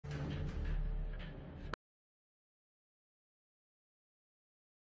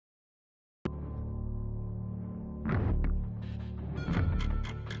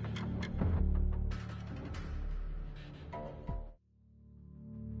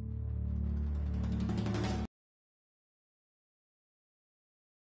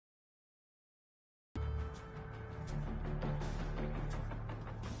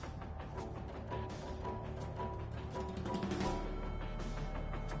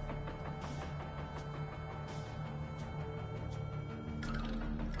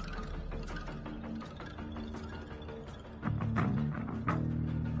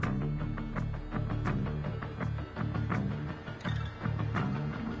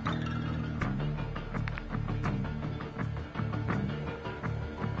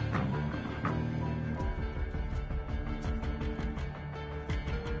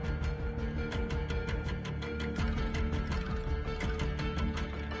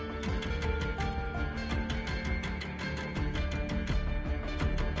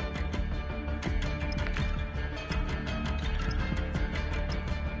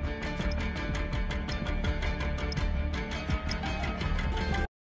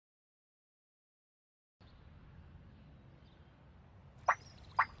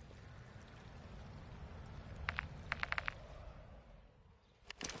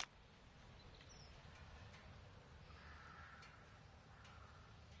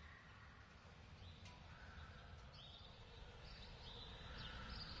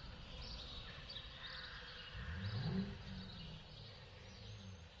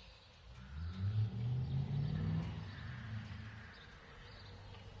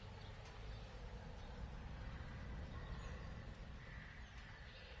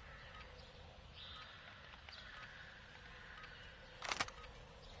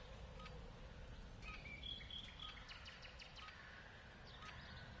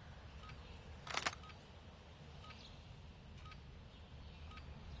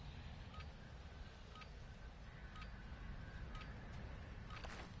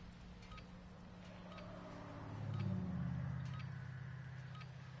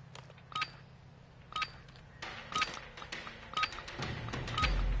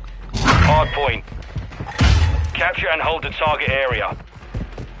point. Capture and hold the target area.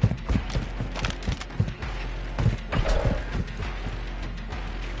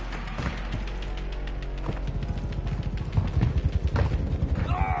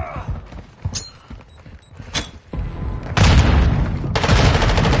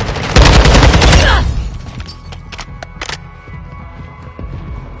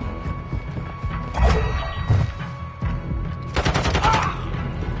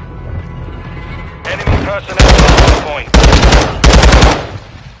 Personnel at the point.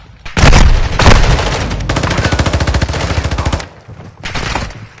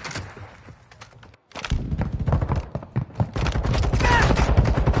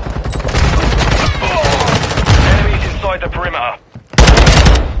 Enemies inside the perimeter.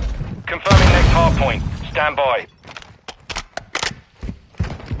 Confirming next hard point. Stand by.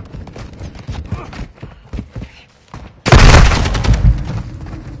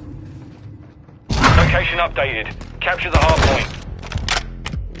 Location updated. Capture the hard point.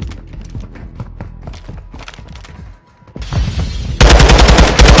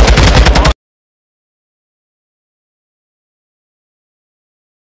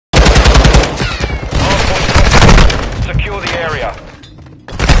 Hard point. Secure the area.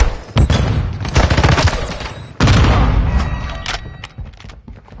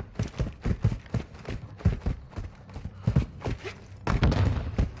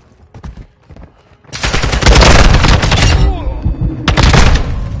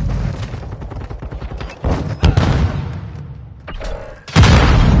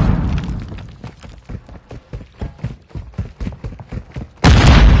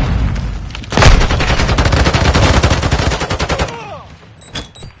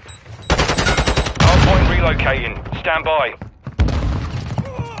 Relocating. Stand by.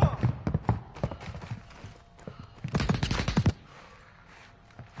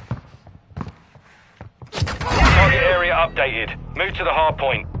 Target area updated. Move to the hard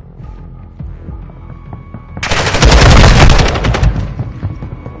point.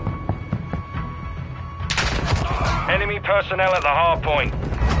 Enemy personnel at the hard point.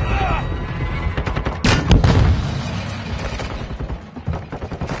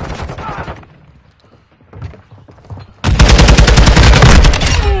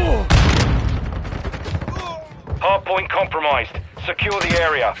 Hardpoint compromised. Secure the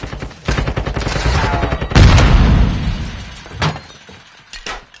area.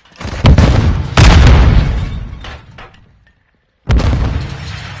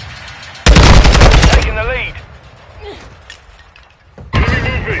 Taking the lead. Enemy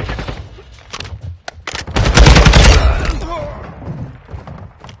movement.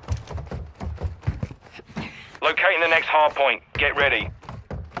 Locating the next hardpoint. Get ready.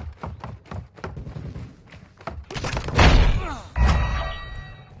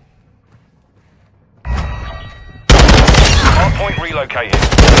 Point relocated.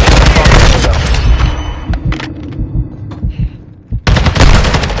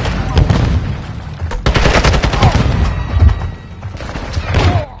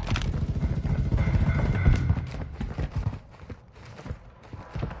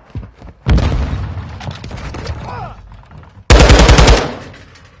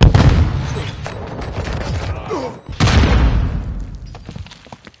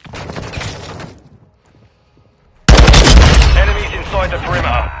 Inside the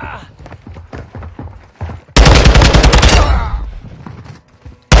perimeter.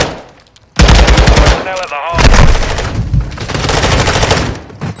 Personnel at the hard point.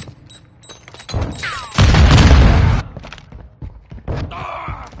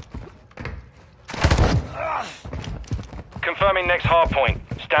 Confirming next hard point.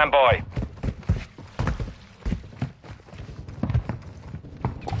 Stand by.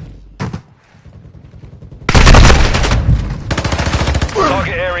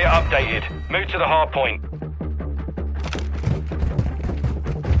 Target area updated. Move to the hard point.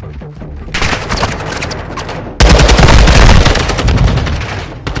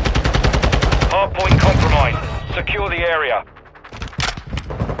 Hard point compromised. Secure the area.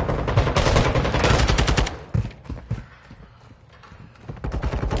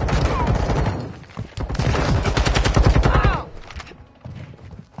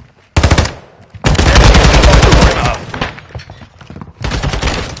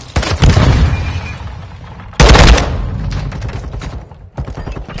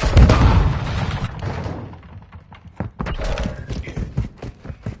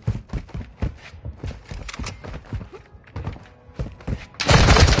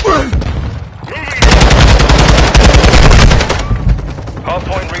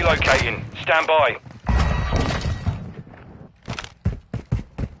 Hardpoint relocating. Stand by.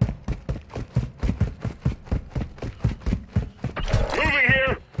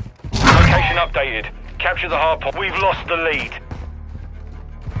 updated. Capture the hard point. We've lost the lead.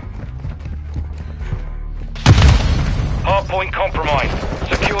 Hard point compromised.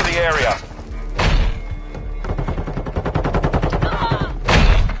 Secure the area.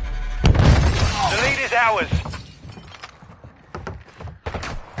 The lead is ours.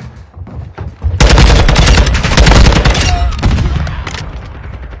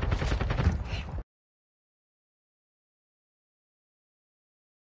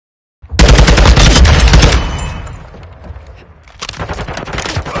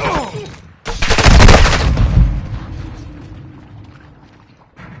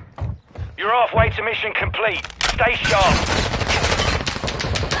 You're halfway to mission complete. Stay sharp.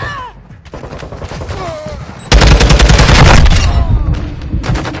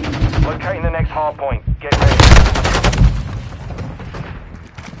 Locating the next hard point. Get ready.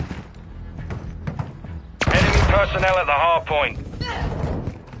 Enemy personnel at the hard point.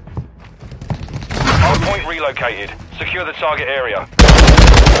 Hard point relocated. Secure the target area.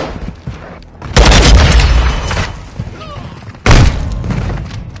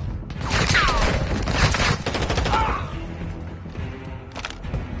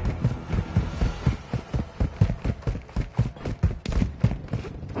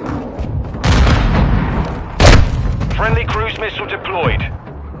 Friendly cruise missile deployed.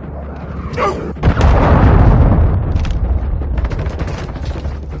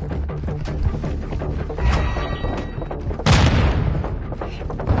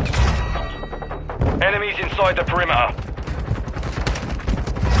 Enemies inside the perimeter.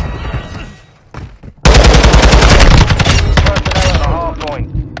 Personnel at the hard point.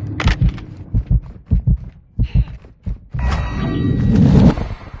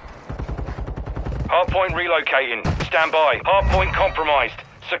 Hard point relocating. Stand by. Hard point compromised.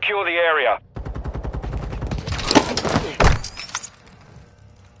 Secure the area.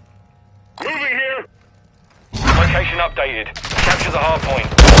 Moving here! Location updated. Capture the hard point.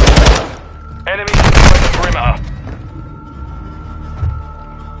 Enemies inside the perimeter.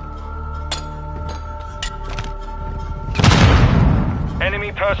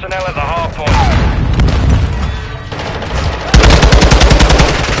 Enemy personnel at the hard point.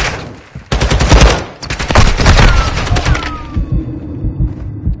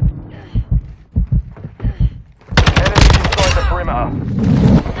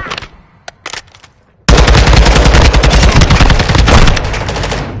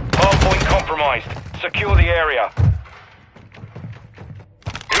 Hardpoint compromised. Secure the area.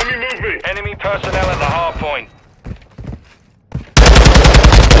 Enemy movement! Enemy personnel at the hardpoint.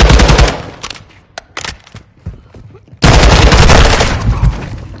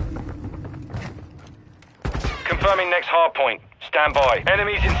 Confirming next hardpoint. Stand by.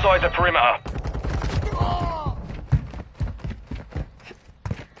 Enemies inside the perimeter.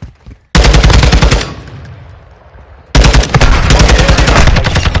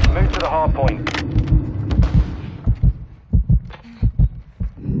 Move to the hard point.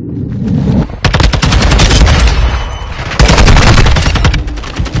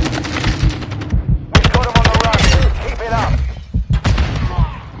 We've got him on the run. Keep it up.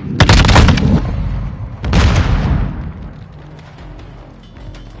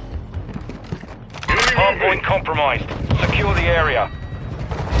 Hard point compromised. Secure the area.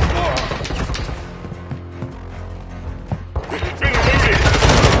 This has been looted!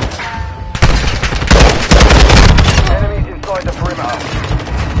 Enemies inside the perimeter.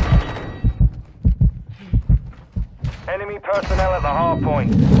 Enemy personnel at the hard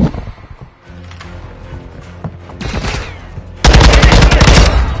point.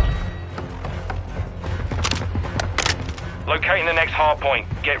 Locating the next hard point.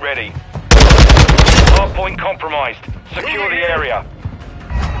 Get ready. Hard point compromised. Secure the area.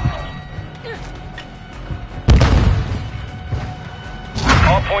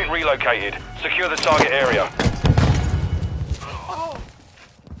 Hard point relocated. Secure the target area.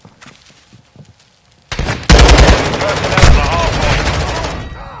 Personnel at the hard point.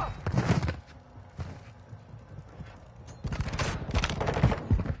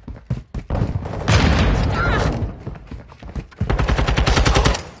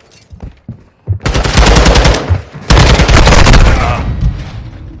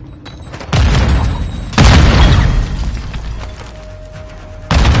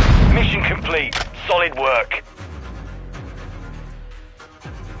 Mission complete. Solid work.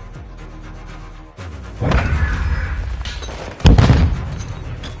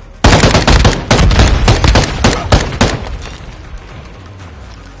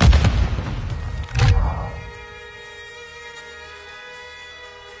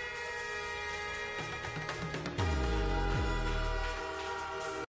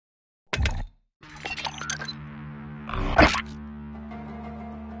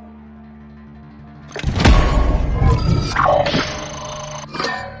 Control.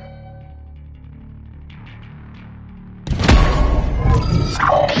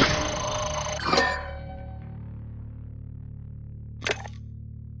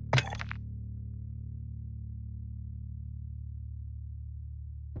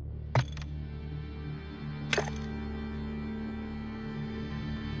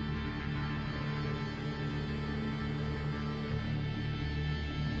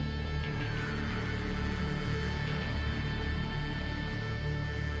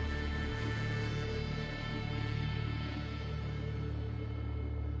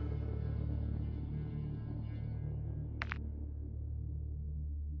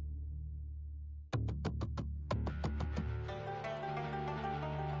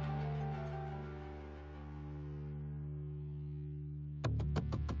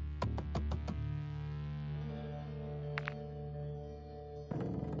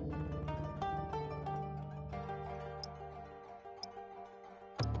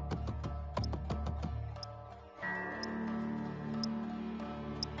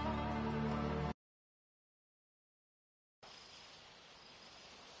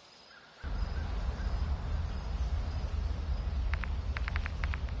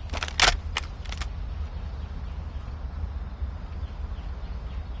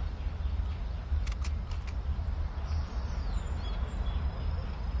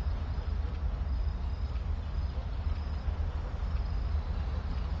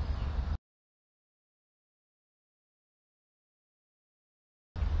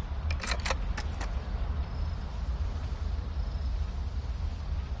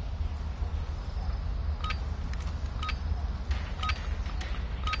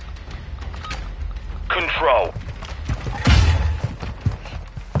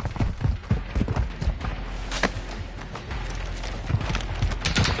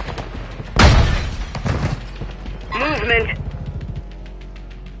 Movement.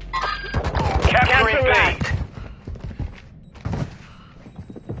 Capturing B.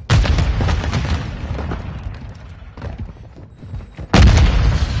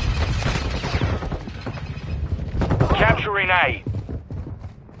 Capturing A.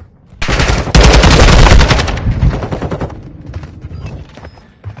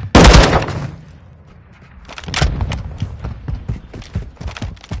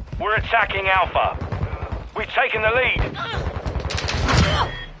 We're attacking Alpha. We've taken the lead.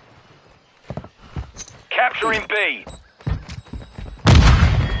 Capturing B.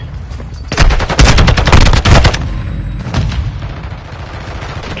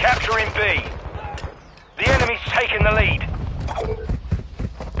 Capturing B. The enemy's taken the lead.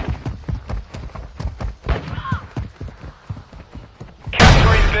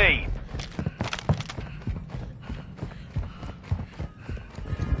 Capturing B.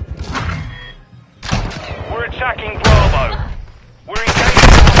 We're attacking Bravo. We're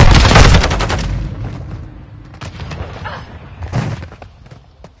engaging.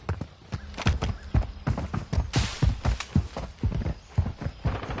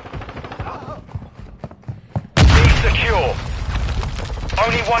 Be secure.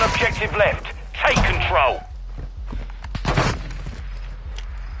 Only one objective left. Take control.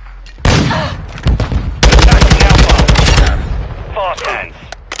 Attacking Alpha. Fast hands.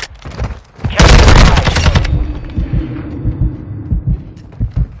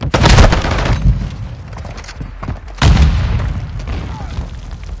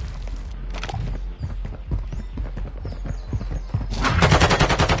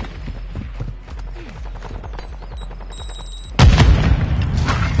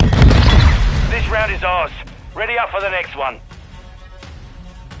 Round is ours. Ready up for the next one.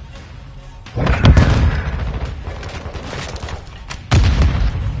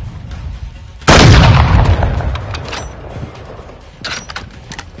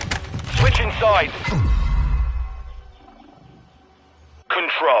 Switching sides.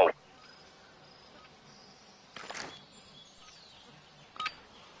 Control.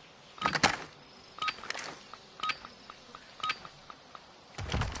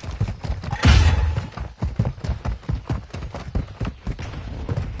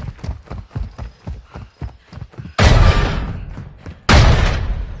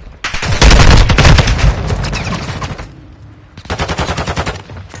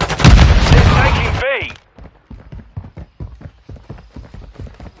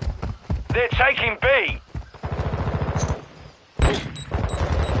 They're taking B.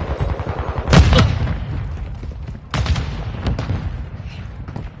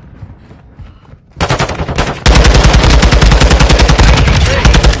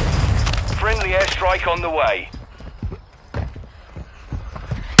 Friendly airstrike on the way.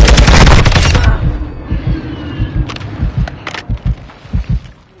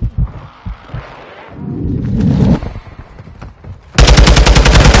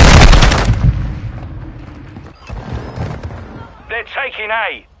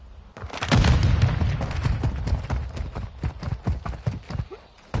 A.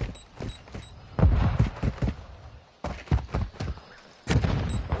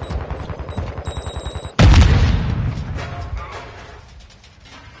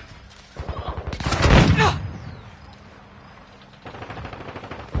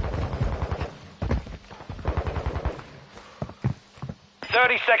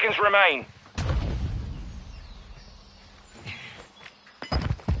 30 seconds remain.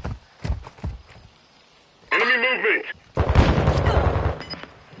 Enemy movement.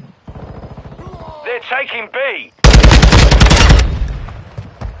 They're taking B.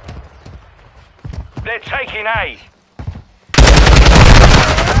 They're taking A.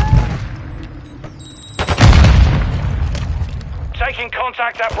 Taking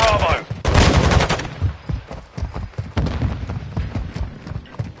contact at Bravo.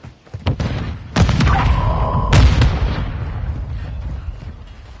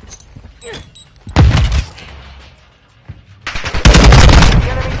 The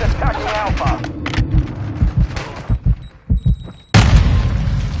enemy's attacking Alpha.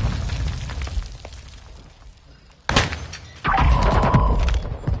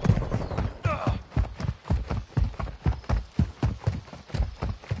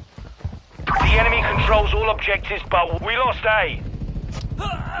 The enemy controls all objectives, but we lost A.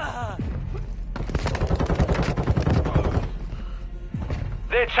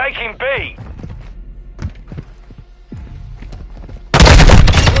 They're taking B.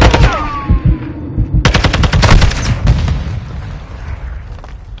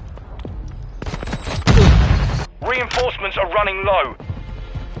 Reinforcements are running low.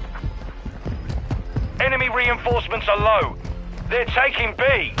 Enemy reinforcements are low. They're taking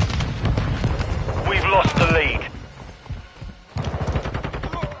B. We've lost the lead.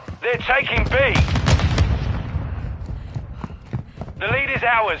 They're taking B. The lead is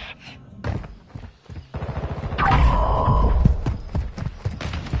ours.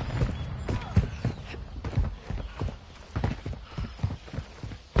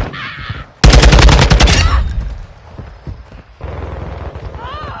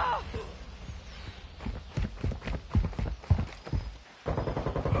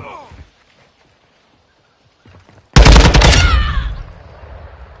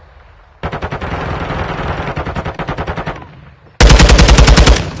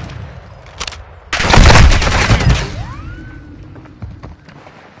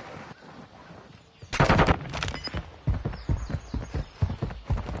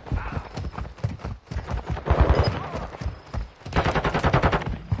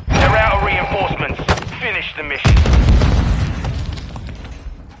 Finish the mission.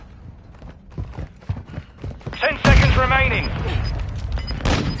 10 seconds remaining.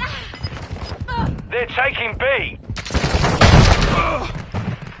 They're taking B.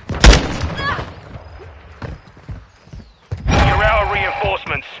 You're out of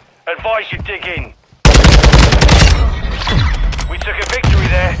reinforcements. Advise you dig in. We took a victory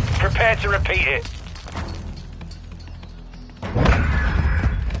there. Prepare to repeat it.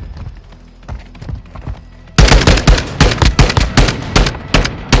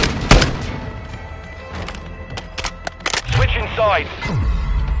 Inside.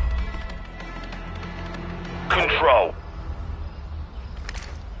 Control.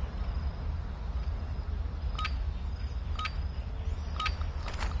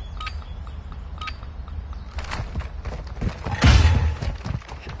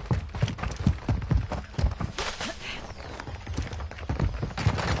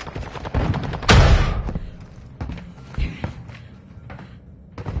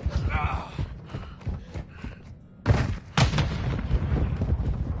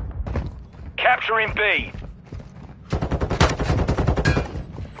 Capturing B.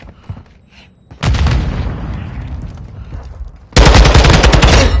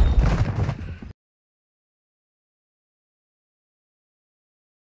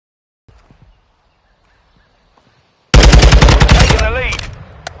 Taking the lead.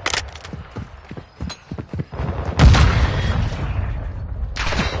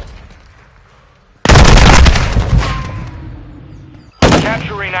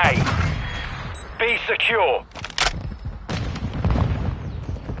 Capturing A. Be secure.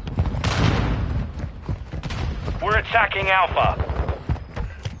 We're attacking Alpha.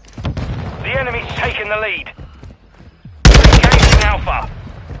 The enemy's taking the lead. We're engaging Alpha.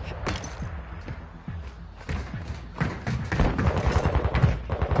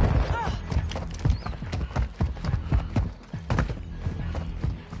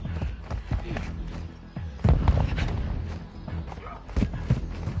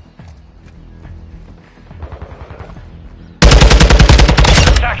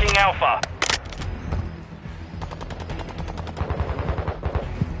 Alpha.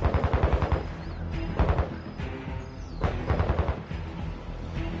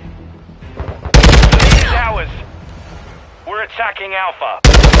 Lead is ours. We're attacking Alpha.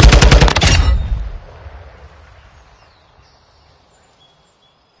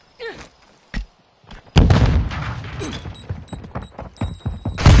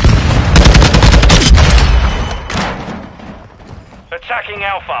 Attacking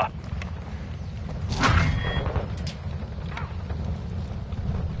Alpha.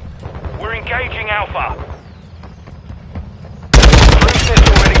 We're engaging Alpha. Process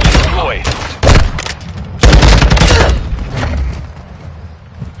already deployed.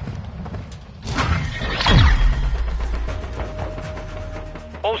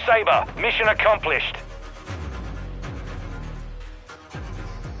 All Sabre, mission accomplished.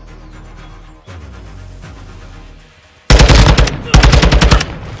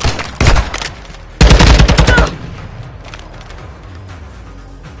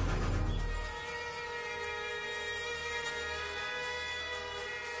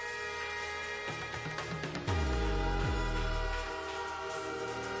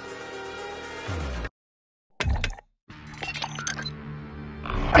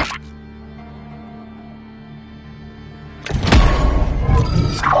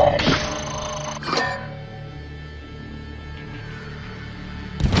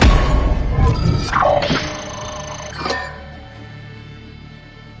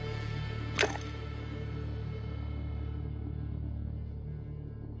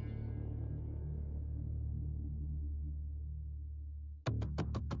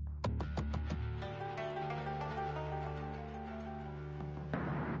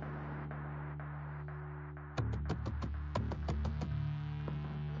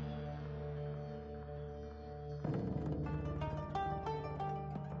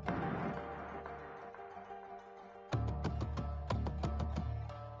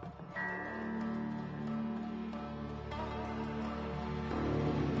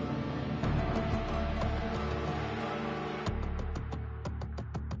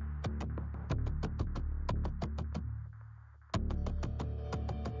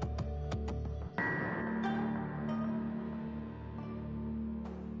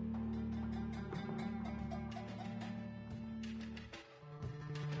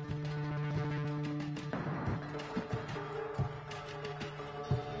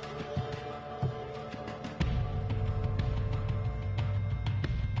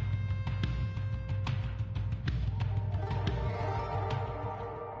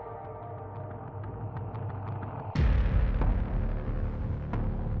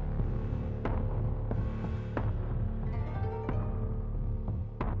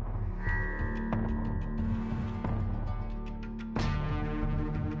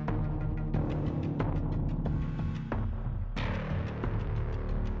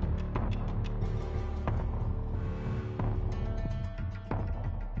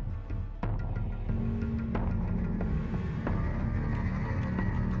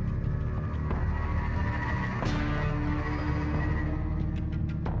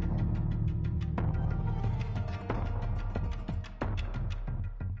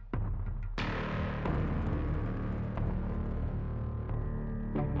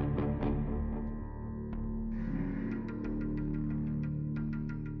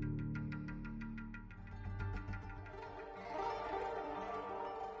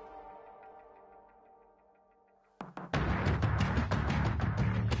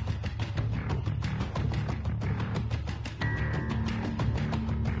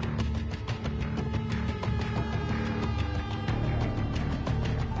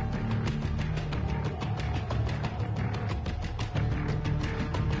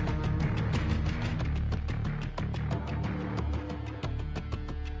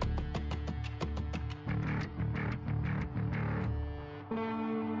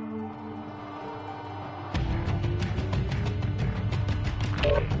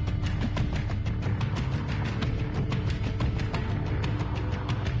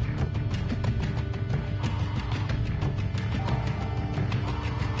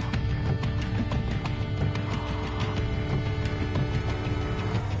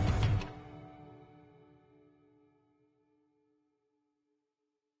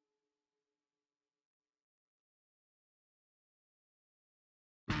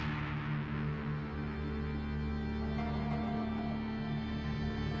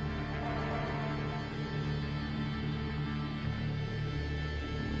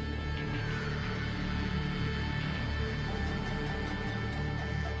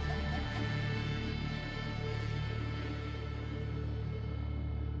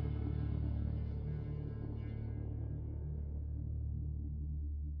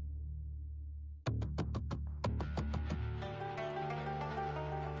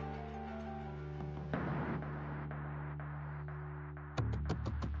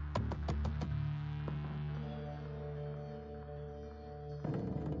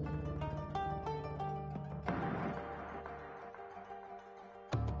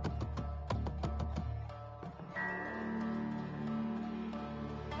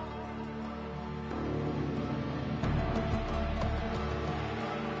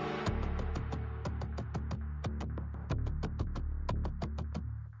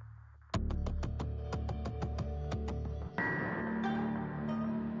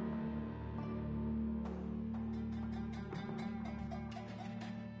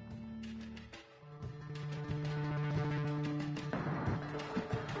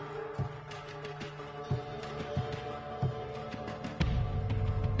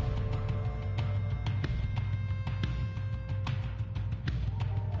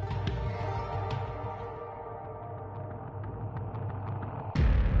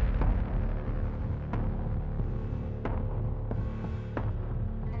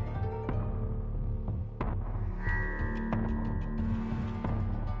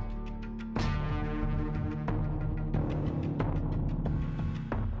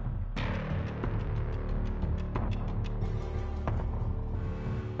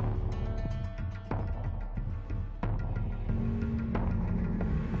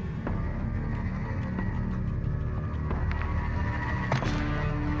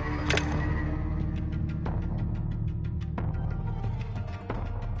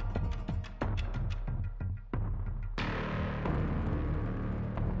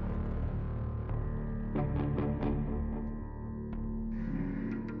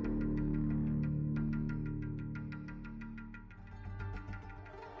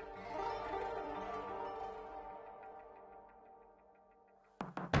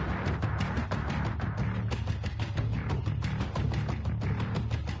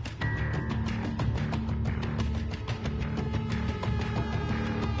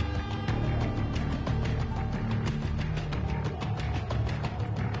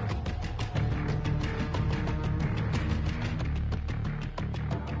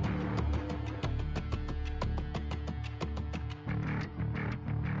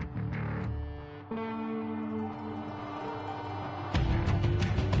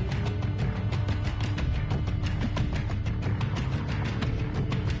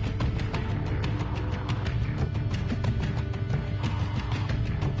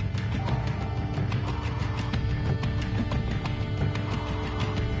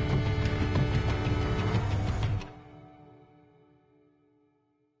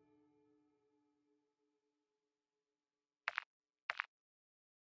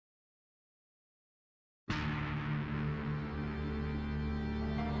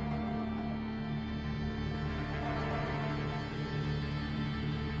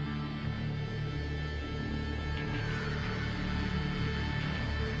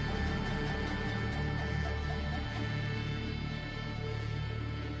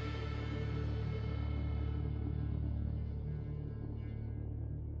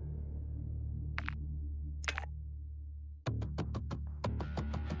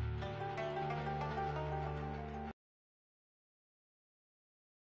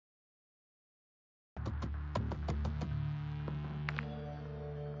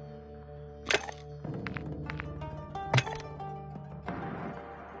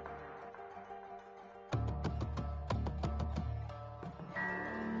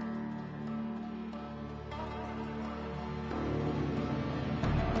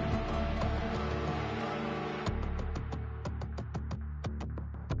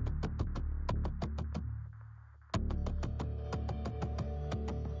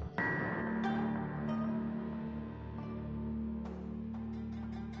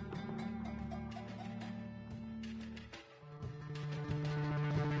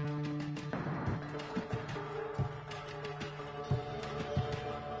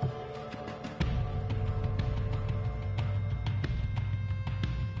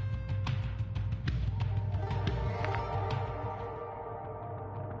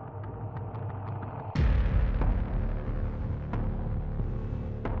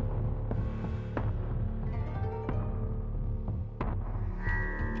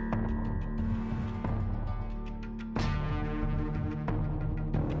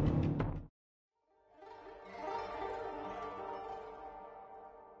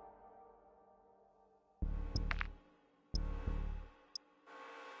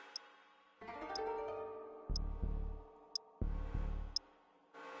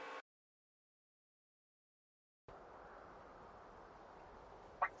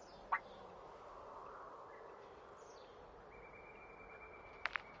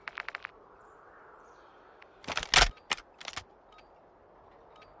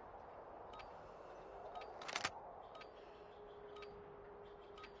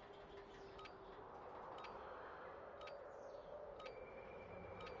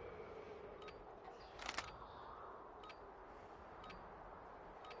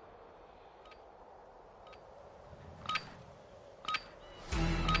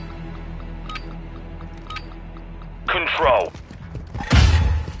 control.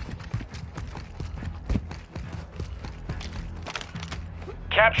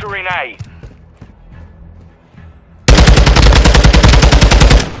 Capturing A.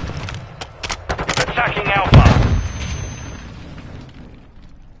 Attacking Alpha.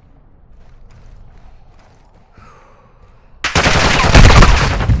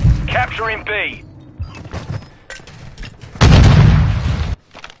 Capturing B.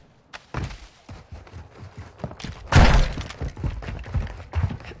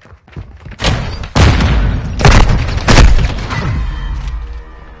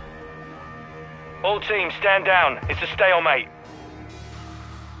 All teams, stand down. It's a stalemate.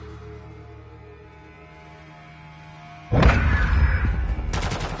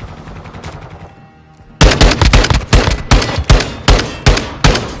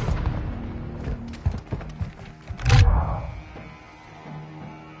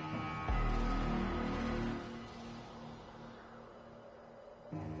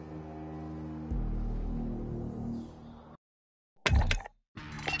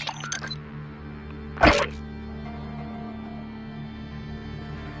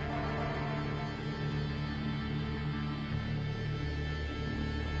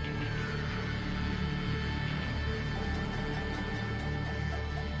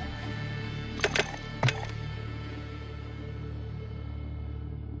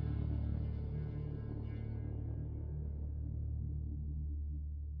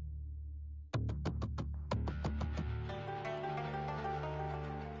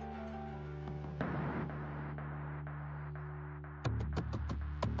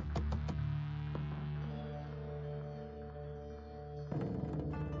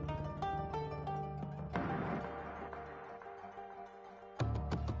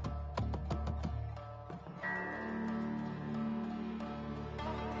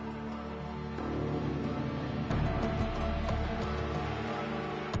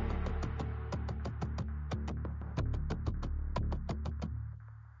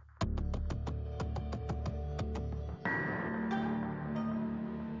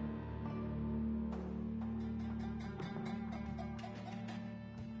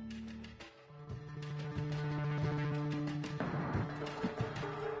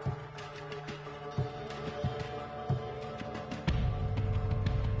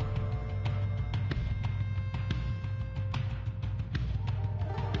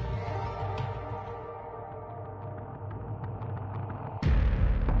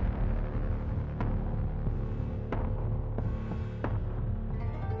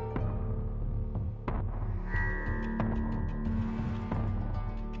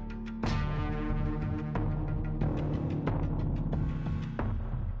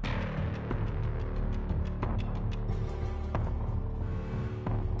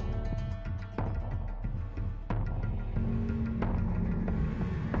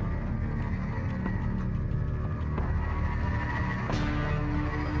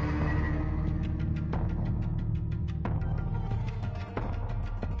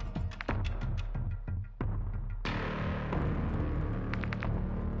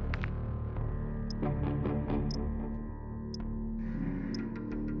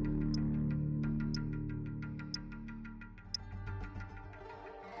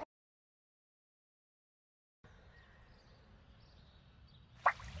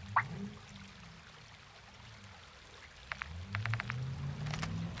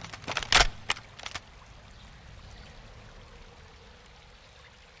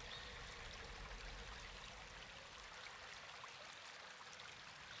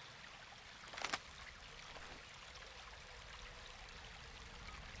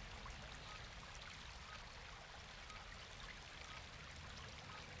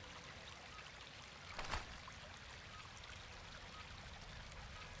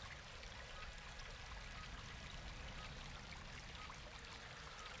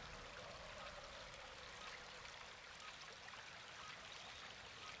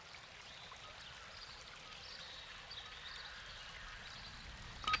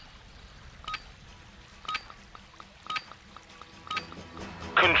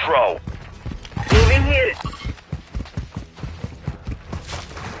 Control. Moving here.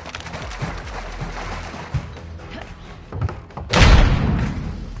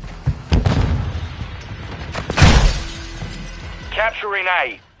 Capturing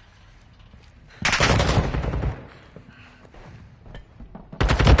A.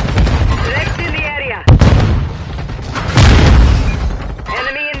 Next in the area.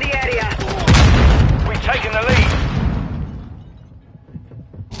 Enemy in the area. We've taken the lead.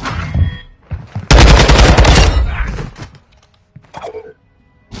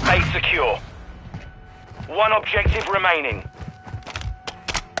 A secure. One objective remaining.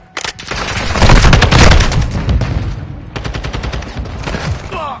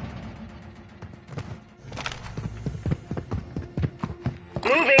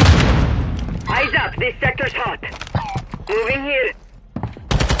 Moving. Eyes up. This sector's hot. Moving here.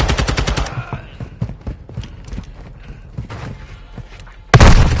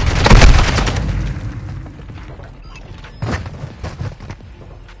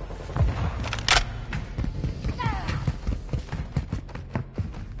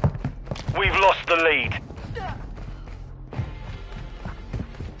 We've lost the lead.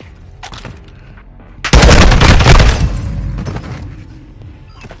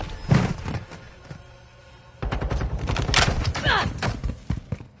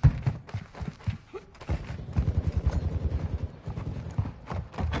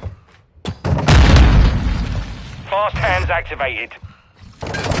 Fast hands activated.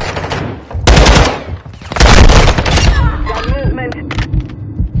 Got movement.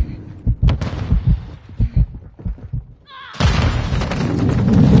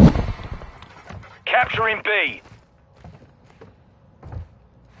 Capturing B.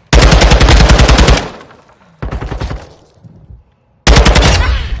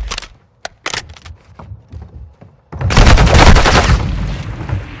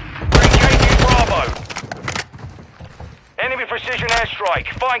 Engaging Bravo. Enemy precision airstrike.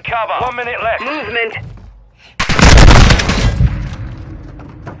 Find cover. 1 minute left. Movement.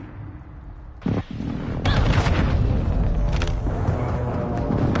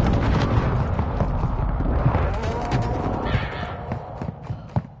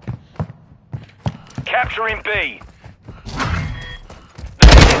 Capturing B. The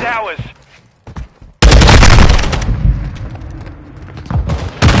lead is ours.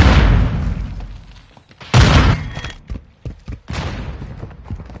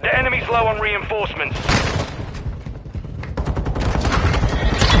 The enemy's low on reinforcements.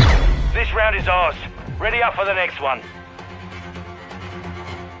 This round is ours. Ready up for the next one.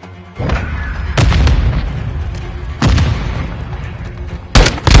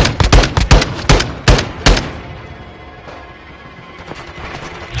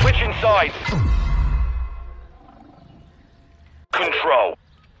 Switching sides. Control.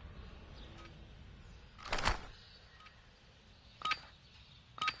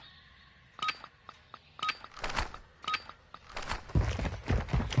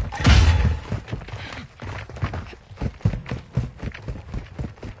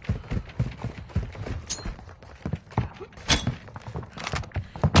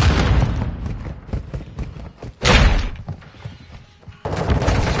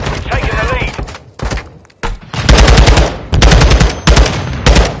 Taking the lead.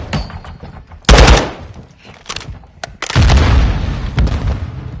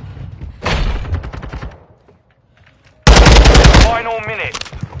 Final minute.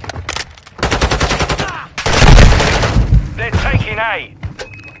 They're taking A.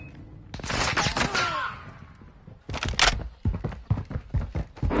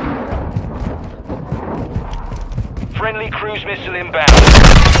 Friendly cruise missile inbound.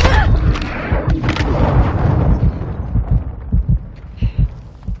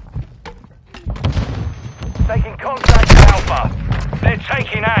 Taking contact with Alpha. They're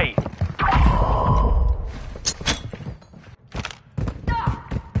taking A.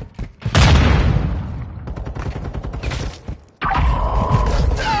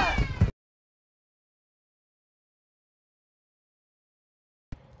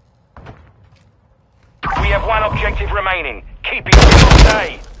 We have one objective remaining. Keep it on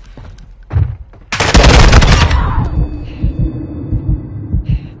A.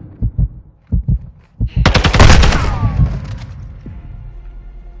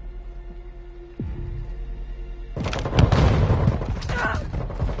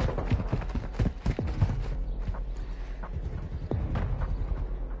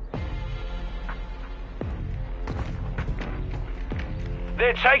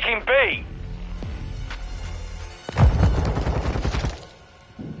 They're taking B.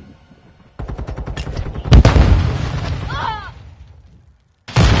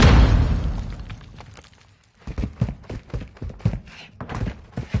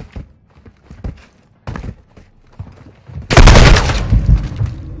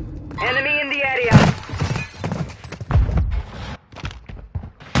 Enemy in the area.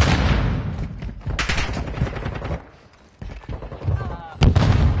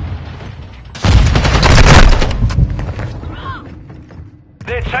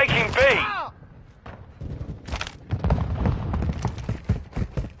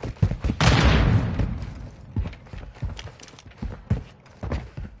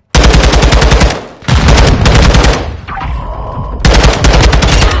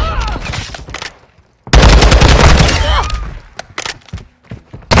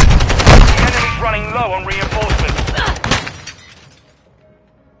 running low on reinforcements.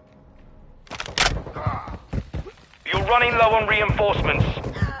 You're running low on reinforcements.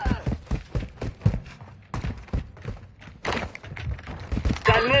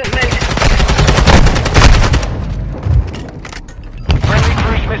 Got movement. Friendly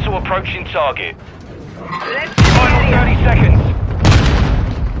cruise missile approaching target. Let's Final 30 seconds.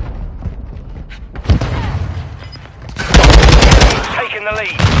 Taking the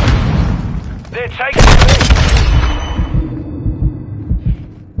lead. They're taking the lead.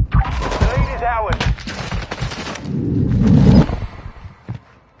 The lead is ours.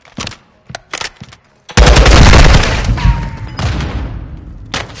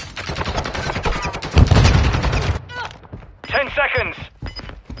 Seconds.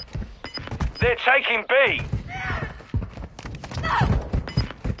 They're taking B.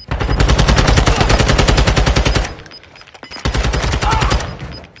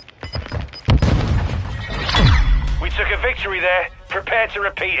 We took a victory there. Prepare to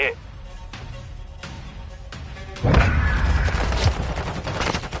repeat it.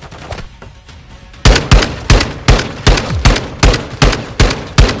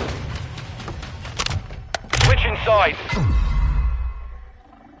 Switching sides.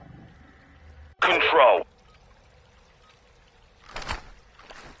 Control.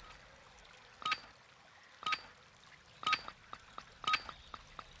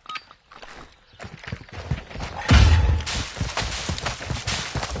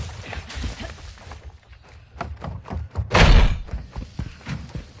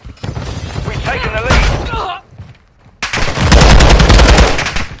 We've taken the lead.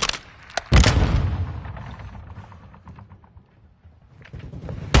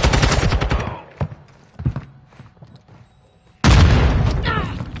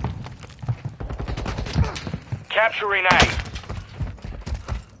 Capturing A.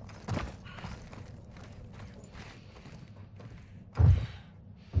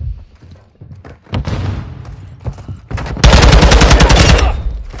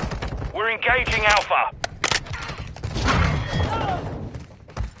 We're engaging Alpha.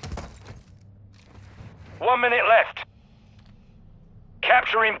 One minute left.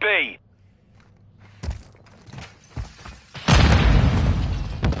 Capturing B.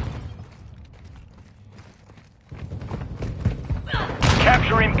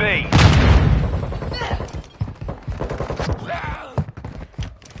 Capturing B.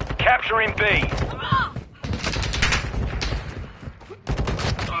 Capturing B.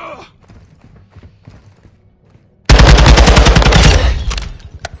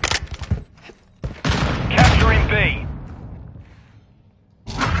 Capturing B.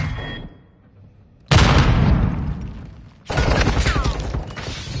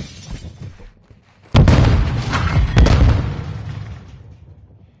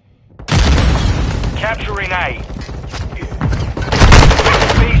 Capturing A.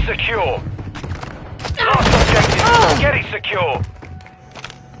 B secure. Last objective. Get it secure.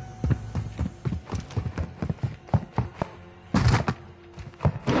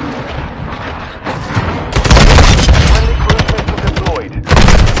 Friendly cruise missile deployed.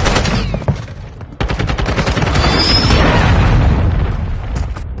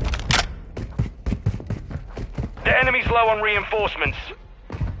 The enemy's low on reinforcements.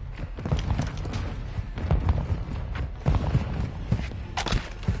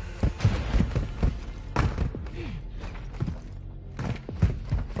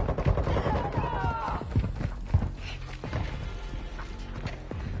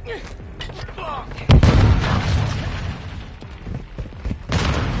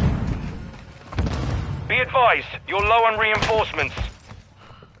 Be advised, you're low on reinforcements.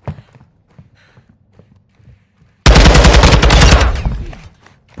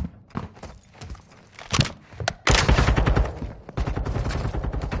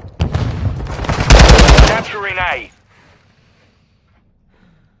 Capturing A.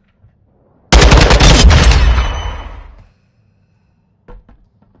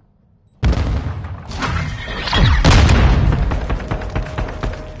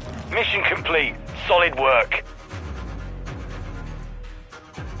 Mission complete. Solid work.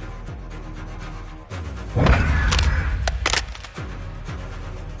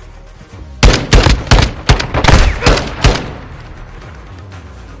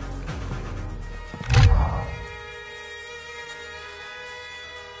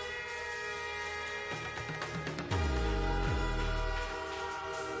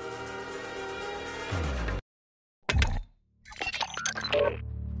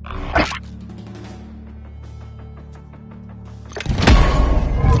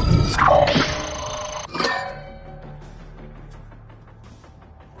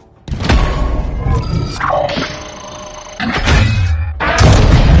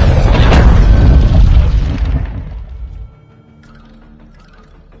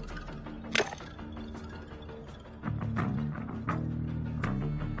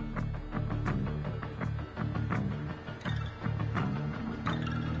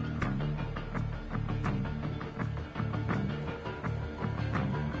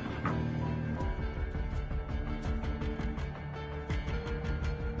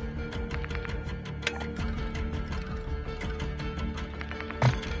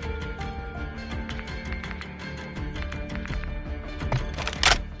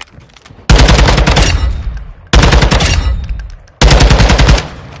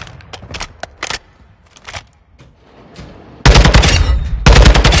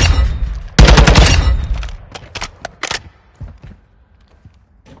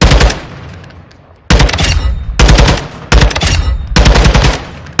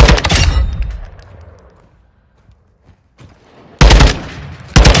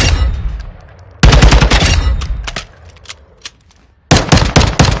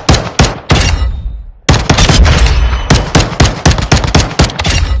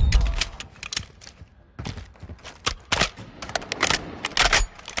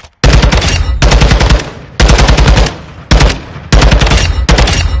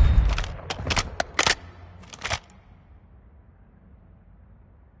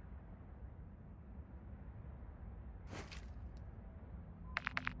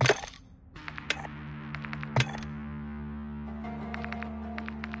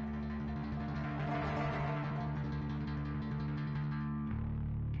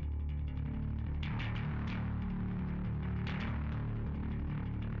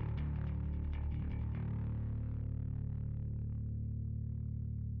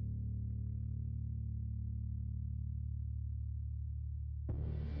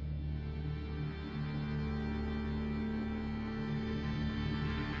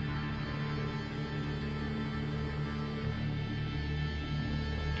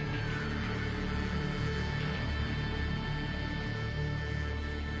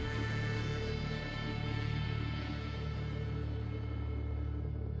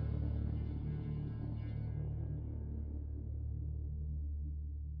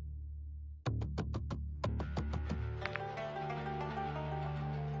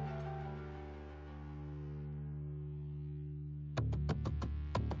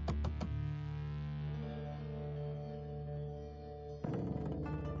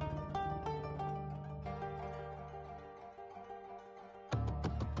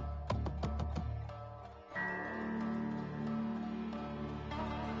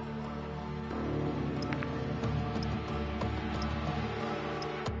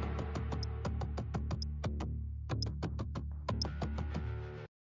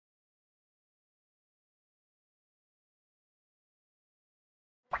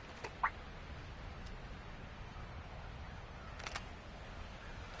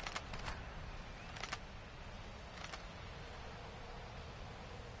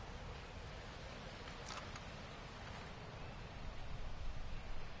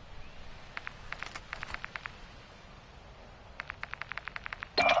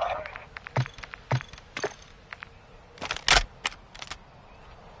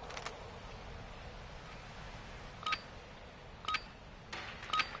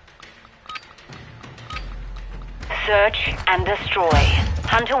 Search and destroy.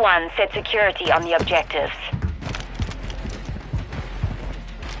 Hunter 1, set security on the objectives.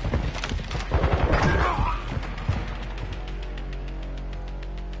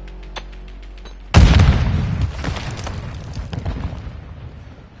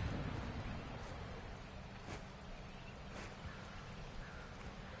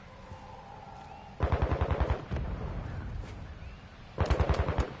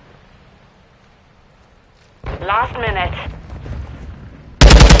 Last minute.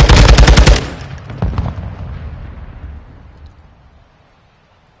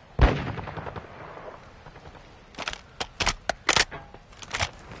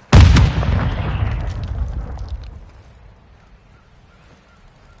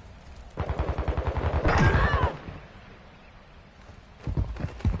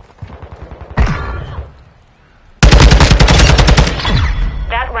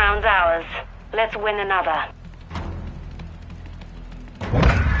 That round's ours. Let's win another.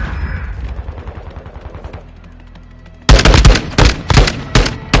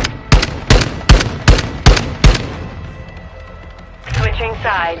 Switching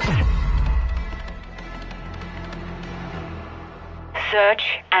sides. Search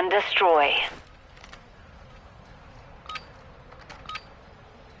and destroy.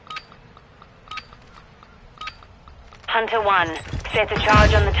 Hunter 1, set a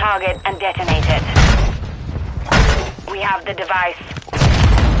charge on the target and detonate it. We have the device.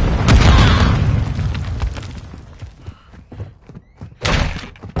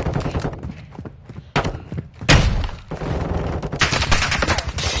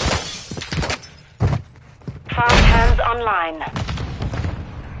 Fast hands online.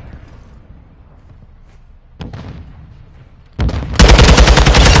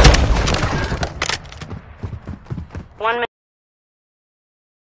 One minute.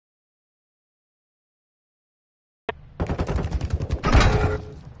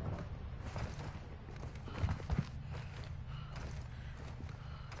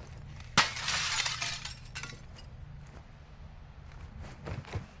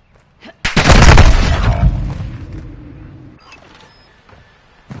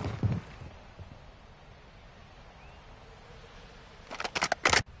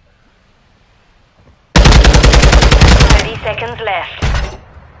 Seconds left.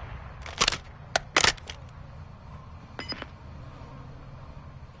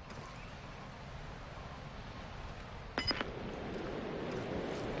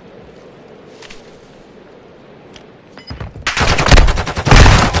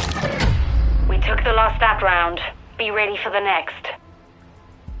 We took the lost that round. Be ready for the next.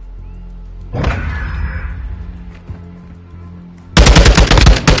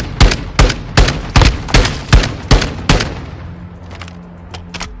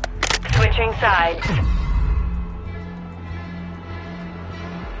 Switching sides.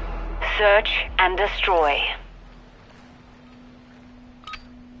 Search and destroy.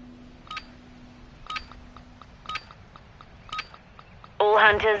 All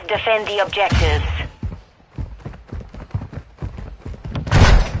hunters defend the objectives.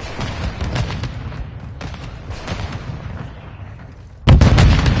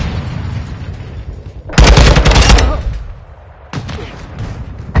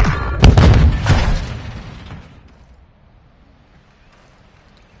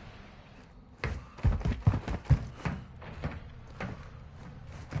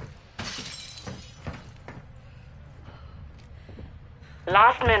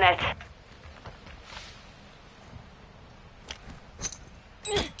 Last minute.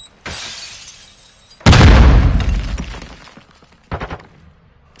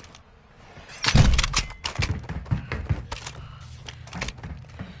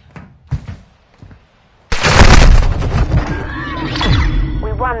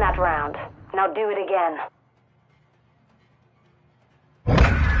 We won that round. Now do it again.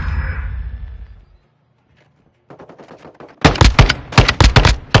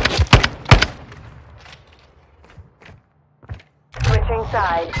 Switching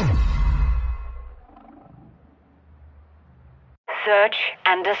sides. Search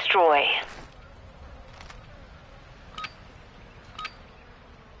and destroy.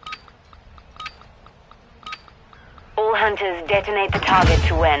 All hunters detonate the target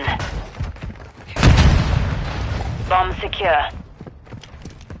to win. Bomb secure.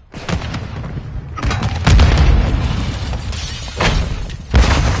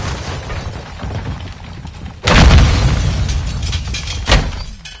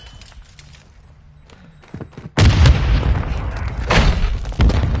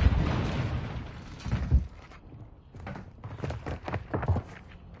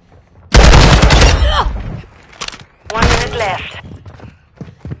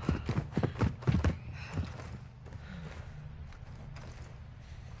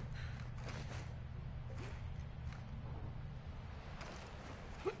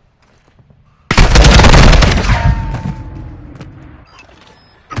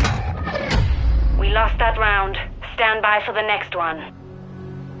 Stand by for the next one.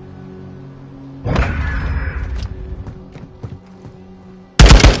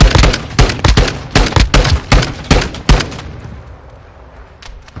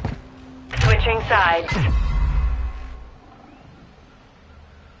 Switching sides.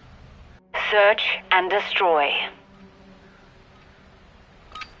 Search and destroy.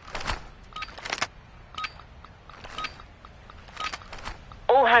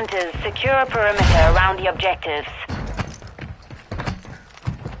 All hunters, secure a perimeter around the objectives.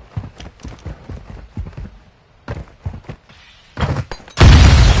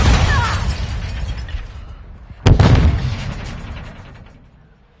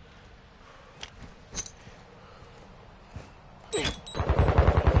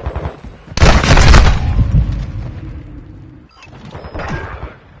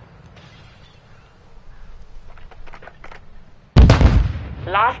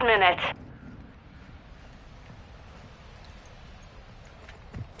 Last minute.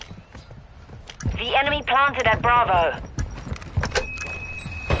 The enemy planted at Bravo.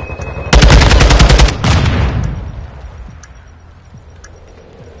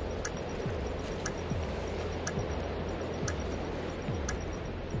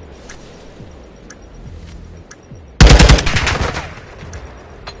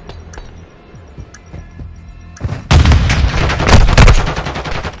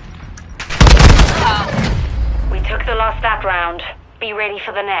 Lost that round. Be ready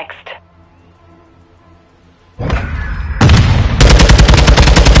for the next.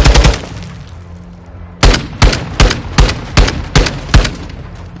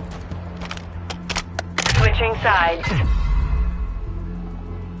 Switching sides.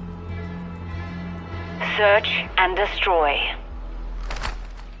 Search and destroy.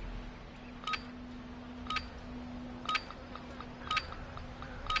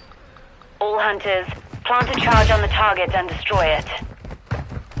 All hunters, plant a charge on the target and destroy it.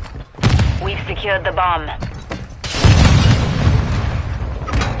 We've secured the bomb.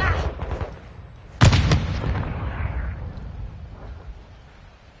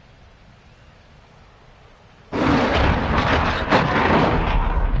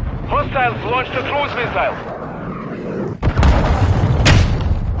 Hostiles launched a cruise missile.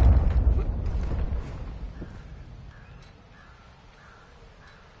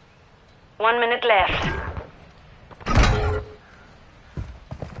 1 minute left.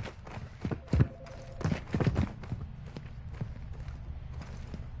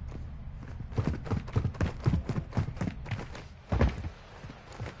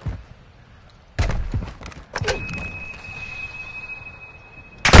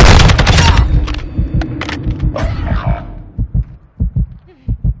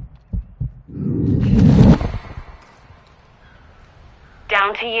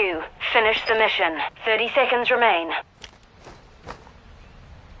 Down to you. Finish the mission. 30 seconds remain.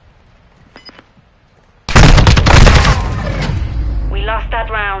 We lost that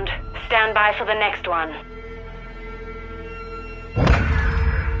round. Stand by for the next one.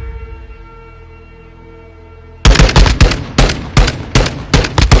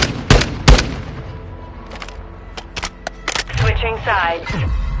 Switching sides.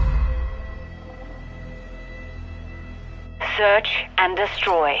 Search and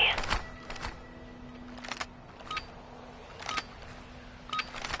destroy.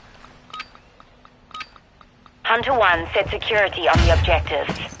 Hunter 1 set security on the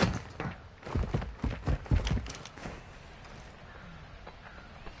objectives.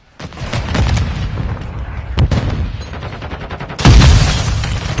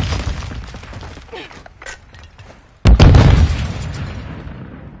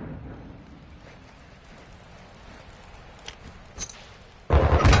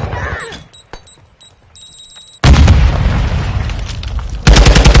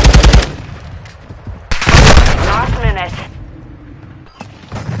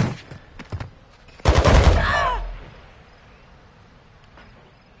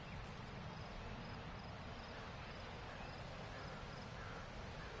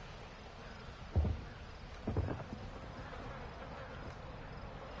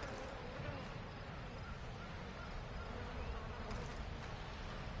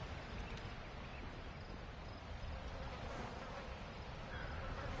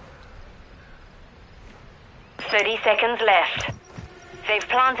 $30 seconds left. They've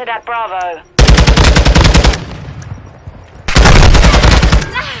planted at Bravo.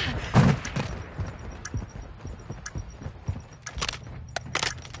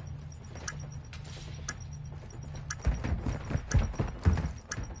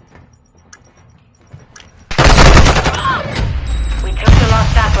 We took the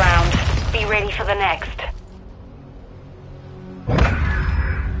last stat round. Be ready for the next.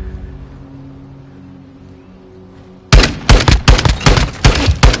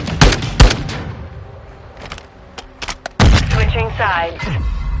 sides.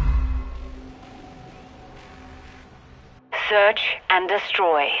 Search and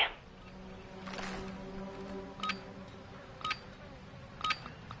destroy.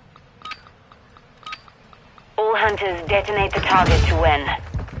 All hunters detonate the target to win.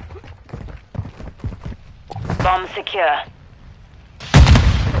 Bomb secure.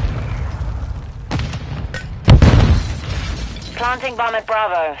 Planting bomb at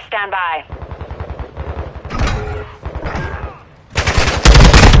Bravo. Stand by.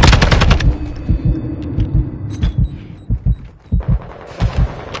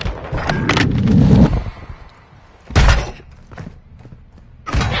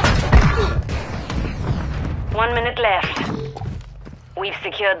 One minute left. We've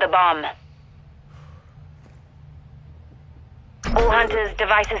secured the bomb. All hunters,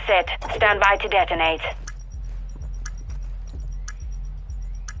 devices set. Stand by to detonate.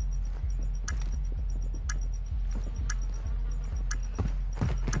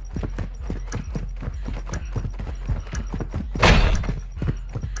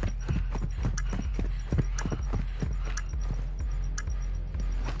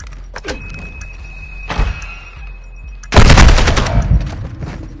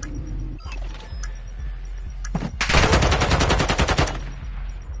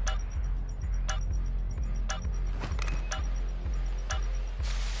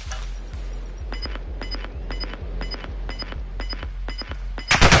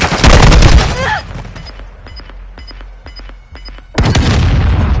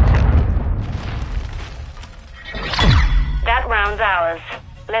 That round's ours.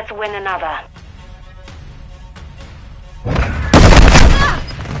 Let's win another.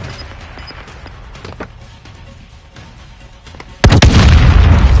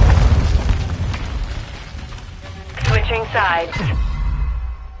 Switching sides.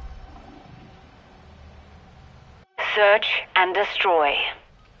 Search and destroy.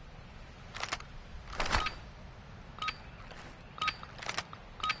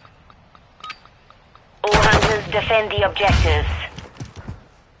 All hunters defend the objectives.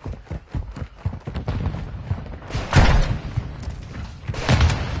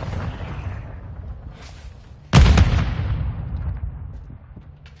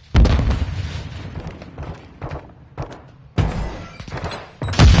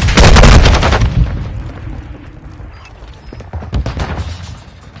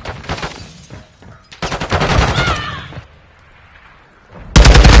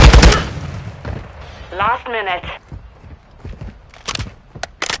 Last minute.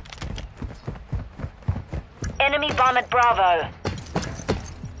 Enemy bomb at Bravo.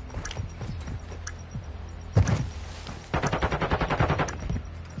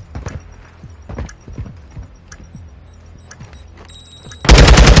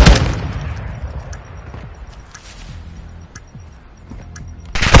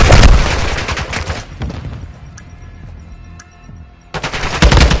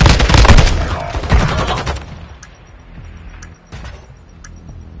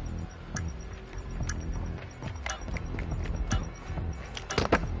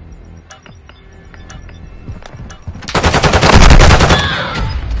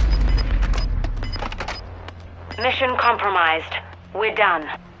 Mission compromised. We're done.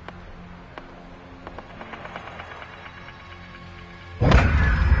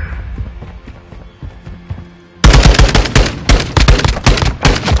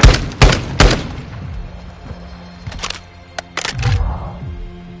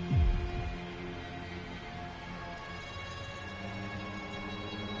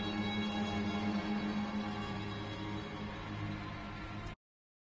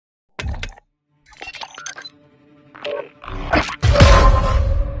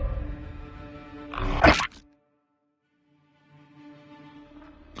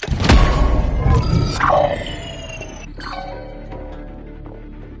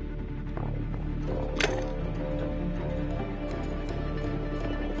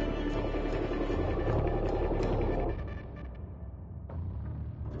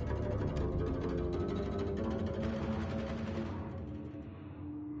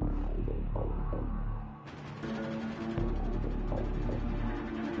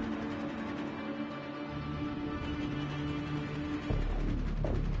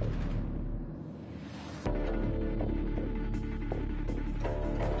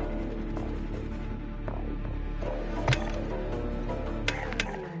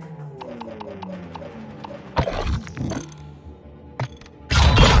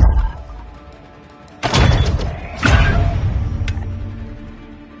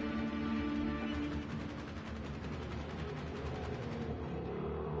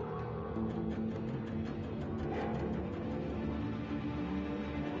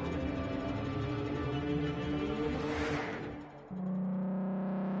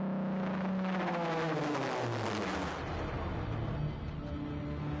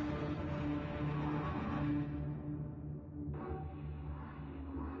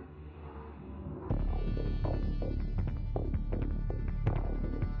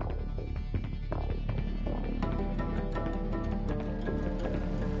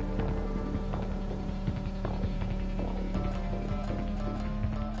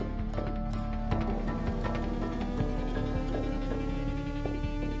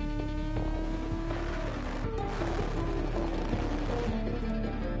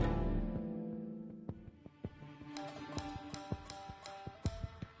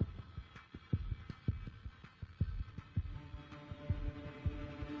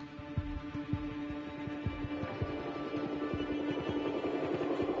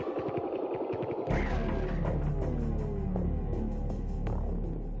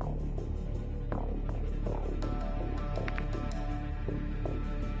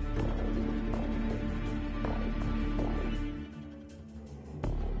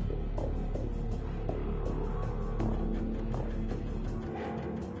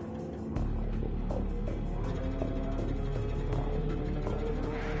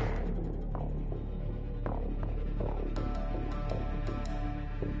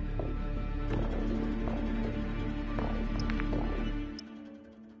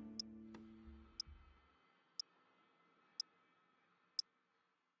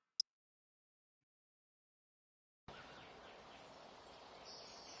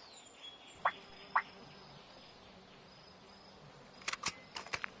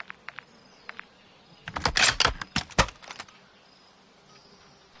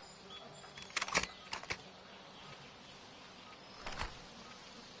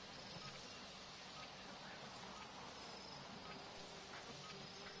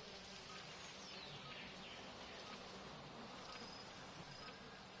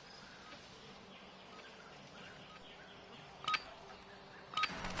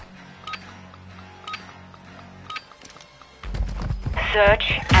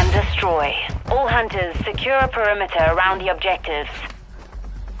 Search and destroy. All hunters, secure a perimeter around the objectives.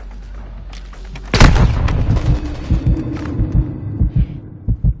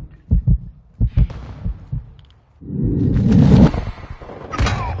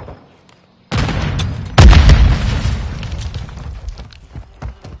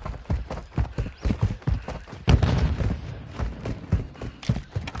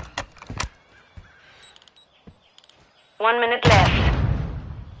 One minute left.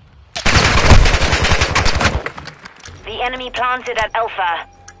 The enemy planted at Alpha.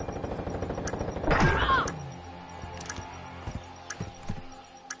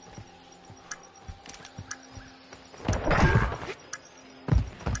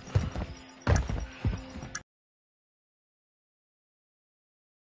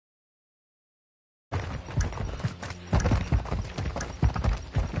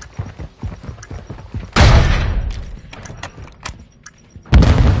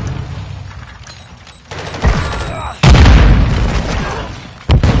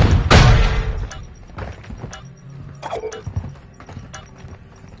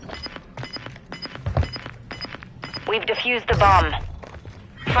 We've defused the bomb.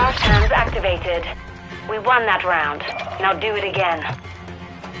 Fast hands activated. We won that round. Now do it again.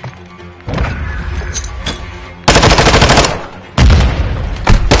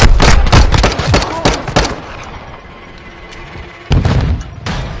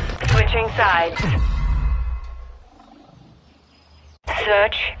 Switching sides.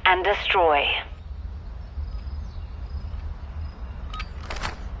 Search and destroy.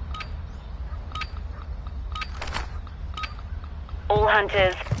 All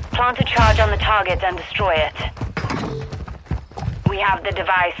hunters, plant a charge on the target and destroy it. We have the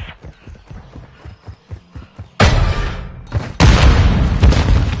device.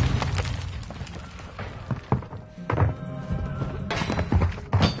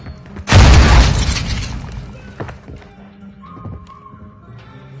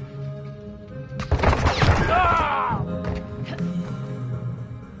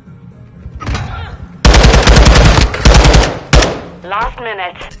 Last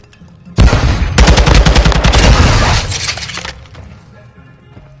minute.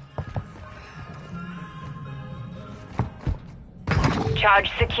 Charge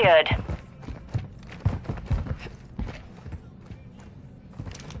secured.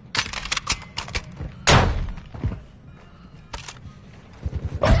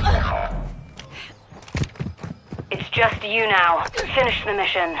 It's just you now. Finish the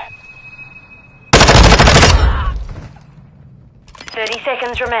mission. 30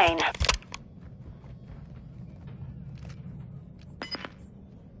 seconds remain.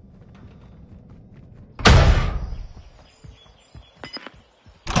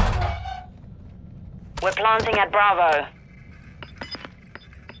 We're planting at Bravo.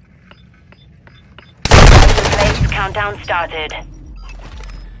 Place, countdown started.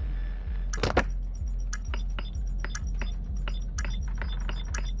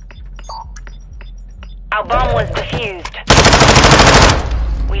 Our bomb was defused.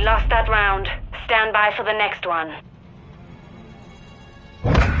 We lost that round. Stand by for the next one.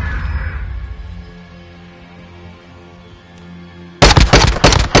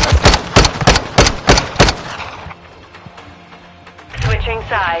 Switching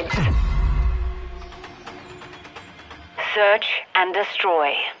sides. Search and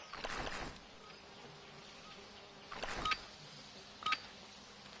destroy.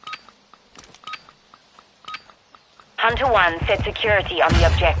 Hunter 1, set security on the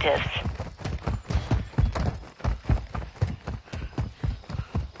objectives.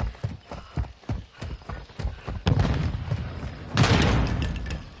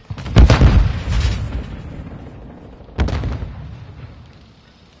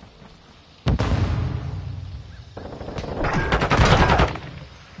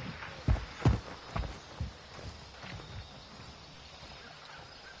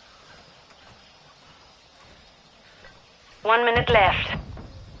 One minute left.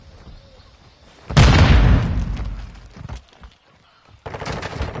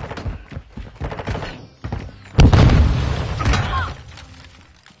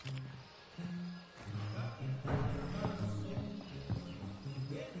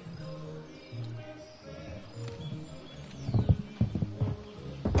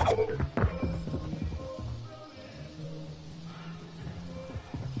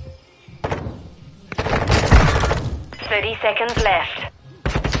 Thirty seconds left.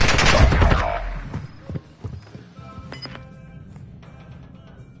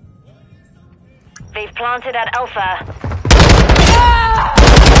 They've planted at Alpha.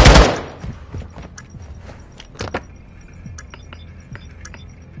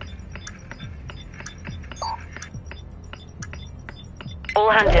 All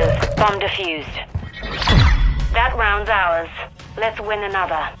hunters, bomb defused. That round's ours. Let's win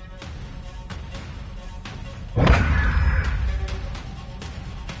another.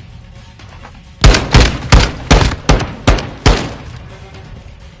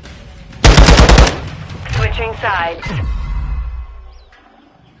 Switching sides.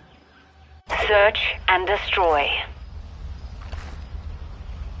 Search and destroy.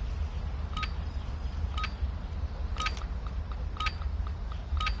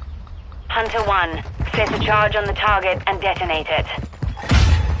 Hunter 1, set a charge on the target and detonate it.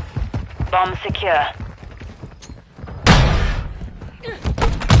 Bomb secure.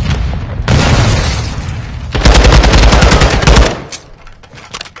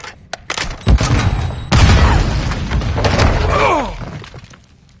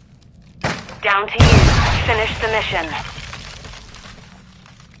 Down to you. Finish the mission.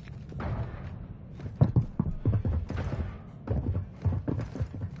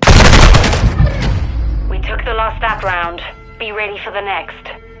 We took the loss that round. Be ready for the next.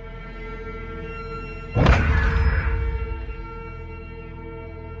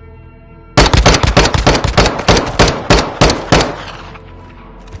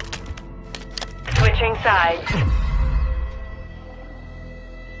 Switching sides.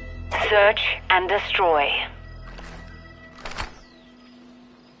 Search and destroy.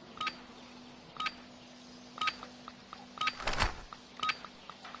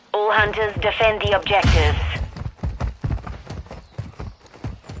 All hunters defend the objectives.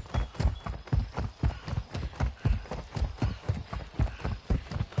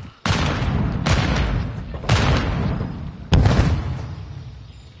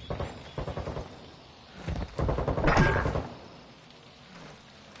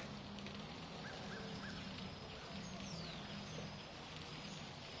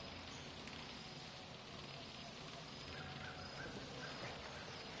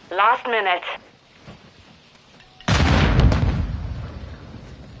 Last minute.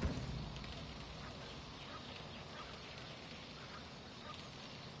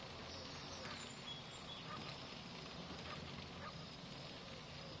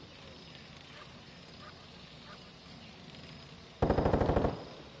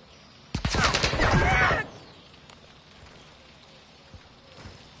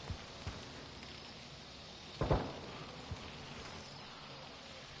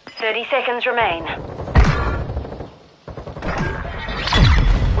 Thirty seconds remain.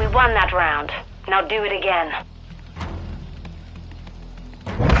 We won that round. Now do it again.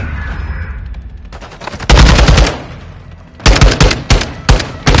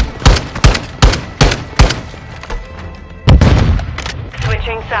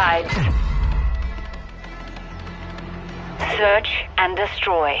 Switching sides. Search and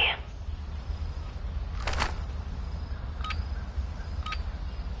destroy.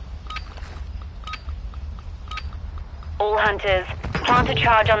 All hunters, plant a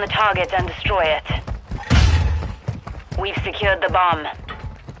charge on the target and destroy it. We've secured the bomb.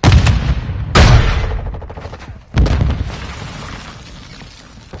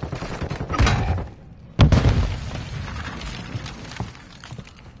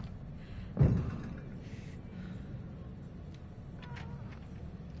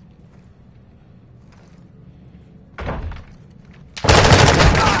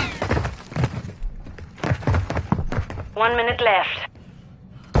 One minute left.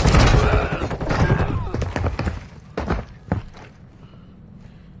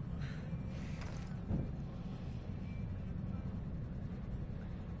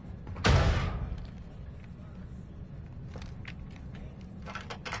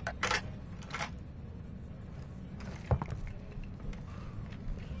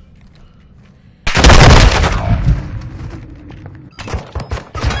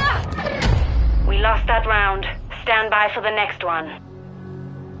 We lost that round. Stand by for the next one.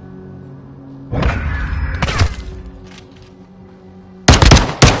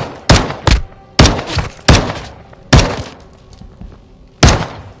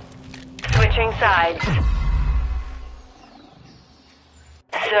 Switching sides.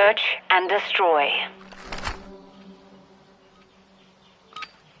 Search and destroy.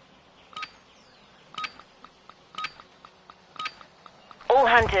 All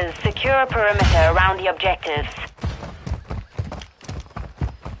hunters, secure a perimeter around the objectives.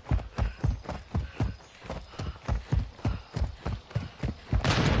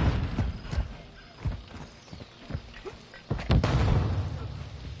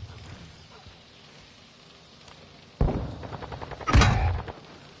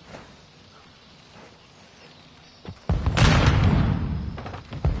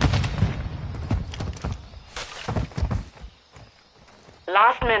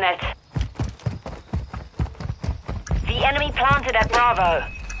 Last minute. The enemy planted at Bravo.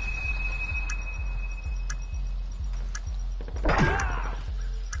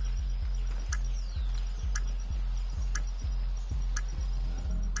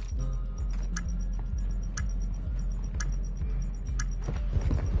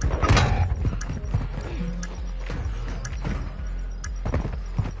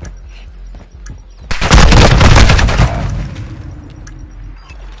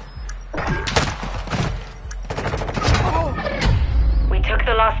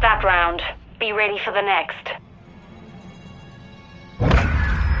 Lost that round. Be ready for the next.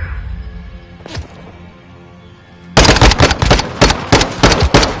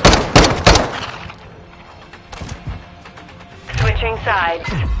 Switching sides.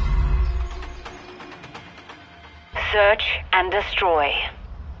 Search and destroy.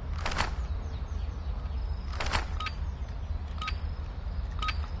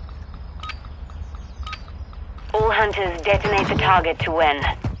 All hunters detonate the target to win.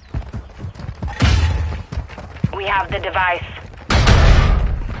 We have the device.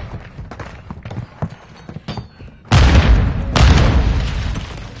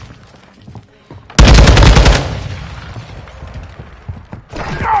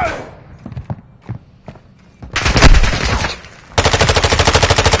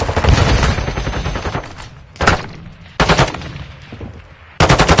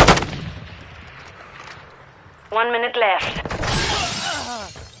 One minute left.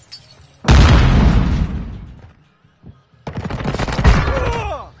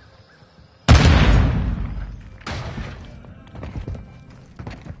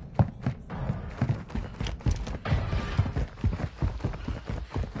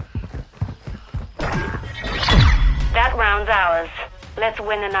 That round's ours. Let's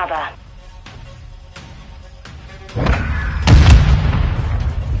win another.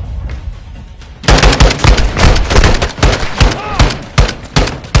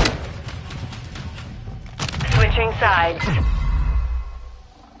 Switching sides.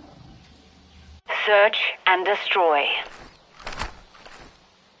 Search and destroy.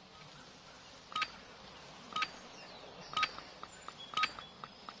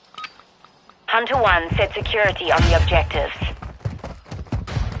 Hunter 1, set security on the objectives.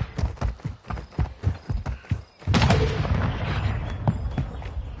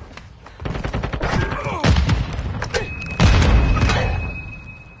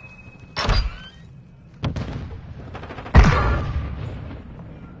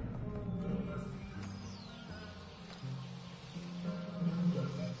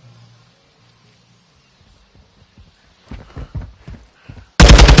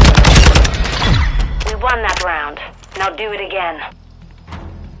 Won that round. Now do it again.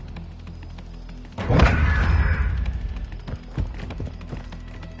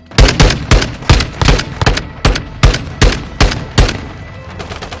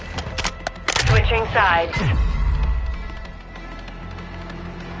 Switching sides.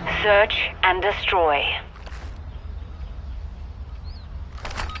 Search and destroy.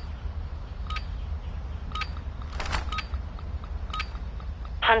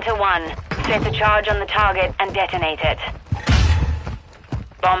 Hunter 1, set a charge on the target and detonate it.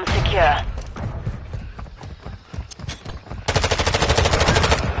 Bomb secure.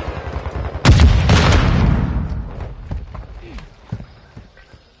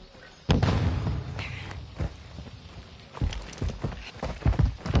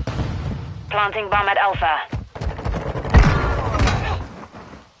 Planting bomb at Alpha.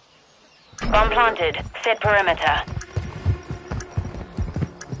 Bomb planted. Set perimeter.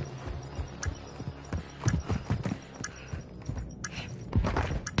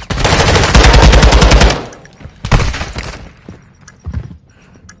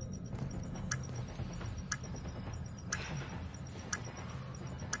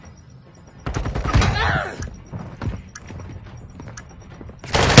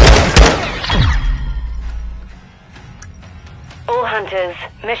 All hunters,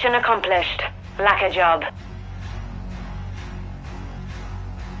 mission accomplished. Lack a job.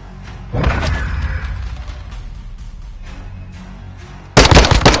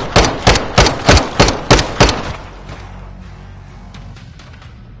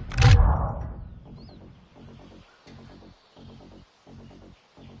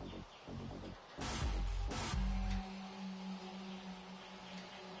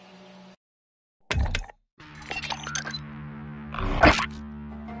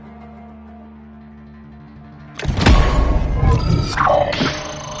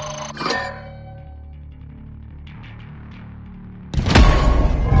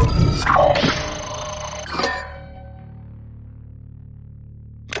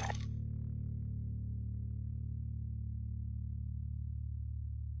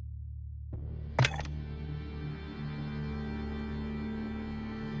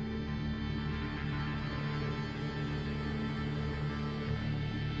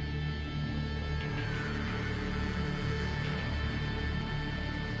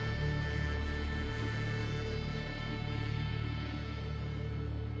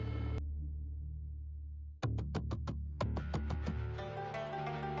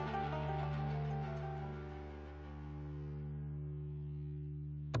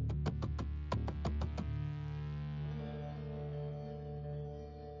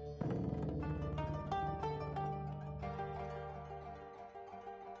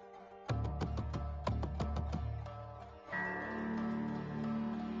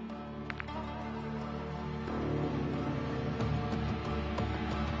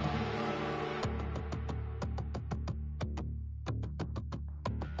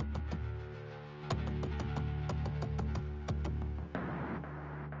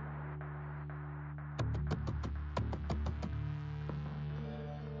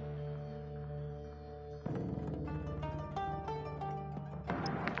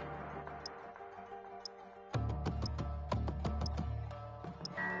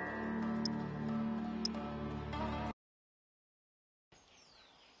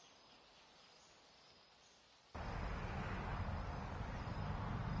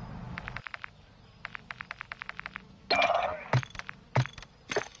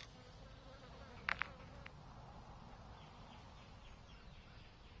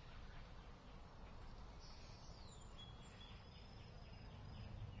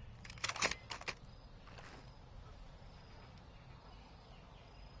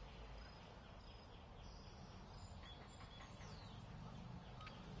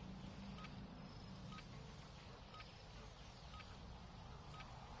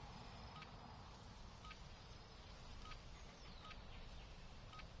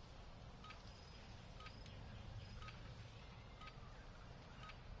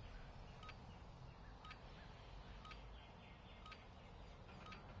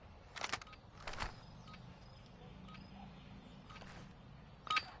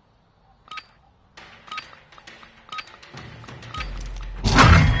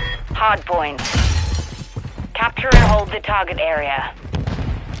 Hardpoint. Capture and hold the target area.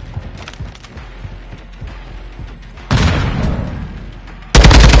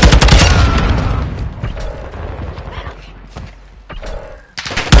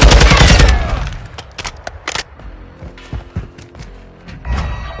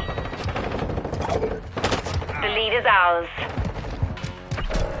 The lead is ours.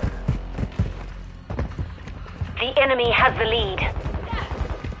 The enemy has the lead.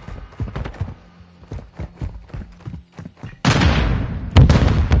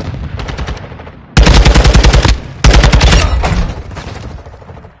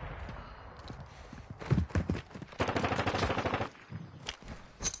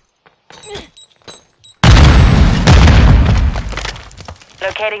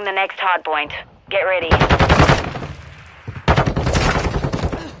 Locating the next hardpoint. Get ready.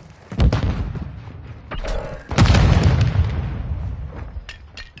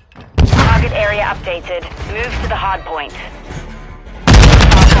 Target area updated. Move to the hardpoint.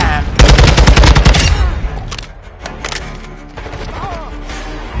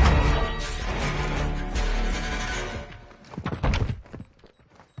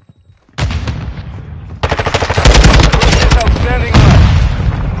 Outstanding left.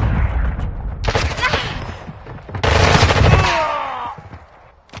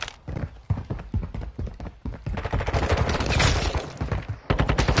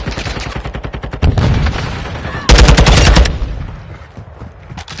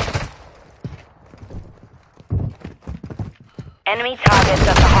 Enemy targets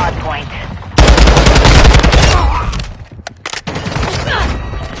at the hardpoint.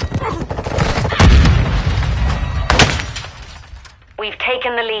 We've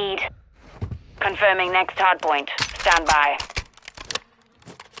taken the lead. Confirming next hardpoint. Stand by.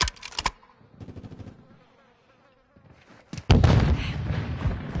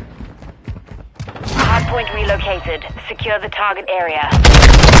 Hardpoint relocated. Secure the target area.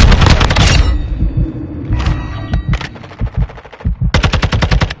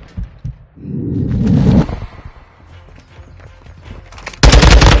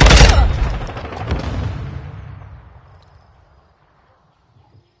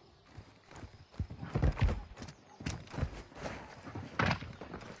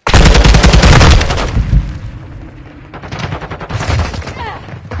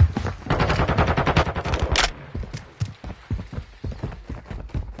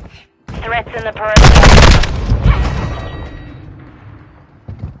 Threats in the perimeter.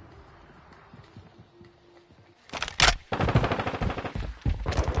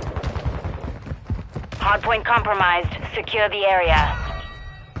 Hardpoint compromised. Secure the area.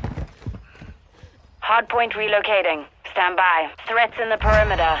 Hardpoint relocating. Stand by. Threats in the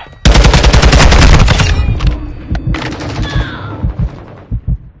perimeter.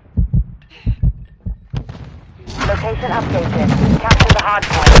 Location updated. Capture the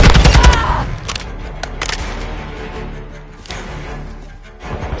hardpoint.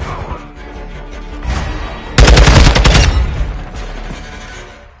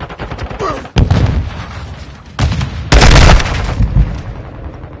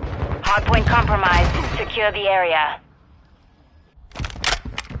 Hardpoint compromised. Secure the area.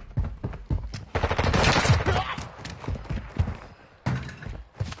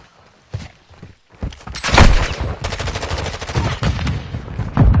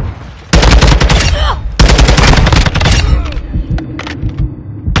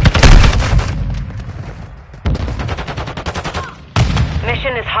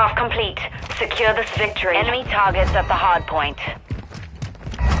 Mission is half complete. Secure this victory. Enemy targets at the hardpoint.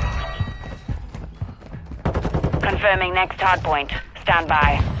 Confirming next hardpoint. Stand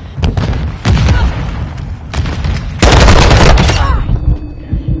by.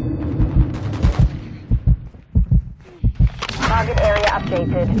 Target area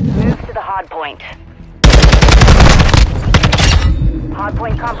updated. Move to the hardpoint.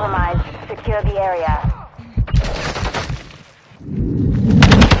 Hardpoint compromised. Secure the area.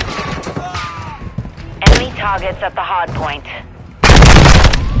 Enemy targets at the hardpoint.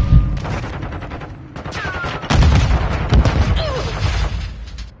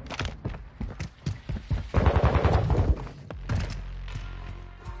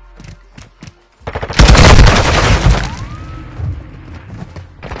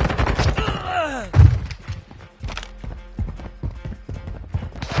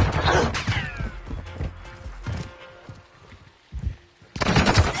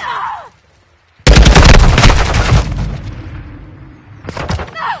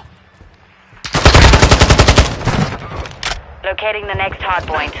 Locating the next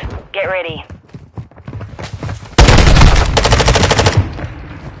hardpoint. Get ready.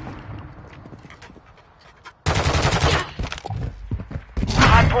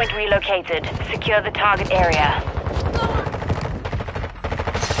 Hardpoint relocated. Secure the target area.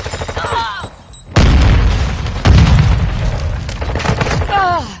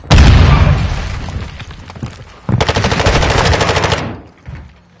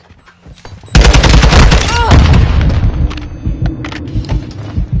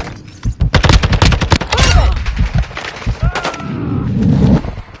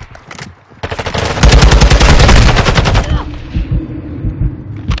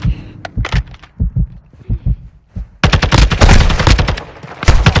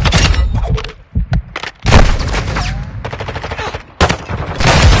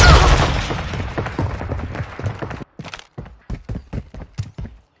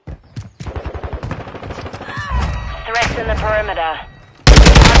 Threats in the perimeter.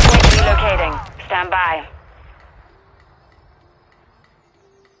 Hardpoint relocating. Stand by.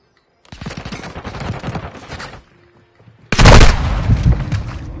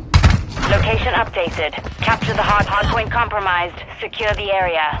 Location updated. Capture the hardpoint compromised. Secure the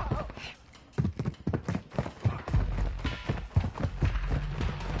area.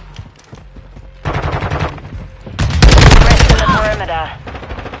 Threats in the perimeter.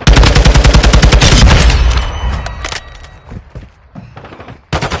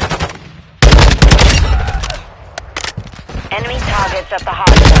 Enemy targets at the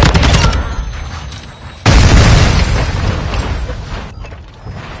hardpoint.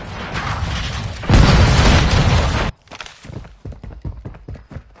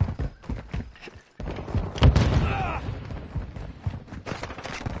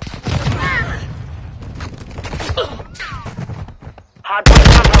 Hardpoint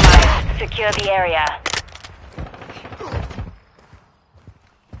compromised. Secure the area.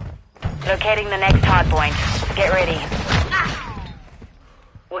 Locating the next hardpoint. Get ready.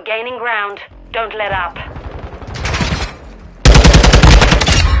 We're gaining ground. Don't let up.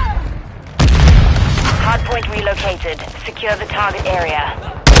 Hardpoint relocated. Secure the target area.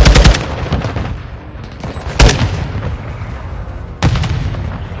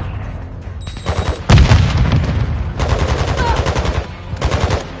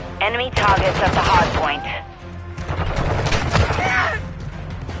 Enemy targets at the hardpoint.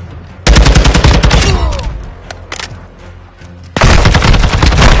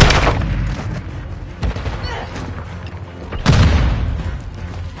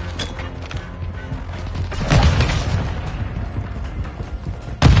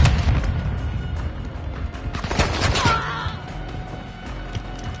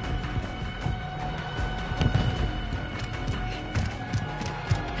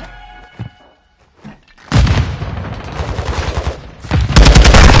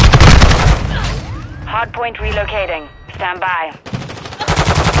 Hardpoint relocating. Stand by.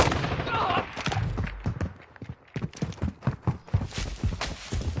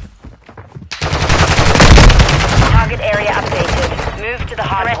 Target area updated. Move to the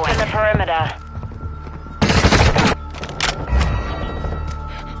hardpoint. Threats in the perimeter.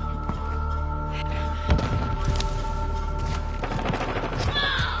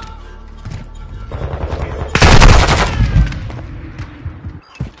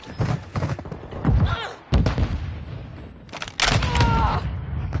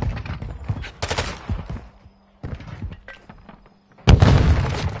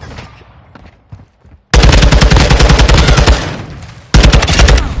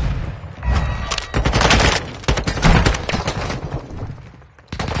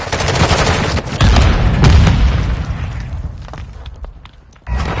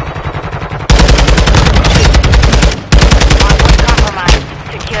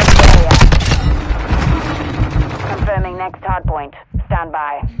 Next hardpoint. Stand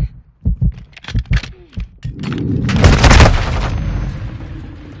by.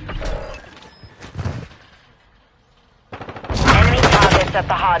 Enemy targets at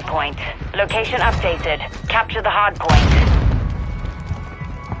the hardpoint. Location updated. Capture the hardpoint.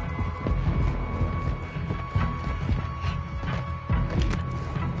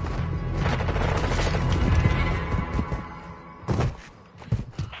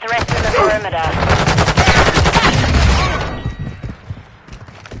 Threats in the perimeter.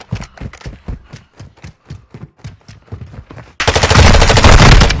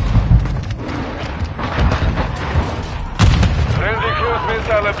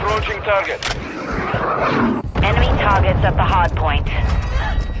 Missile approaching target. Enemy targets at the hardpoint.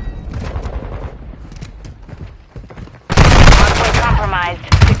 Hardpoint compromised.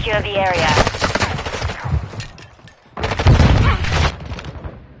 Secure the area.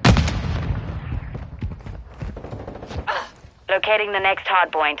 Locating the next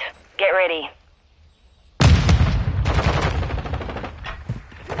hardpoint. Get ready.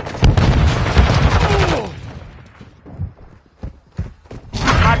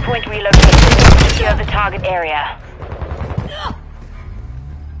 Hardpoint relocated. Secure the target area.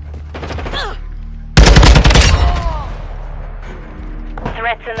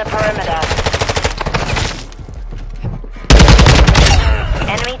 Threats in the perimeter.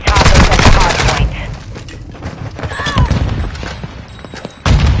 Enemy targets at the hardpoint.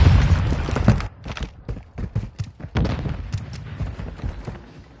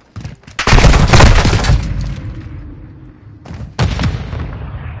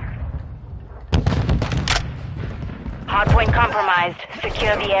 Hardpoint compromised.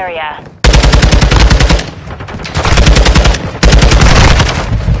 Secure the area.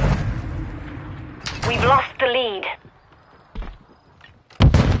 We've lost the lead.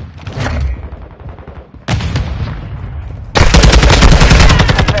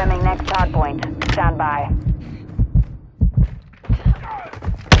 Confirming next hardpoint. Stand by.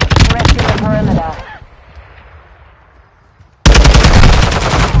 Threats in the perimeter.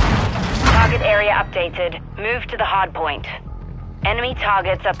 Target area updated. Move to the hardpoint. Enemy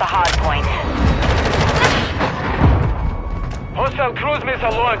targets at the hardpoint. Hostile cruise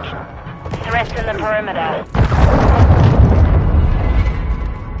missile launched. Threats in the perimeter.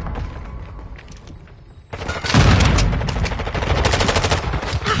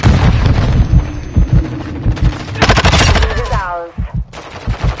 Lead is ours.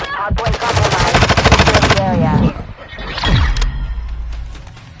 Hardpoint compromised. Secure the area.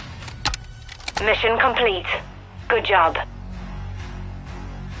 Mission complete. Good job.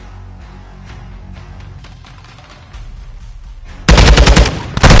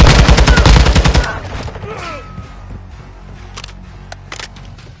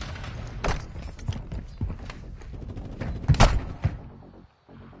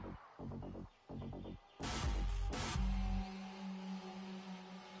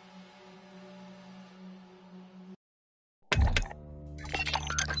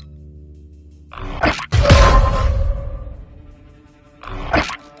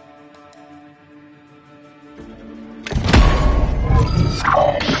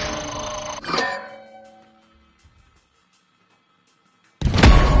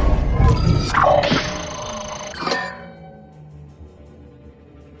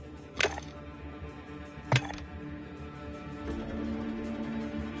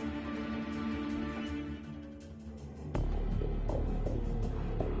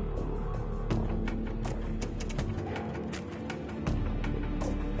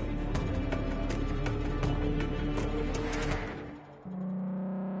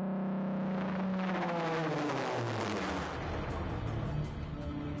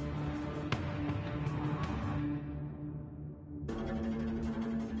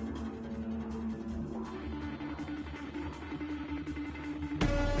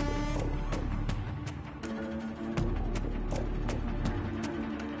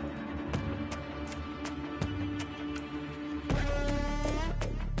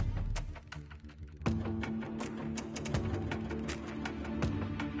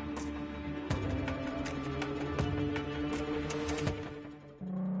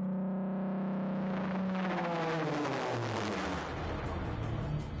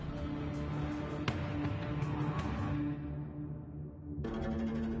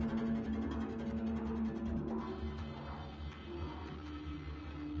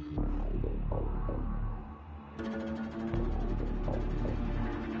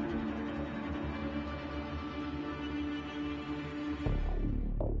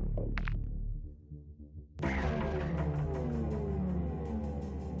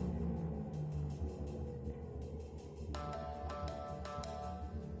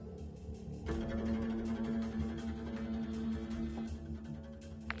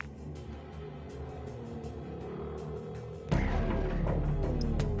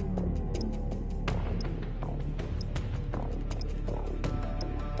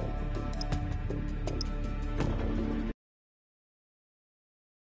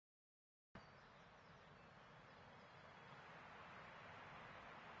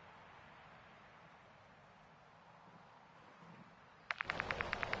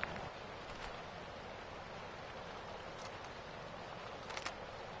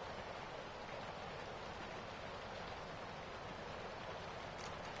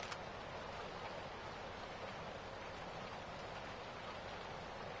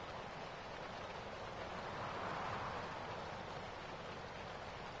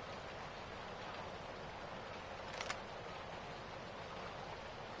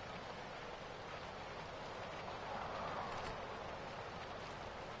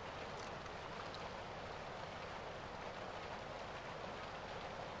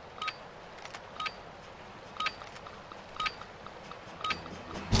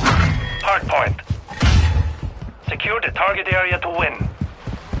 target area to win.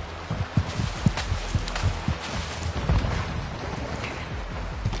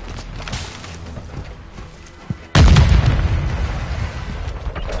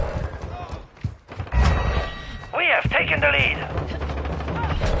 We have taken the lead.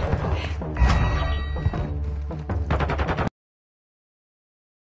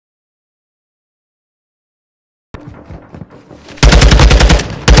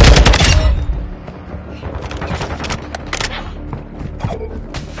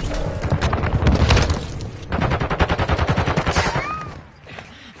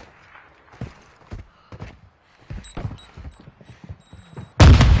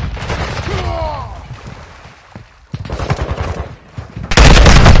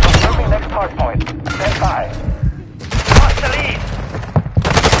 Hardpoint. Stand by. Lost the lead.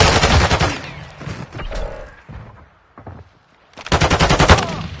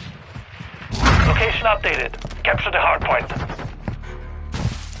 Location updated. Capture the hardpoint.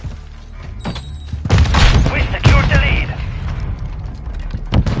 We secured the lead.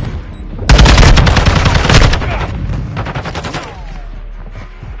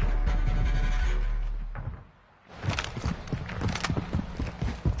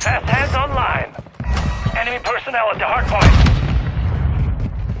 Fast hands online. Enemy personnel at the hardpoint.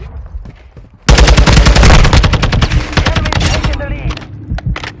 The enemy's taking the lead.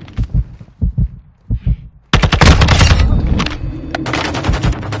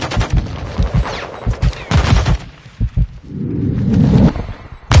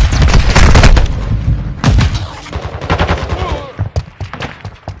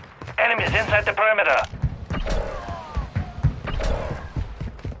 Enemies inside the perimeter.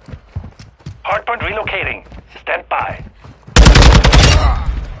 Hardpoint relocating. Stand by.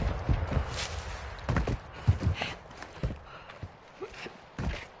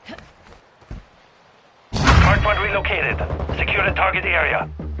 Hardpoint relocated. Secure the target area.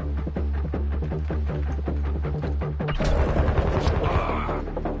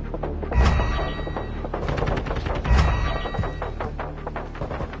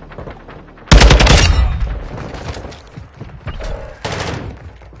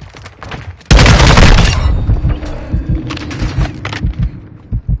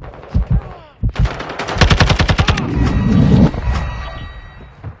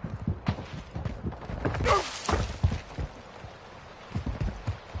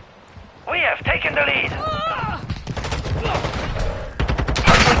 We have taken the lead.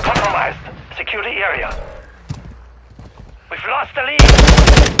 Hardpoint compromised. Secure the area. We've lost the lead.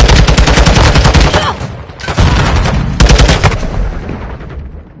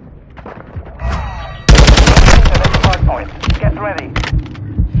 The next hardpoint. Get ready.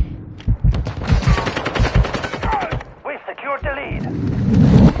 We secured the lead.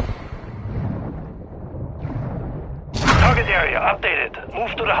 Target area updated.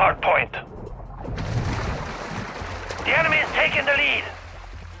 Move to the hard point. The enemy is taking the lead.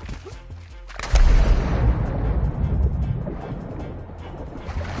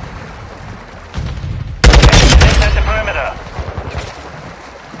 Enemies inside the perimeter.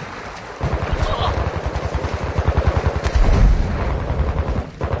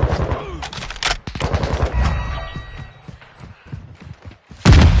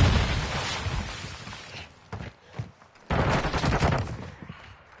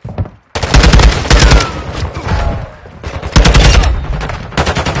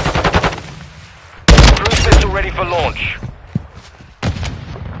 Ready for launch.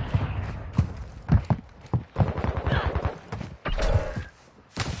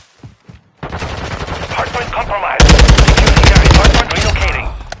 Hardpoint compromised. Secure the area. Hardpoint relocating.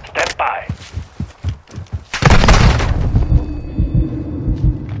 Stand by.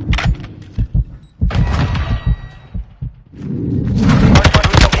 Hardpoint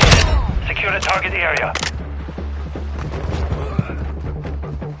relocated. Secure the target area.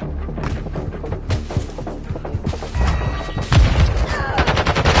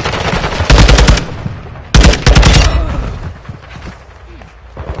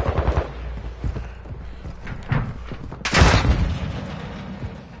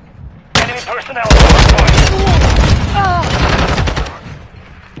 Personnel at the hardpoint.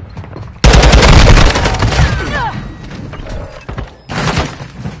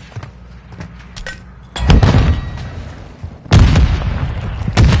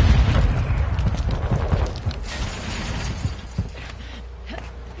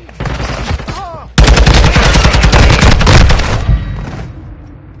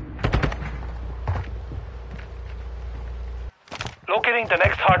 Locating the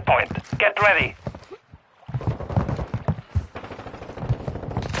next hardpoint. Get ready.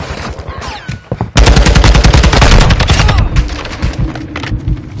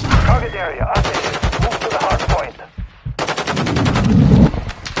 area. Updated. Move to the hard point.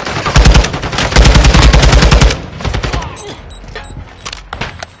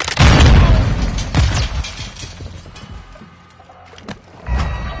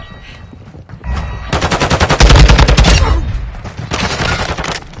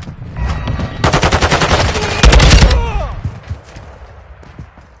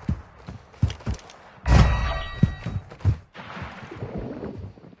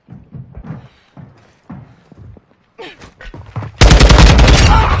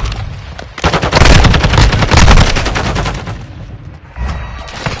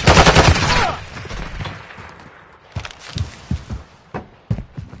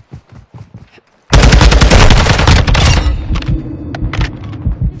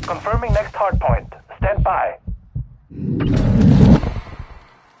 Confirming next hard point. Stand by.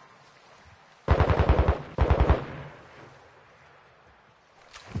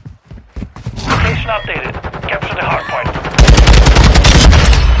 Location updated. Capture the hard point.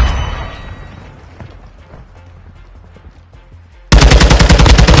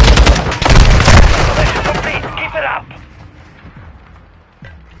 Installation complete. Keep it up.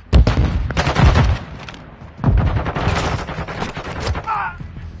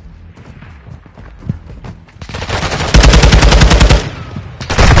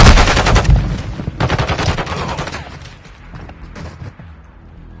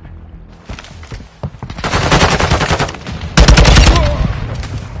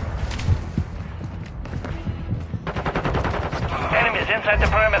 Enemies inside the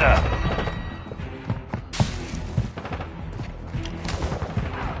perimeter.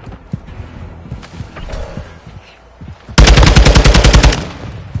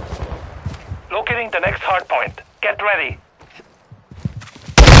 Locating the next hard point. Get ready.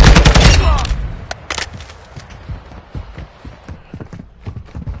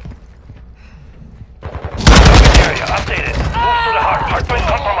 Area updated. Move to the hard point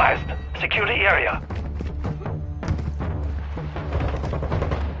compromised. Secure the area.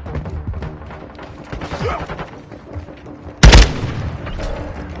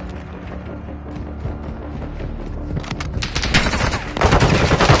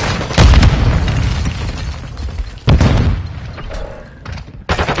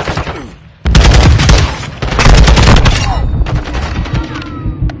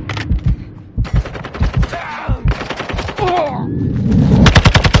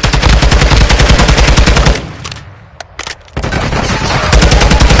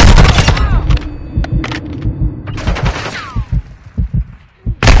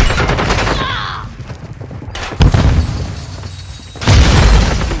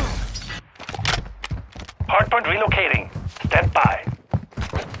 Hardpoint relocating. Stand by.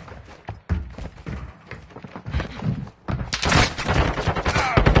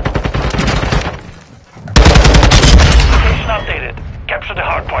 Location updated. Capture the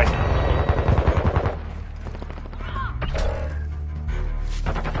hardpoint.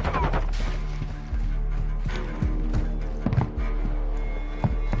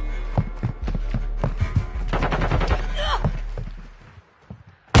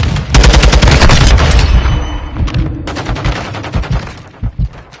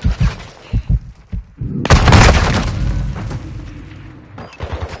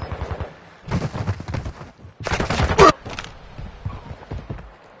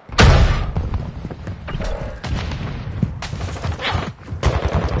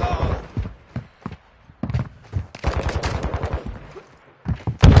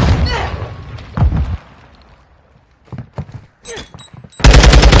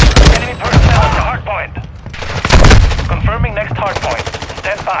 Confirming next hard point.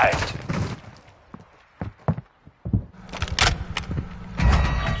 Stand by.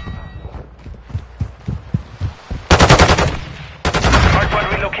 Hardpoint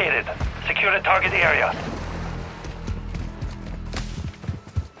relocated. Secure the target area.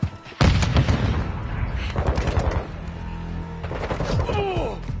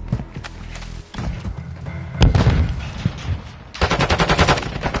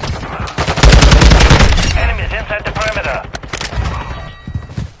 Enemies inside the perimeter.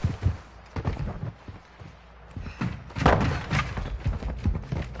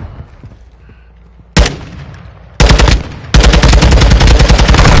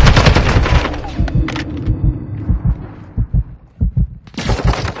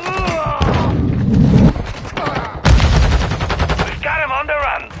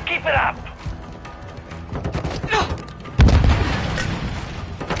 Keep it up!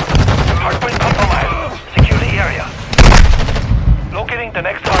 Hardpoint compromised. Secure the area. Locating the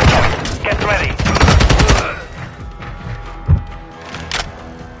next hardpoint. Get ready.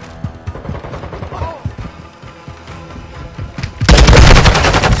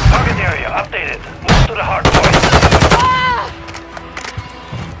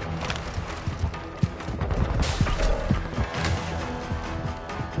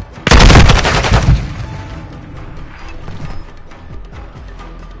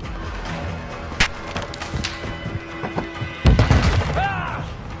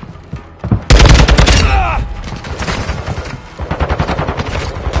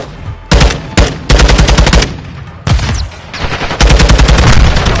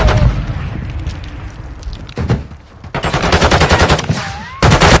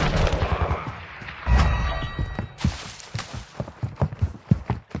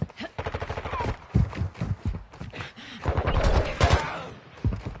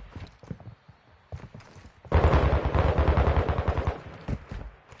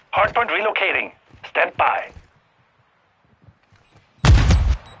 Hardpoint relocating. Stand by.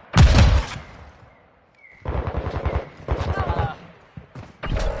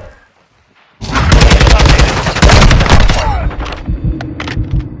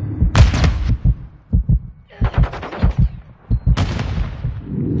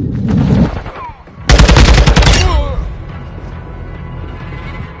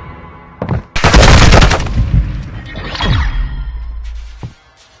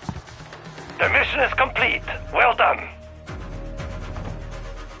 The mission is complete. Well done.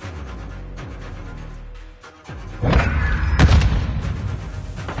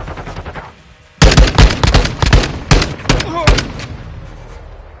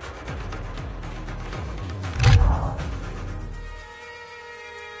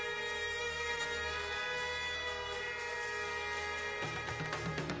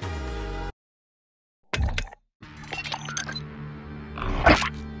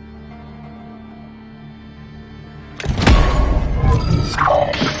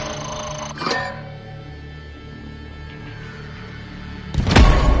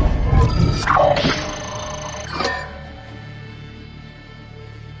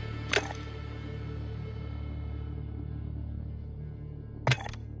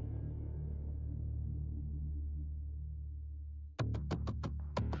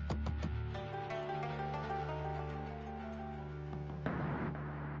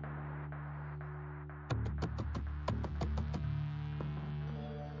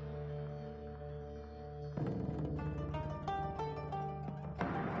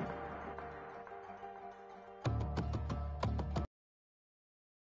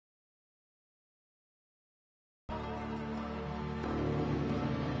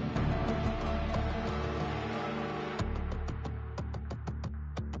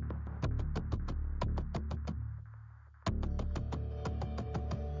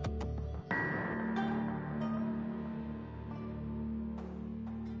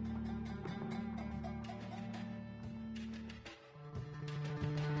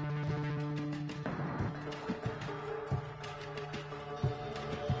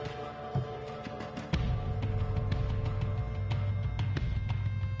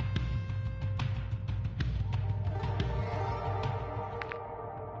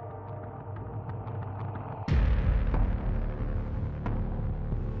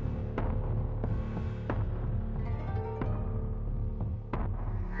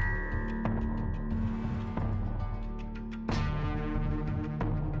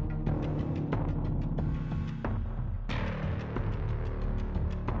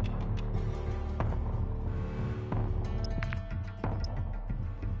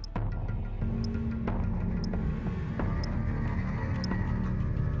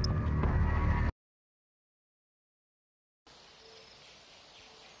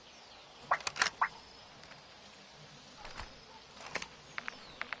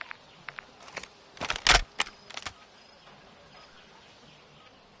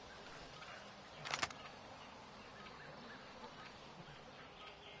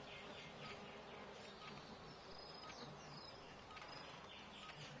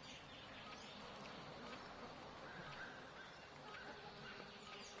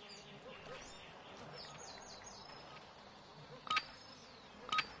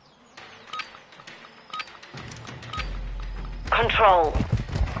 Control.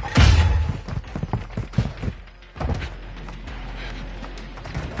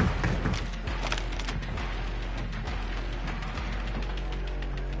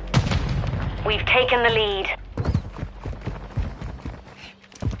 We've taken the lead.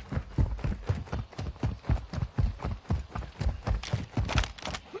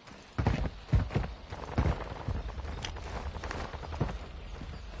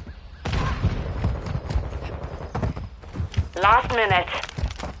 Last minute.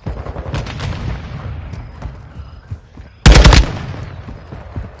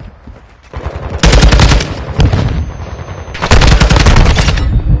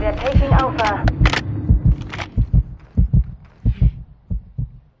 They're taking Alpha.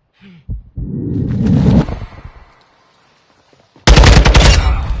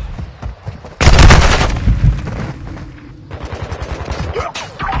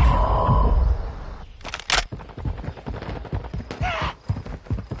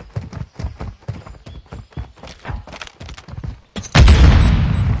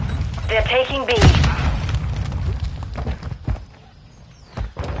 They're taking B.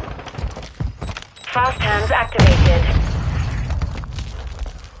 Fast hands activated.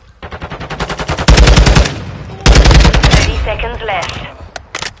 30 seconds left.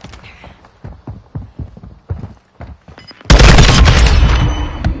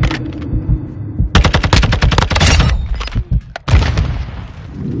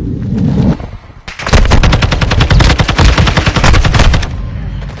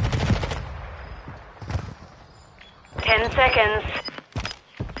 10 seconds.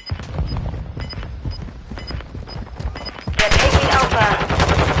 They're taking Alpha.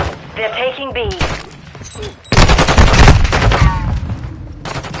 They're taking B.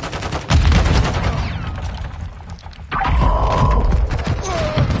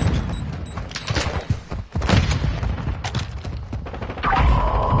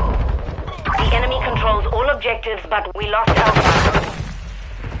 The enemy controls all objectives, but we lost Alpha.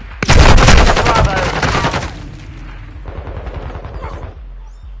 Bravo.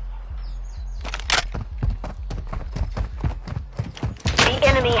 The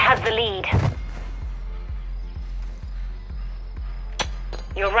enemy has the lead.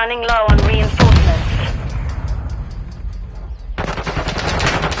 You're running low on reinforcements.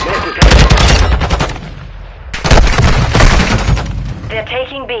 They're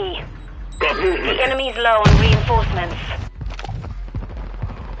taking B. The enemy's low on reinforcements.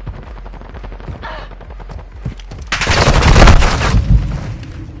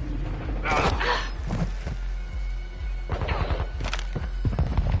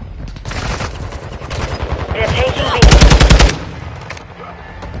 They're taking B.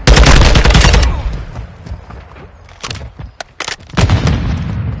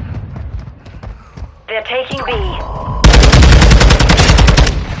 They're taking B.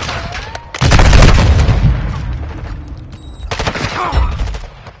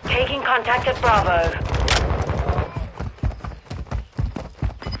 Taking contact at Bravo.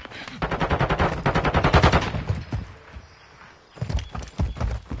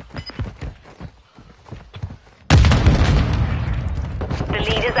 The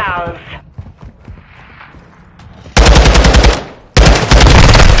lead is ours.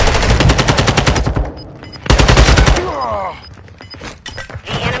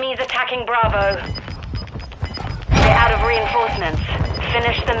 The enemy is attacking Bravo. They're out of reinforcements.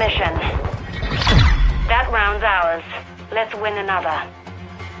 Finish the mission. That round's ours. Let's win another.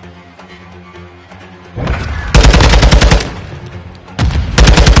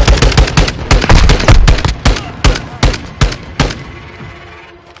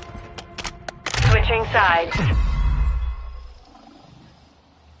 Switching sides.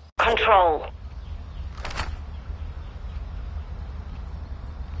 Control.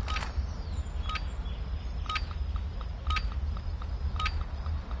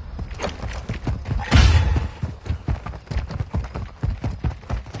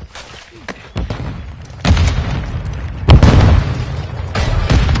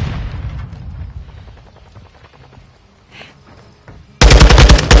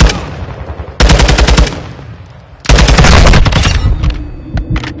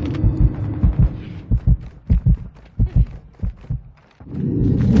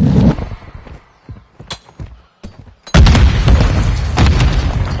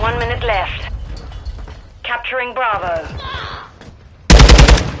 Left. Capturing Bravo.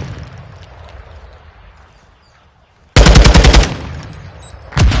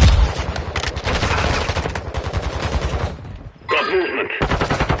 Got movement.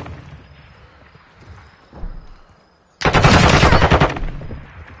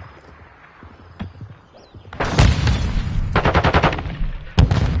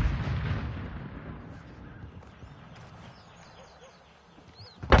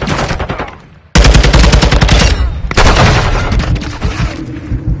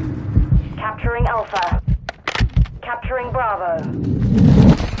 Capturing Alpha. Capturing Bravo.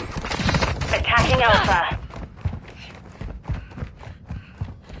 Attacking Alpha.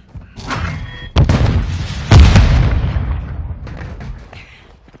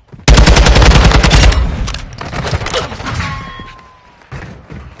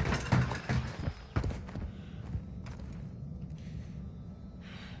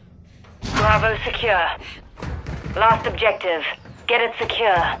 Bravo secure. Last objective. Get it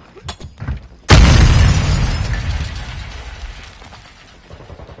secure.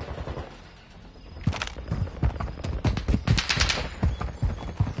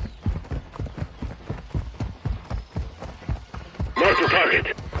 Mark the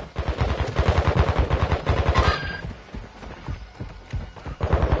target.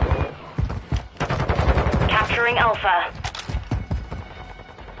 Capturing Alpha.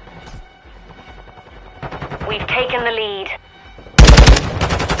 We've taken the lead.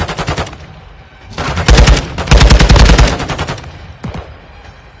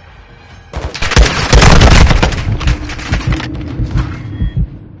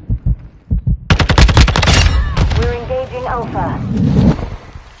 We're engaging Alpha.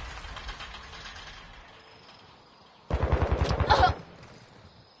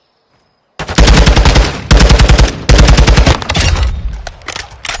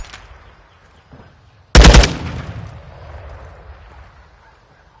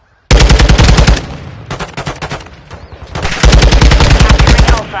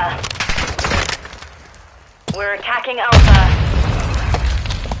 attacking Alpha.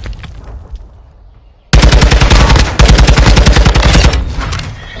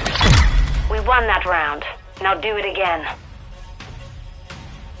 We won that round. Now do it again.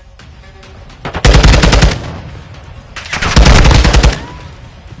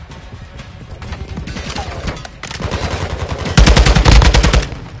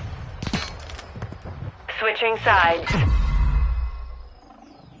 Switching sides.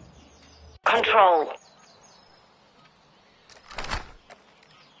 Control.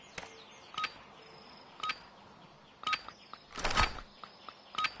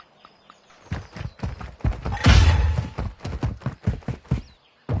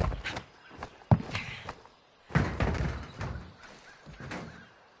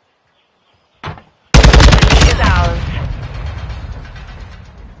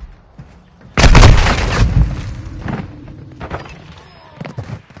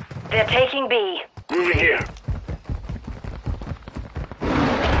 They're taking B. Moving here.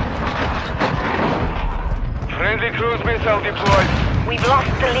 Friendly cruise missile deployed. We've lost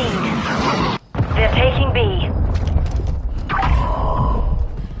the lead. They're taking B.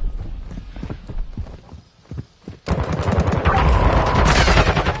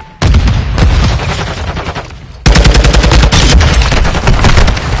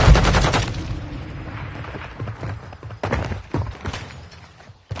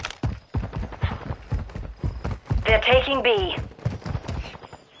 They're taking B.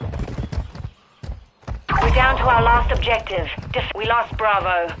 We're down to our last objective. We lost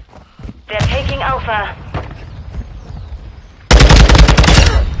Bravo. They're taking Alpha.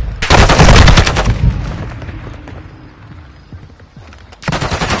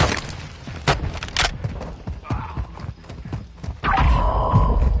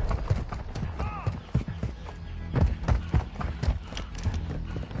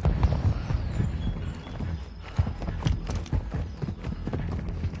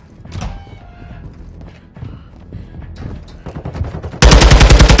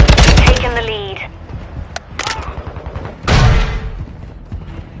 Taking the lead.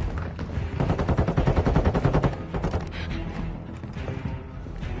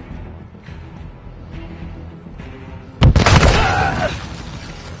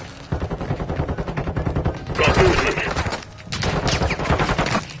 Got movement.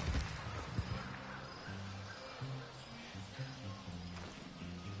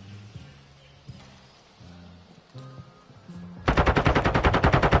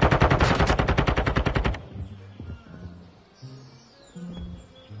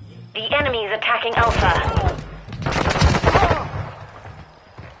 The enemy is attacking Alpha.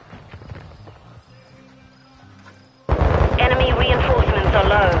 Enemy reinforcements are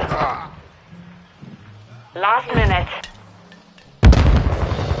low. Last minute.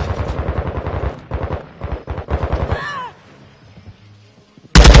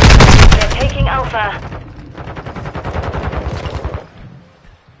 They're taking Alpha.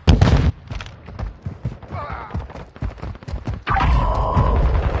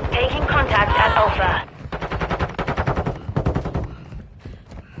 Taking contact at Alpha.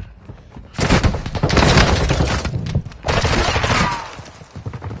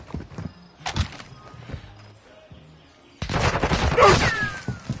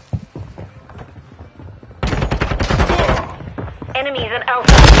 Enemies at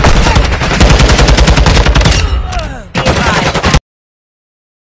Alpha. Be advised.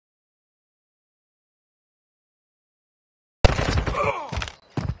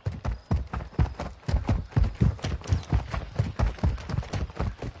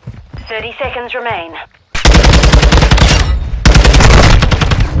 30 seconds remain.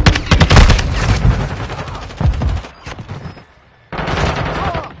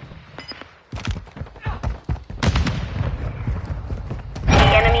 The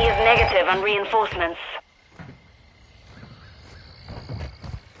enemy is negative on reinforcements.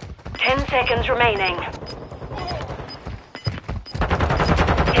 10 seconds remaining.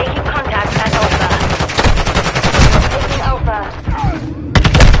 Taking contact at Alpha. Taking Alpha.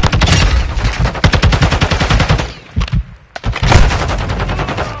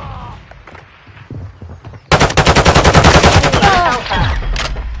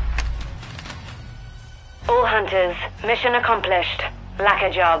 All hunters, mission accomplished. Lack a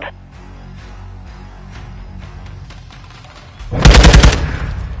job.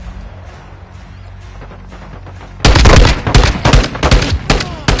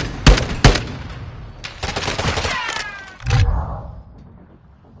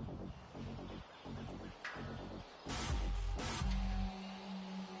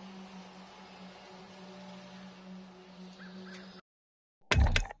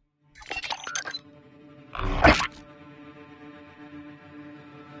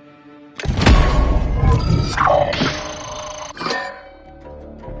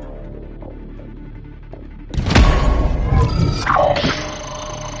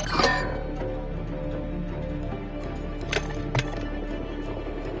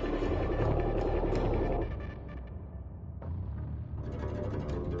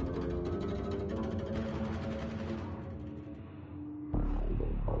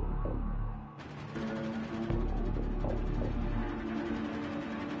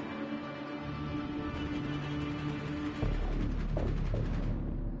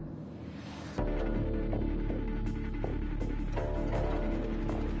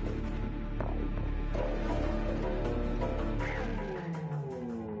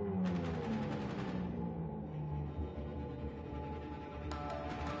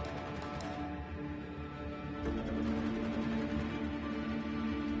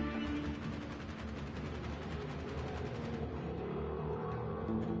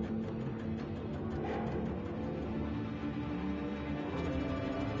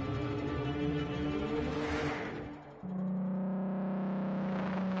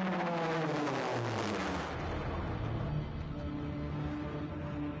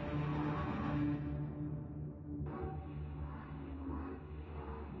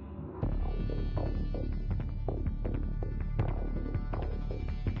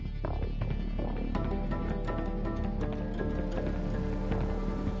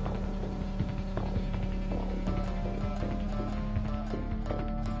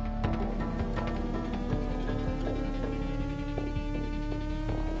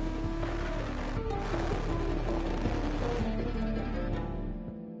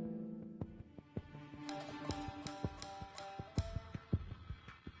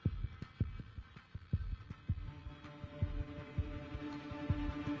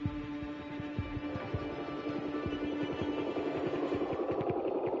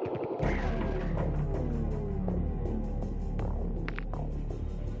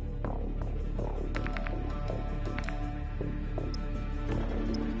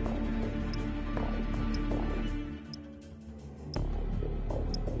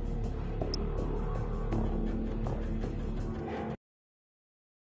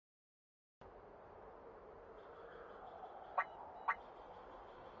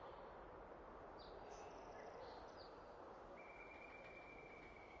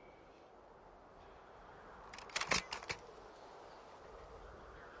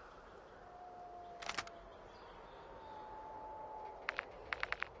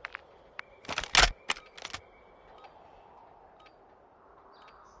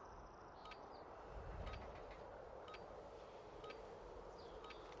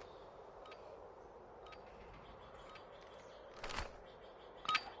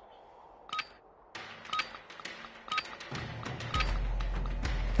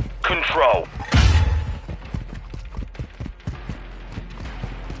 Control.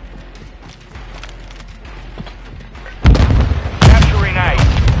 Capturing A.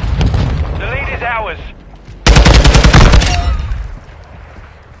 The lead is ours.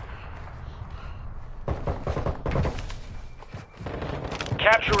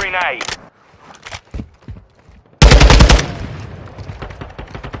 Capturing A.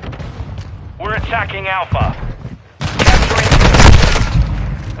 We're attacking Alpha.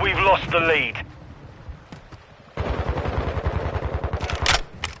 We've lost the lead.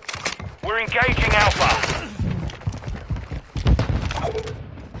 We're engaging Alpha.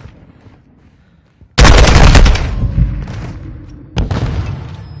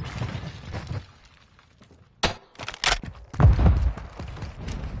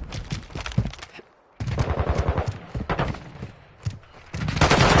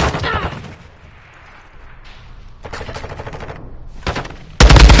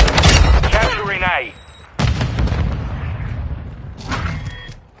 Capturing A.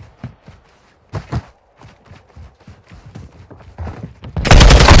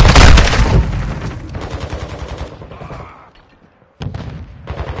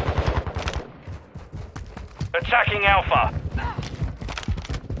 Attacking Alpha.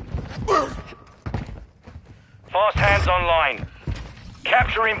 Fast hands online.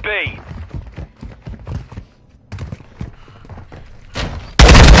 Capturing B.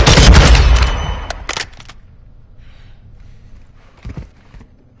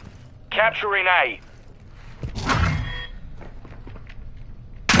 Capturing A.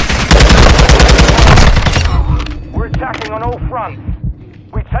 We're attacking on all fronts.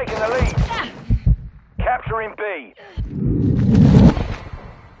 We've taken the lead. Capturing B.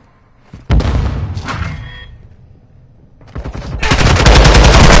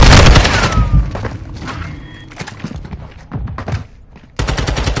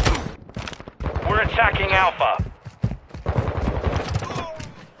 We're We're attacking Alpha.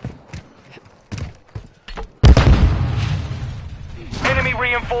 Enemy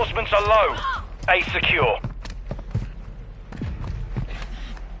reinforcements are low. A secure.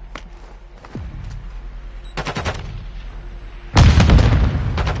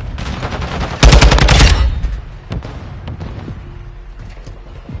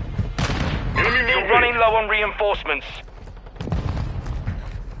 You're running low on reinforcements.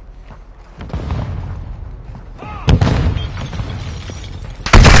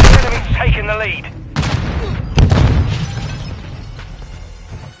 The enemy's taking the lead.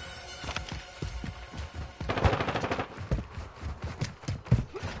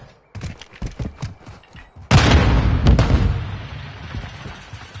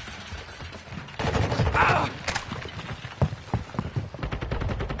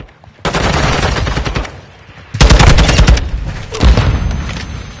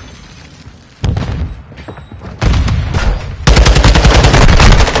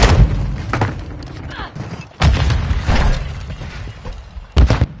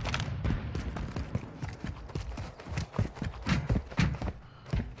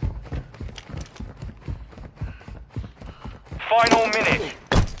 Final minute.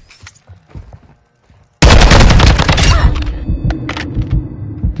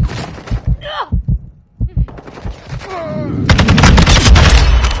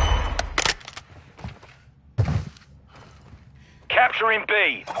 Capturing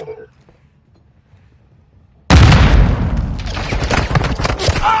B.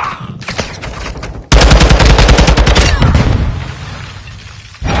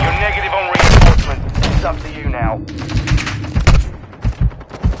 You're negative on reinforcement. It's up to you now.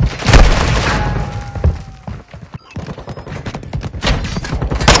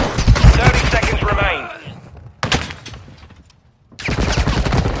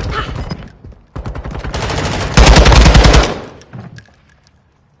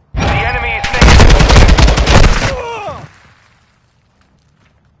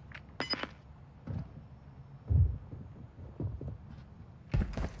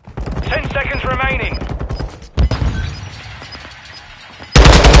 Seconds remaining.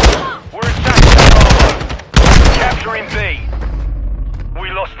 We're attacking Bravo. Capturing B. We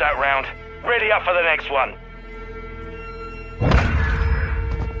lost that round. Ready up for the next one.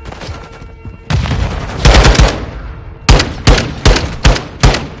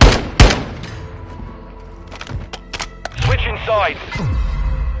 Switching sides.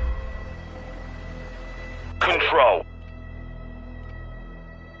 Control.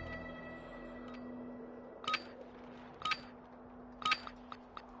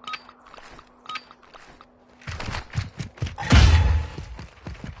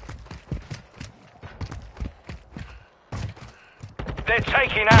 They're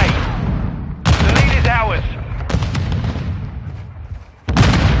taking A. The lead is ours.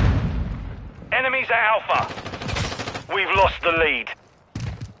 Enemies at Alpha. We've lost the lead.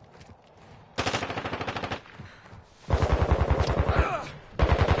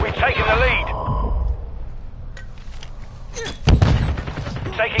 We've taken the lead.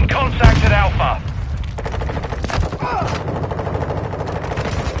 Taking contact at Alpha.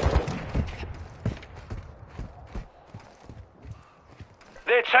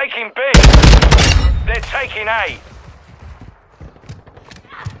 They're taking B. They're taking A.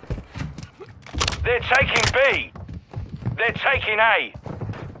 They're taking B. They're taking A.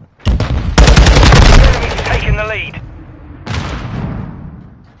 The enemy's taking the lead.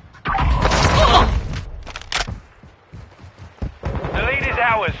 The lead is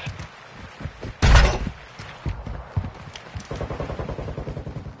ours.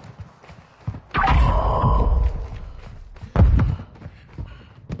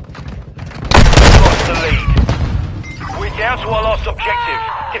 Down to our last objective.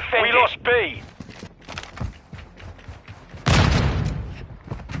 Defend we lost B.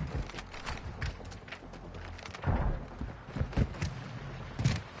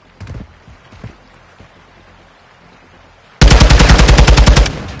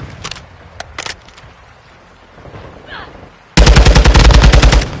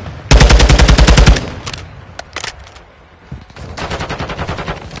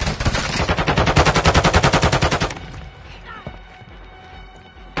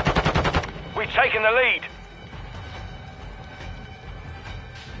 We've taken the lead.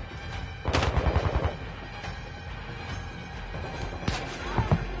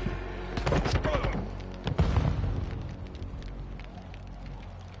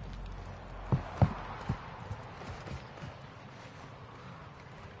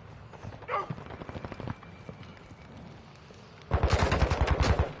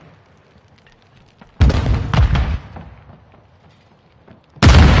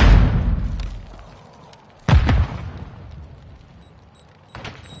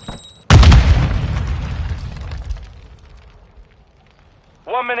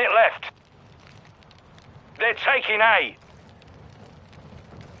 1 minute left. They're taking A.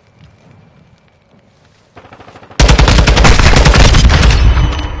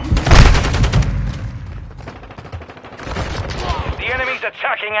 The enemy's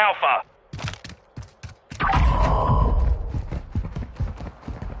attacking Alpha.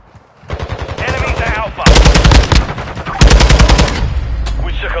 Enemies at Alpha.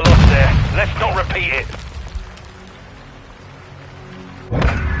 We took a loss there. Let's not repeat it.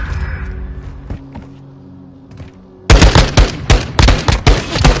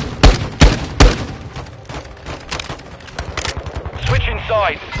 Switching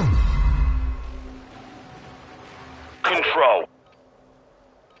sides. Control.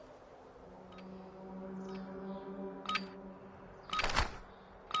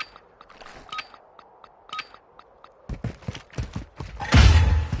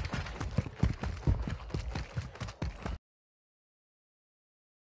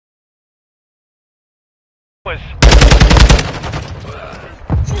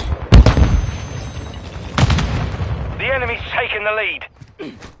 The enemy's taken the lead.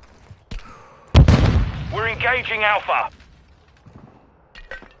 We're engaging Alpha.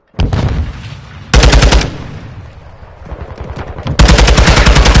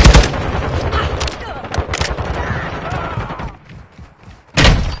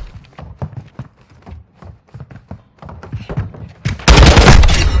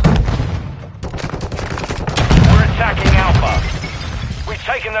 We're attacking Alpha. We've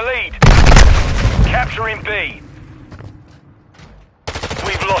taken the lead. Capturing B.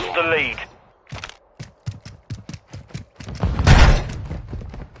 We've lost the lead.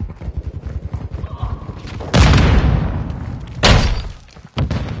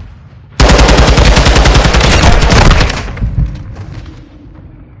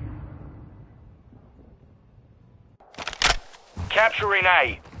 Capturing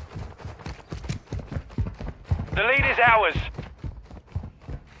A. The lead is ours.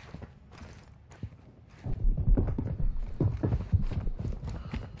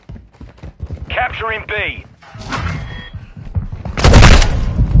 Capturing B.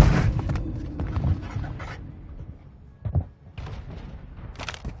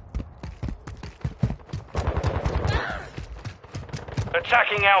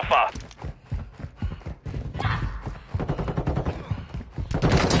 Attacking Alpha.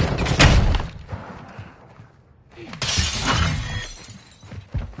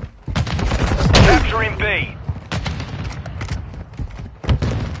 Capturing B.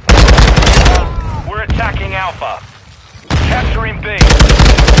 We're attacking Alpha. Capturing B.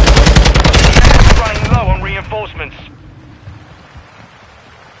 Running low on reinforcements.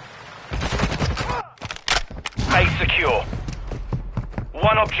 A secure.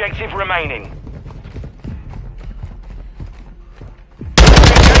 One objective remaining.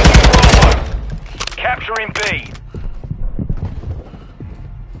 Capturing B.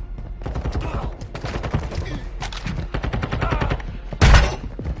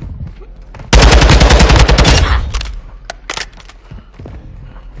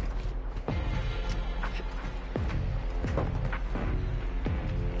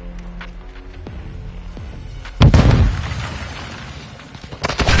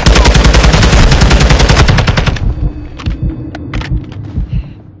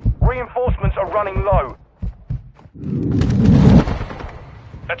 Reinforcements are running low.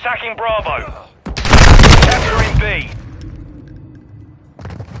 Attacking Bravo. Capturing B.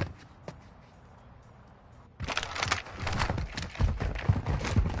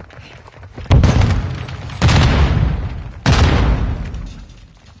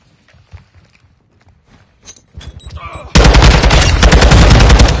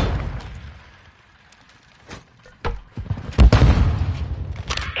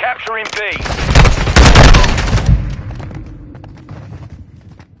 Capturing B.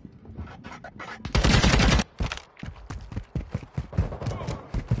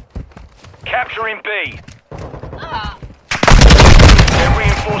 Capturing B. Their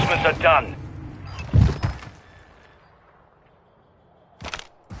reinforcements are done.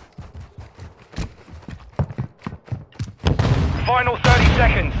 Final 30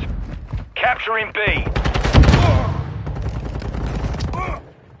 seconds. Capturing B.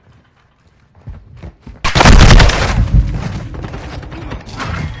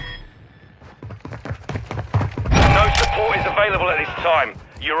 No support is available at this time.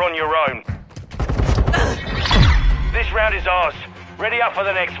 You're on your own. This round is ours. Ready up for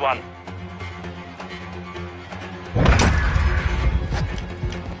the next one.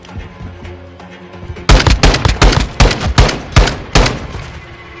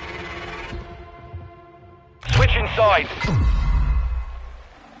 Switching sides.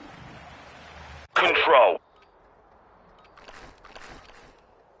 control.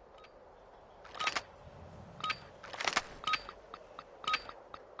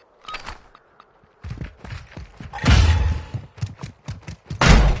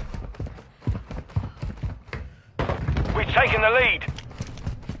 We've taken the lead.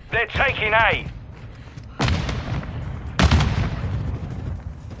 They're taking A.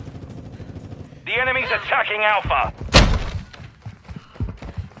 The enemy's attacking Alpha.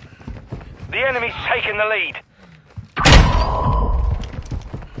 The enemy's taken the lead.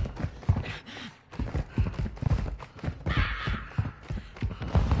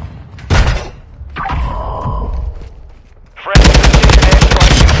 Friendly precision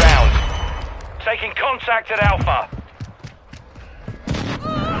airstrike inbound. Taking contact at Alpha.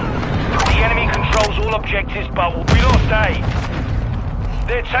 The enemy controls all objectives, but we lost A.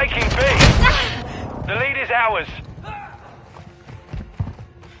 They're taking B. The lead is ours.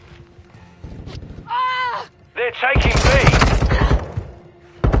 They're taking B.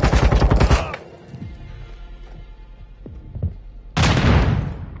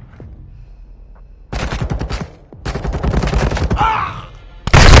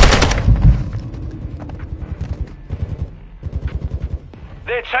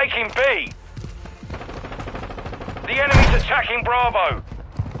 They're taking B. The enemy's attacking Bravo.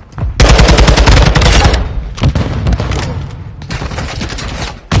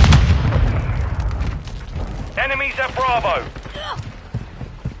 Enemies at Bravo.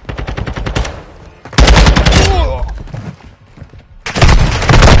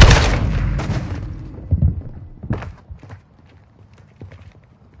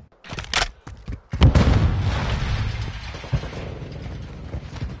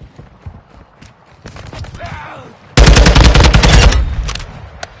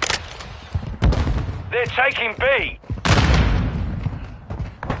 They're taking B.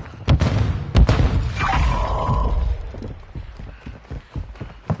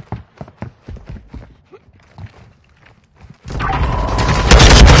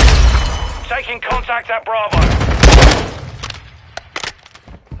 Taking contact at Bravo.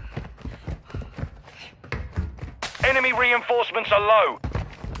 Enemy reinforcements are low.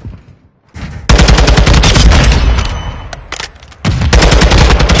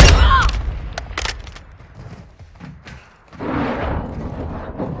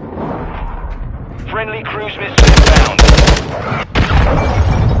 Friendly cruise missile inbound.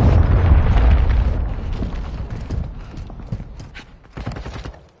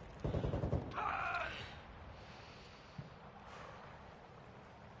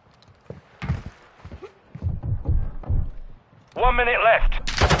 1 minute left.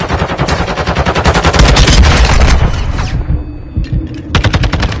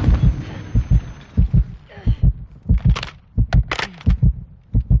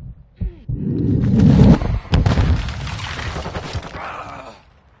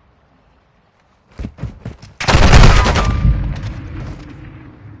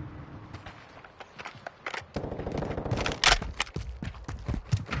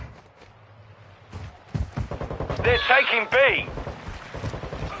 They're taking B.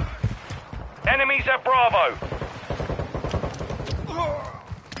 Enemies at Bravo.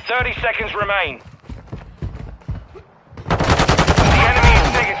 30 seconds remain. The enemy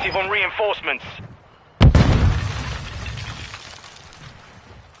is negative on reinforcements.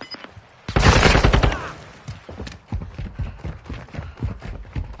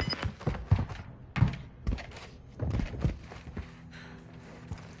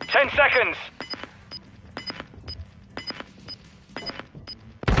 Ten seconds.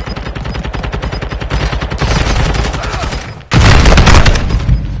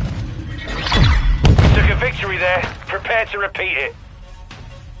 Victory there. Prepare to repeat it.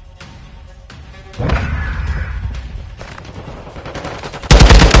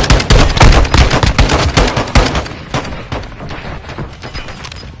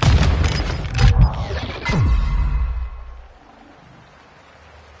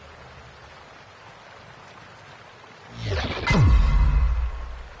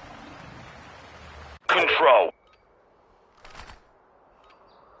 Control.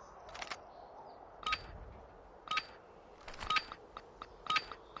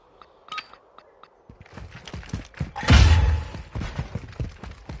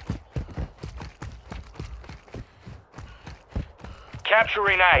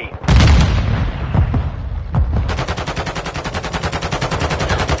 Capturing A.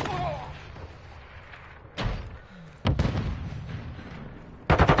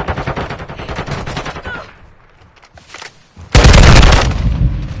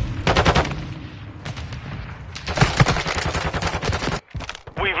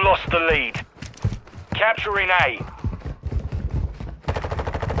 We've lost the lead. Capturing A.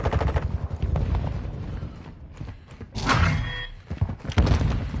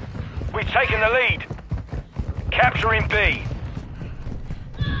 We've taken the lead. Capturing B.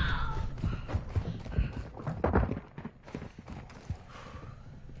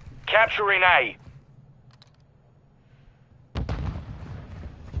 Capturing A.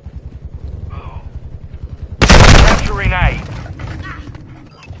 Capturing A.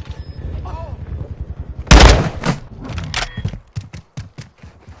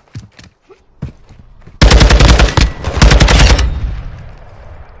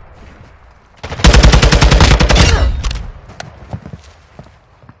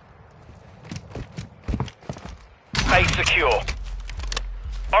 A secure.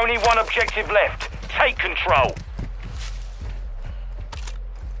 Only one objective left. Take control.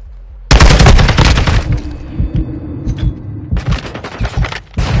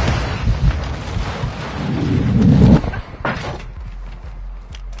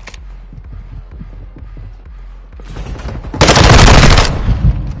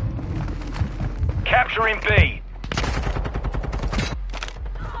 Capturing B.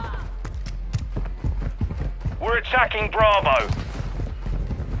 We're attacking Bravo.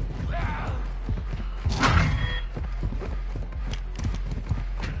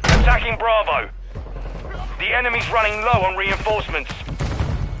 Attacking Bravo. The enemy's running low on reinforcements.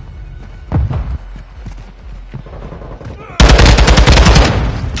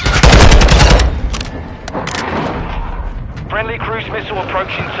 Friendly cruise missile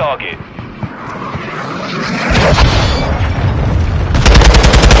approaching target.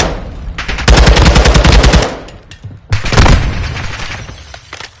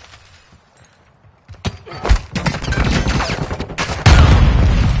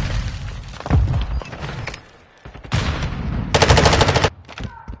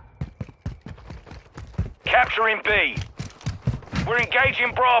 Capturing B. We're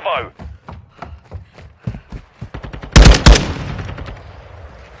engaging Bravo.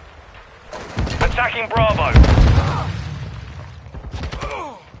 Attacking Bravo.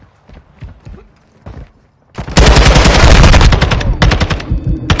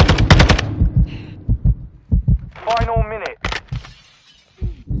 Final minute.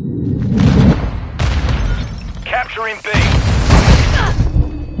 Capturing B.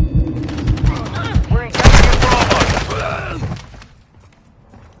 We're engaging Bravo.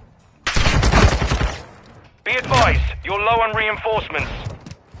 Be advised, you're low on reinforcements.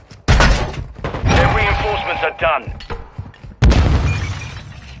 Their reinforcements are done.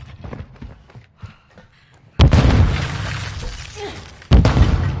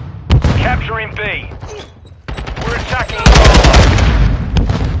 Capturing B. We're attacking Bravo.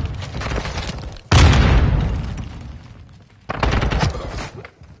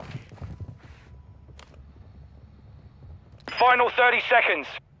 Final 30 seconds.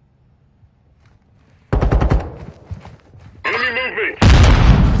 Enemy movement.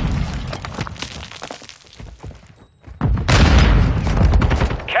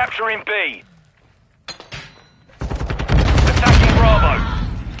 Capturing B. Attacking Bravo.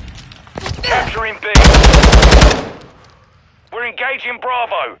 Capturing B. We're engaging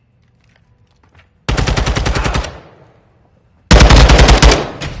Bravo.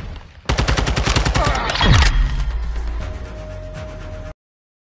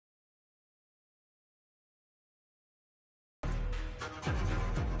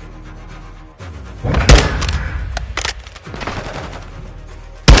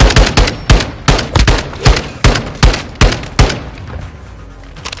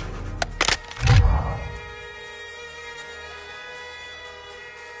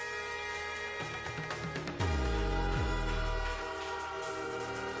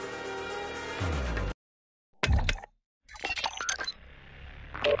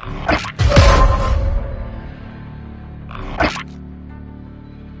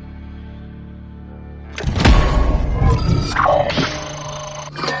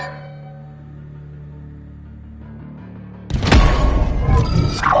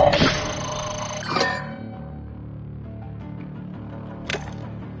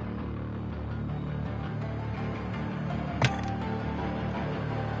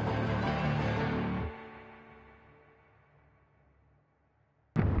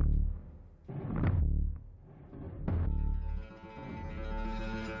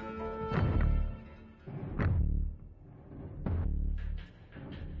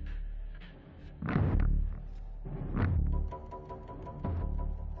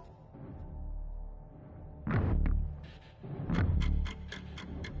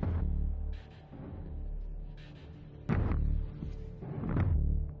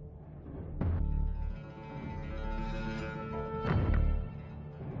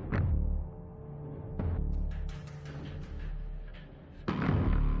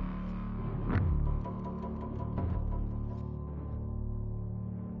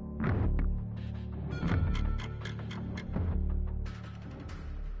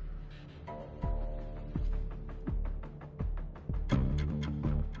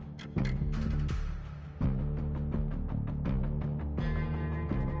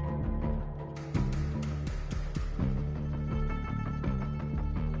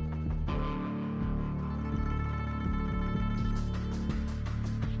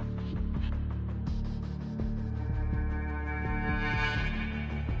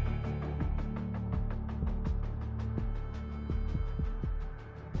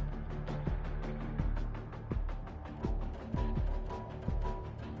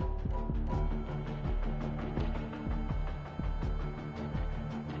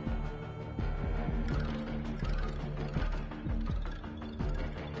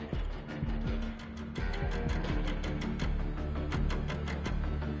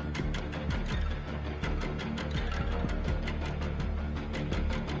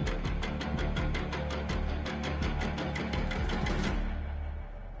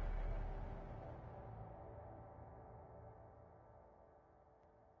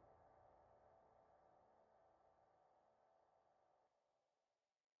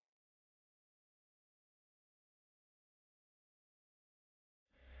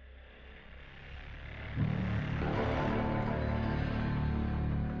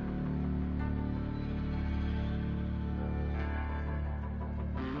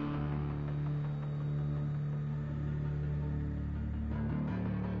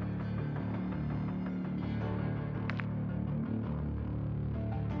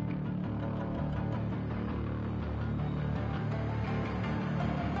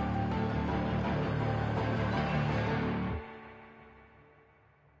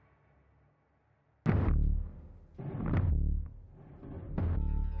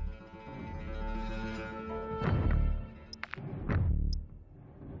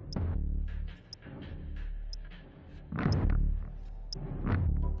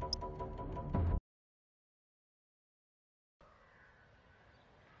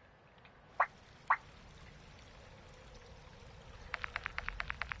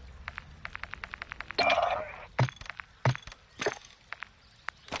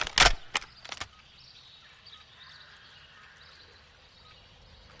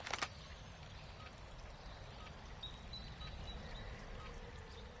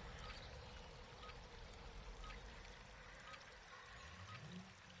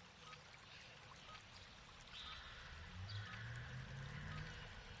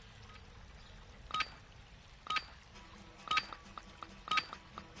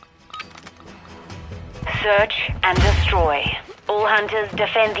 Search and destroy. All hunters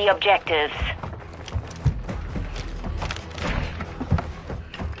defend the objectives.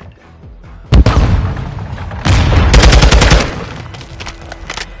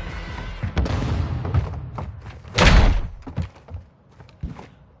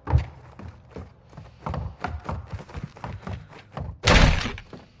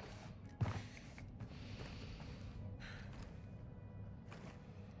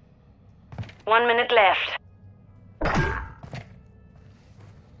 One minute left.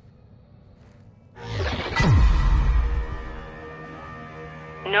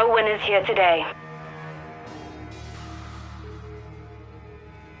 No winners here today.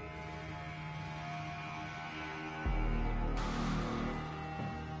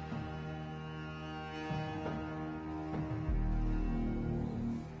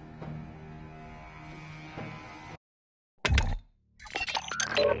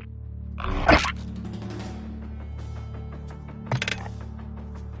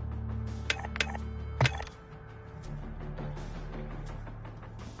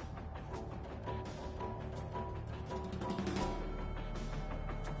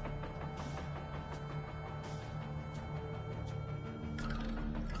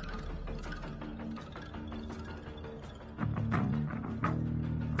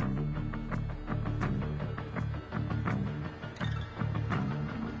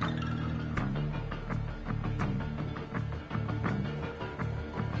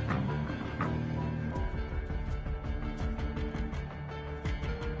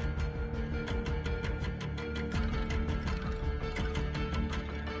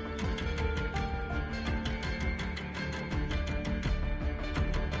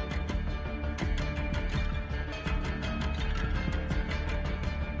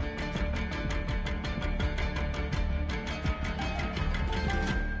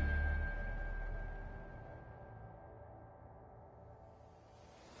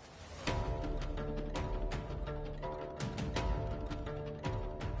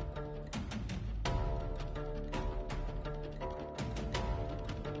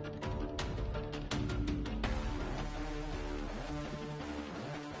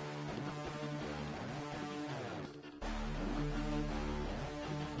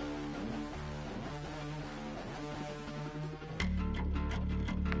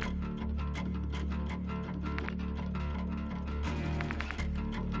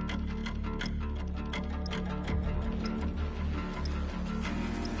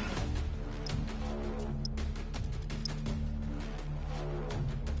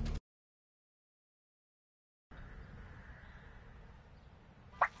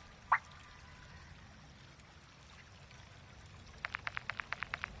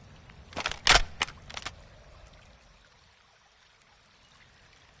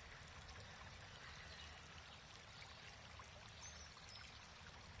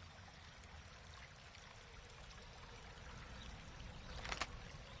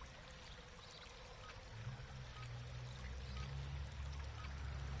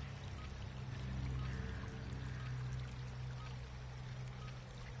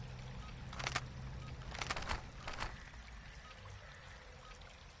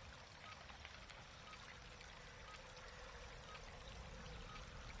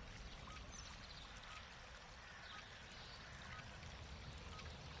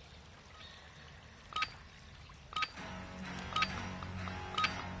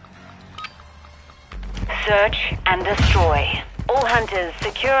 Search and destroy. All hunters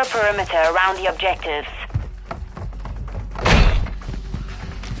secure a perimeter around the objectives.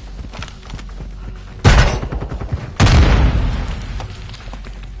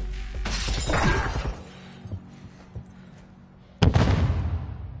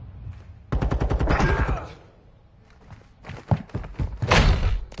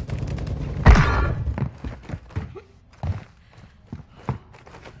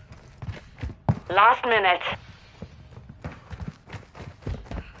 Last minute.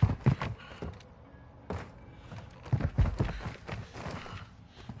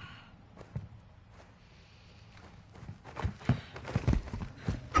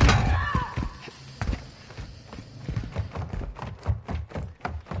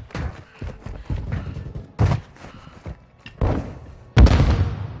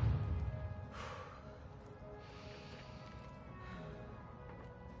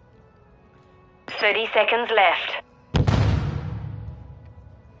 Thirty seconds left.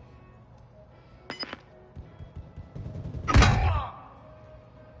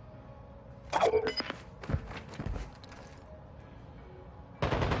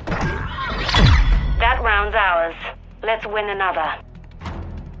 That round's ours. Let's win another.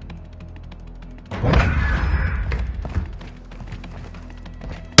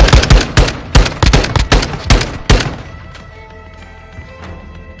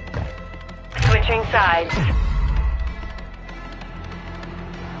 Switching sides.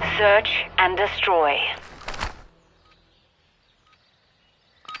 Search and destroy.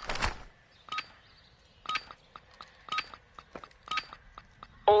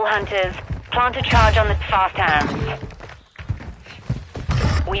 All hunters, plant a charge on the fast hands.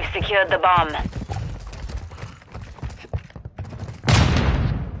 We've secured the bomb.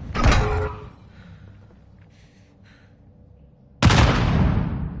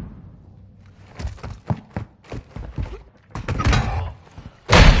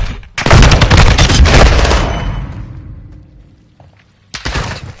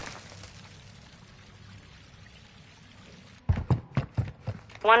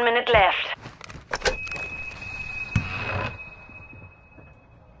 One minute left.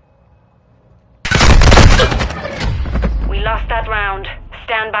 We lost that round.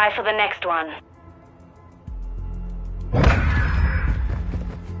 Stand by for the next one.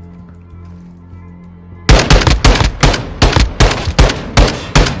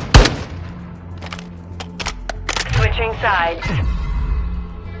 Switching sides.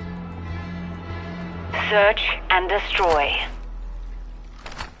 Search and destroy.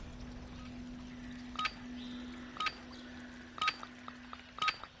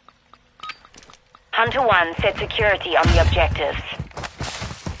 Hunter 1 set security on the objectives.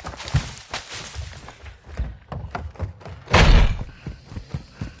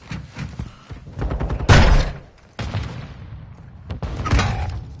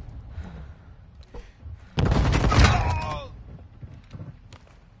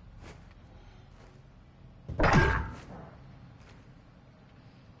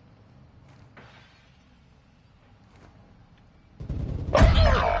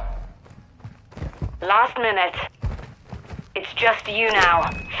 Last minute. It's just you now.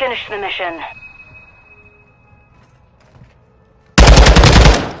 Finish the mission.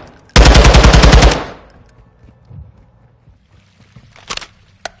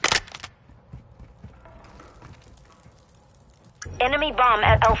 Enemy bomb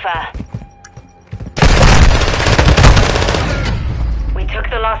at Alpha. We took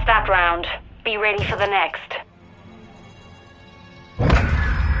the loss that round. Be ready for the next.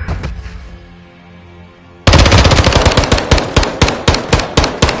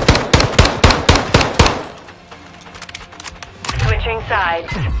 Switching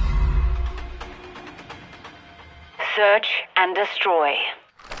sides. Search and destroy.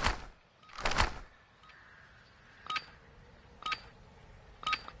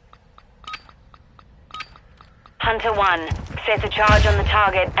 Hunter 1, set a charge on the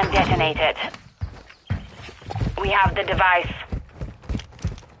target and detonate it. We have the device.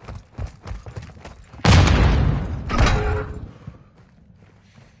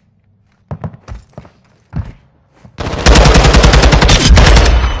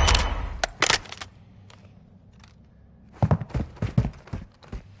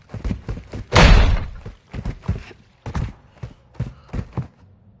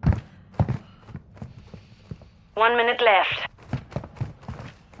 One minute left.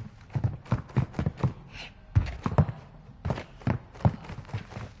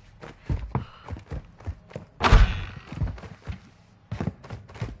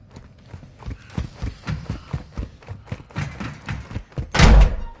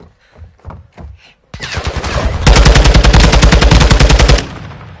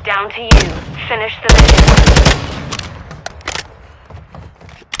 Down to you. Finish the mission.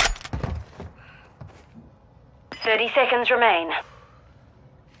 30 seconds remain.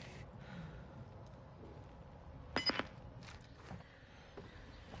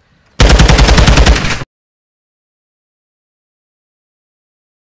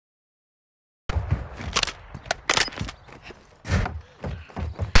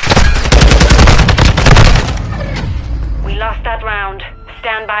 We lost that round.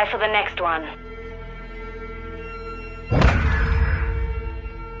 Stand by for the next one.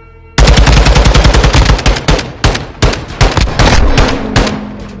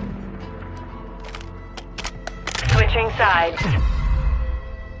 Switching sides.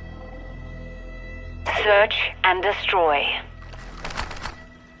 Search and destroy.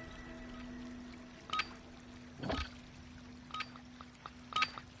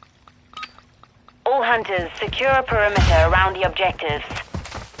 All hunters, secure a perimeter around the objectives.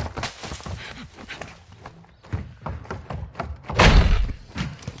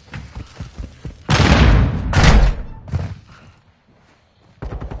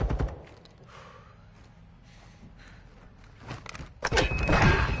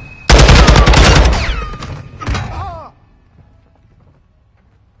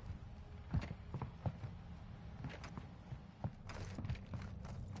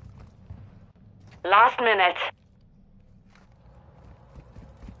 Last minute.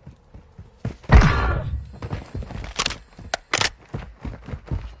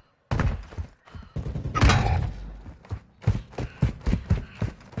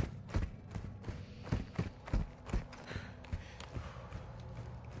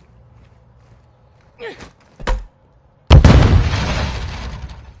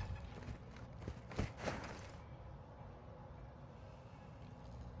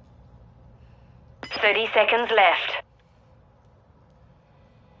 Thirty seconds left.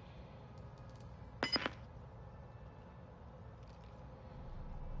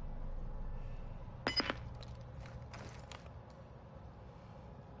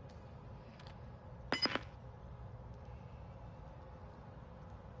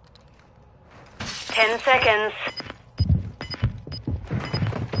 Ten seconds.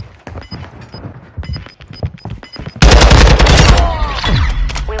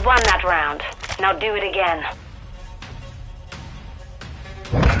 We won that round. Now do it again.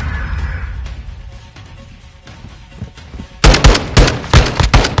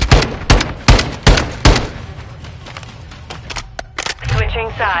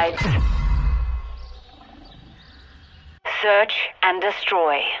 Switching sides. Search and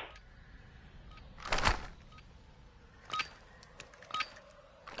destroy.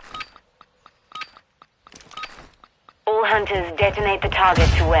 All hunters detonate the target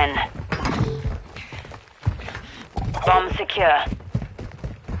to win. Bomb secure.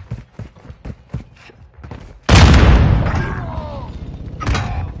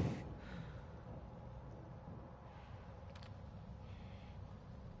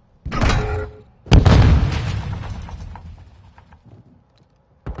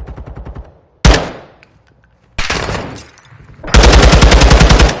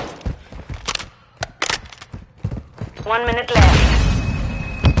 One minute left.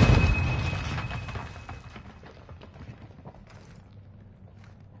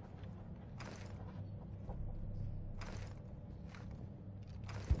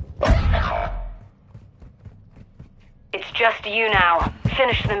 It's just you now.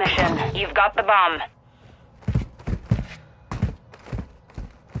 Finish the mission. You've got the bomb.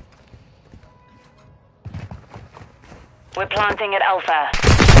 We're planting at Alpha.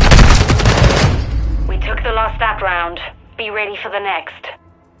 We took the loss that round. Be ready for the next.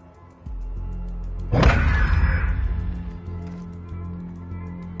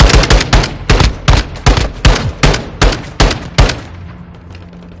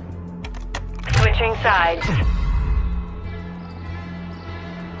 Switching sides.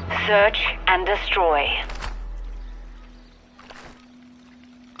 Search and destroy.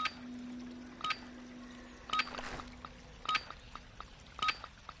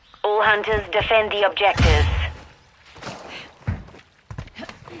 All hunters defend the objectives.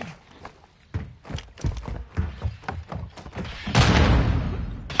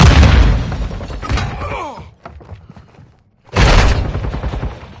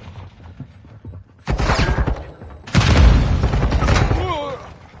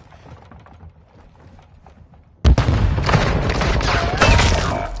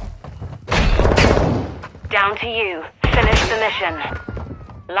 Down to you. Finish the mission.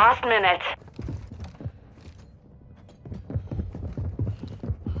 Last minute.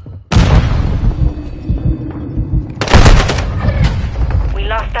 We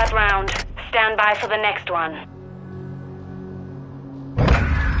lost that round. Stand by for the next one.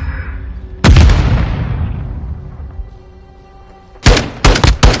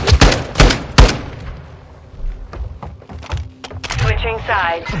 Switching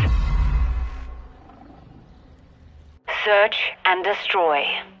sides. Search and destroy.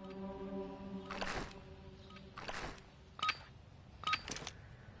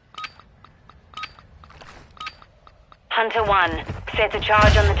 Hunter 1, set a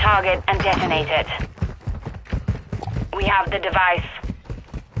charge on the target and detonate it. We have the device.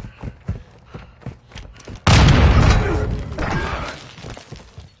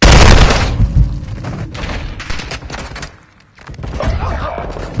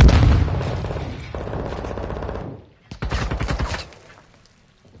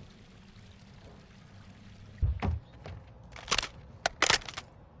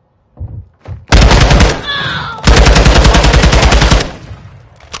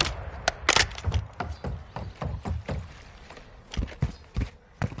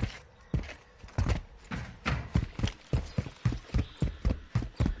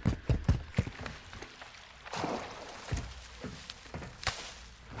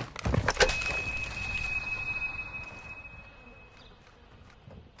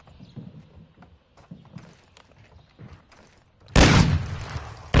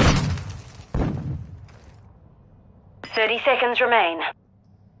 30 seconds remain.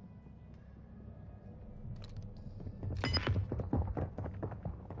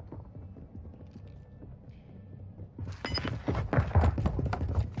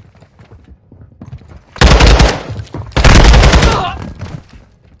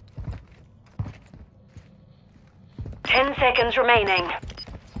 Seconds remaining.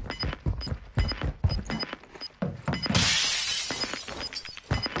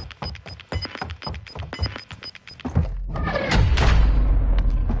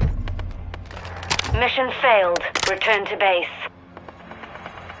 Mission failed. Return to base.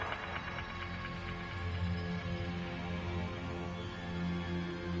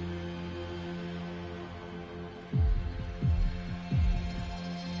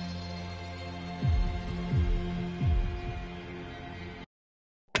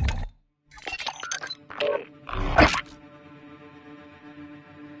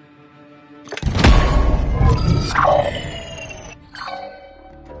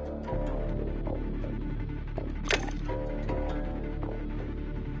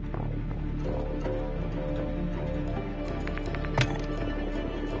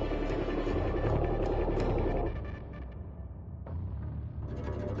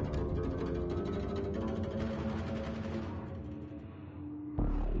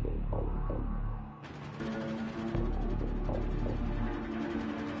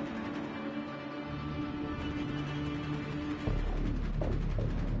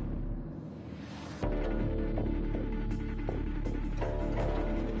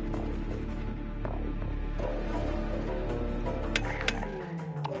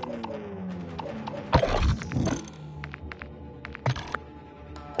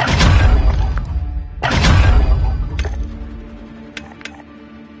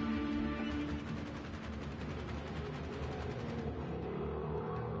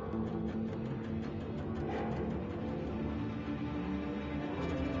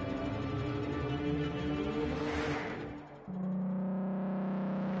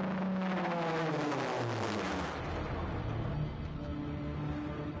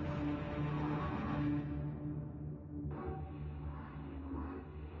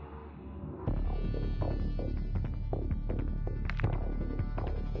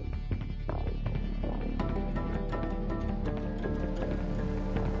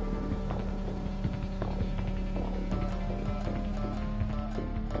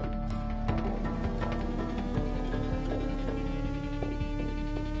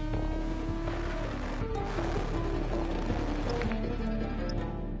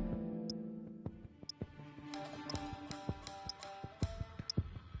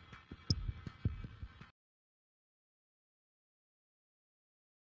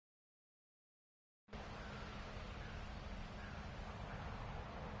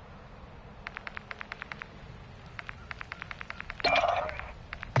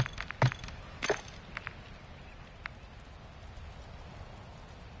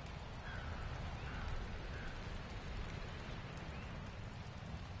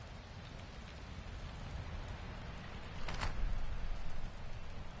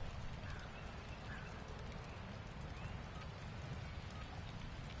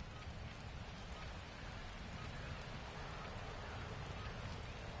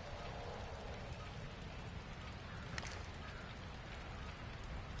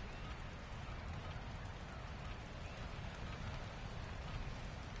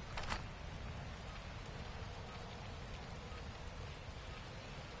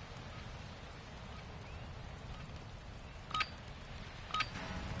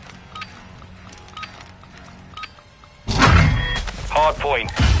 Hard point.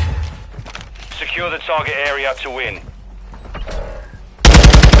 Secure the target area to win.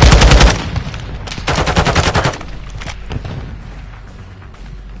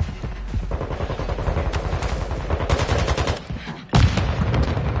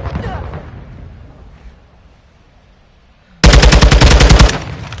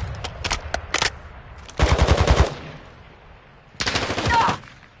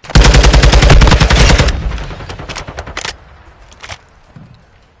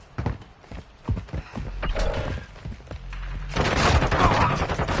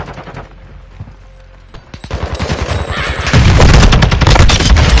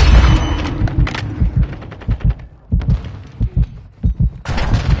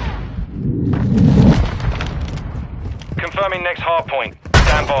 Confirming next hard point.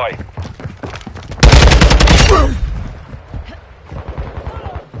 Stand by.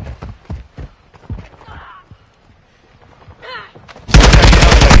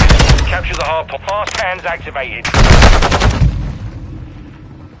 Capture the hard point. Fast hands activated.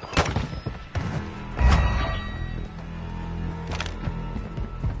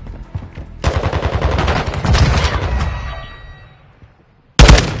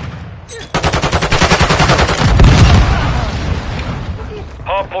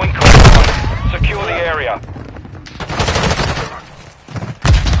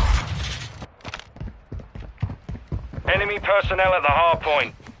 Enemy personnel at the hard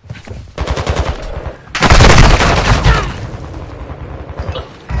point.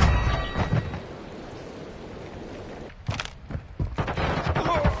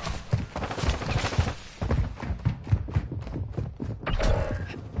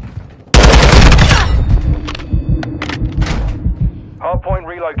 Hard point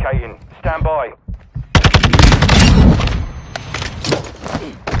relocating. Stand by.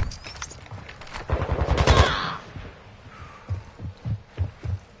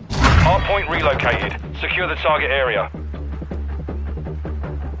 Hard point relocated. Secure the target area.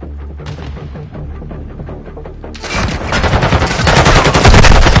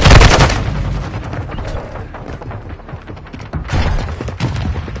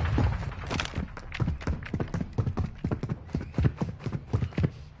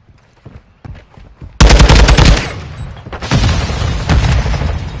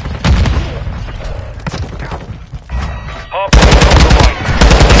 Hard point compromised.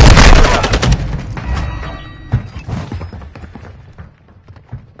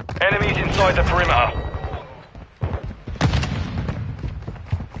 Enemies inside the perimeter.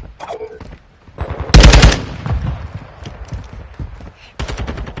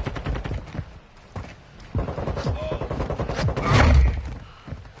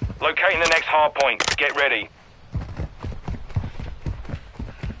 Locating the next hard point. Get ready.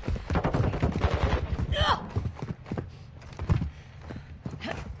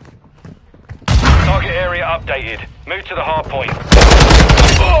 Target area updated. Move to the hard point.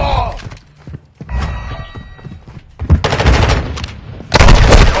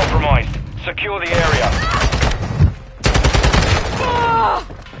 Compromised. Secure the area.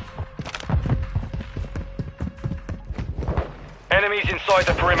 Enemies inside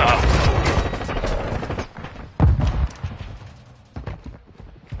the perimeter.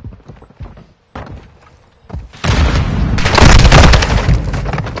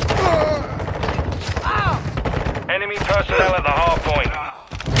 Enemy personnel at the hard point.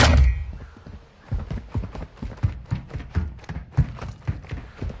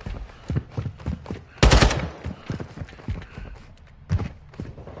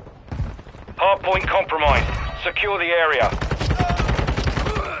 Hard point compromised. Secure the area.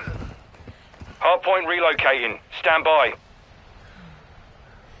 Hard point relocating. Stand by.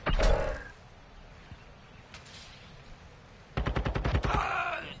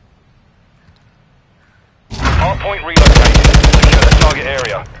 Hard point relocated. Secure the target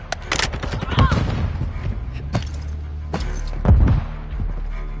area.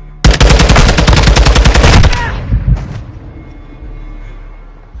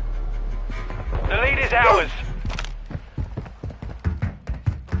 The lead is ours.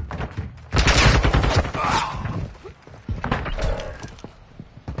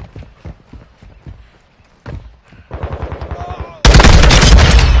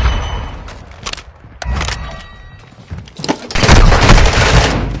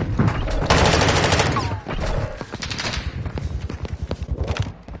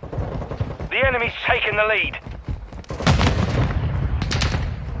 The enemy's taken the lead.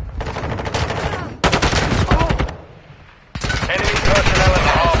 Enemy personnel at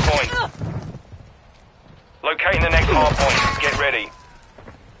the hard point. Locating the next hard point. Get ready.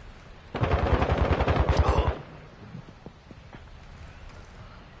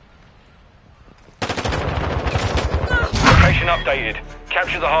 Location updated.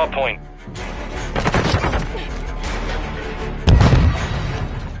 Capture the hard point.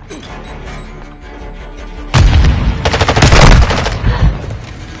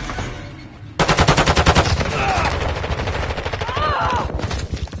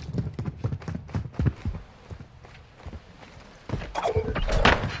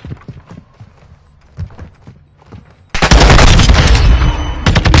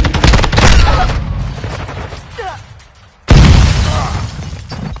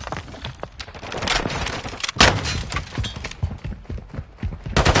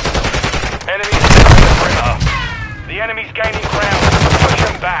 The enemy's gaining ground. Push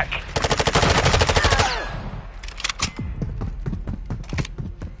them back.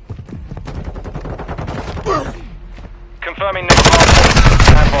 Confirming next hard point.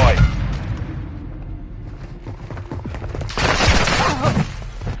 Stand by.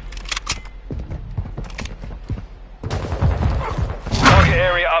 Target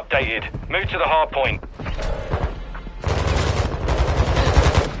area updated. Move to the hard point.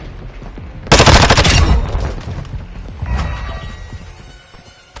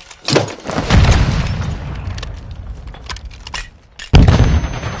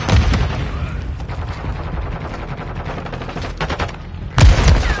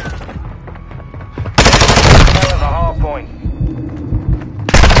 Point.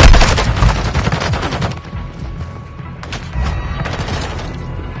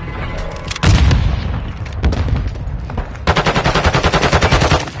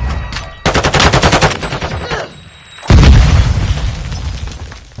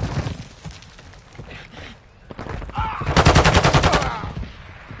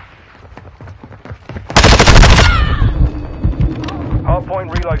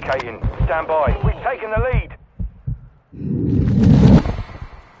 Hardpoint relocating. Stand by. We've taken the lead.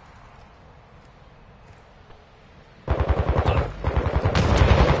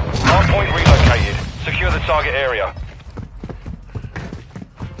 Hardpoint relocated. Secure the target area.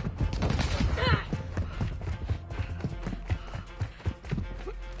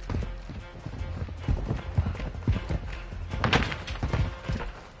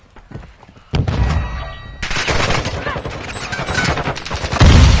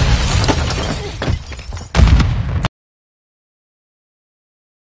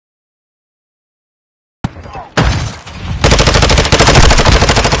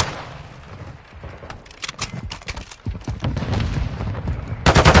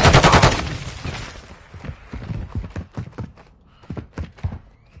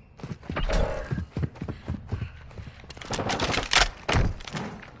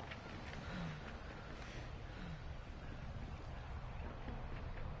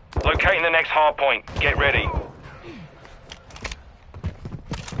 Locating the next hard point. Get ready.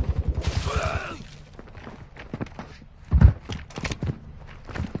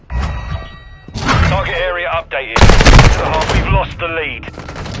 Target area updated. We've lost the lead.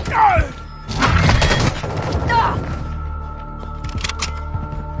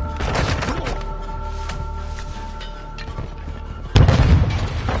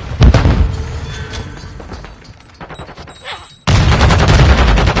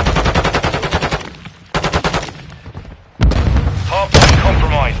 Hardpoint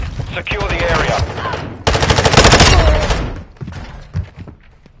compromised. Secure the area.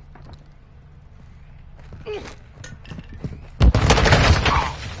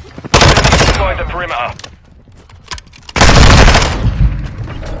 Inside the perimeter.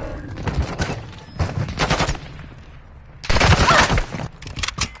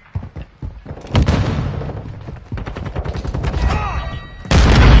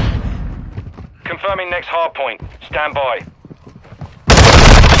 Confirming next hardpoint. Stand by.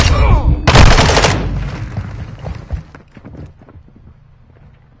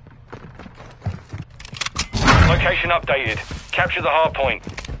 Location updated. Capture the hard point.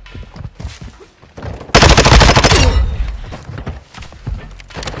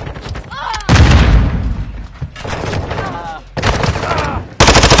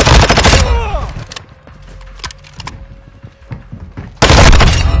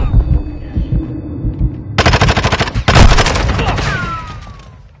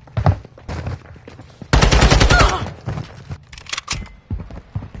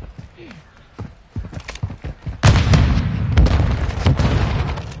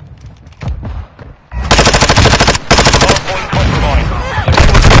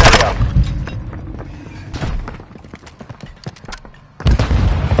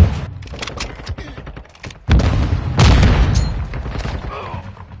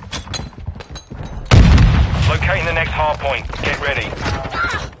 Locating the next hard point. Get ready.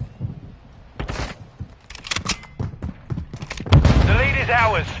 The lead is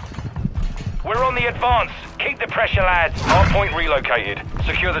ours. We're on the advance. Keep the pressure, lads. Hard point relocated.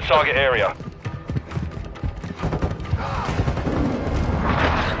 Secure the target area.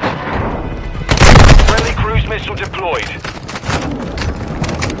 Friendly cruise missile deployed.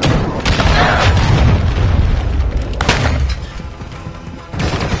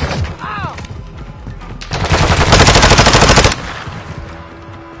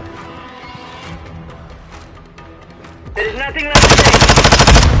 There is nothing left to say.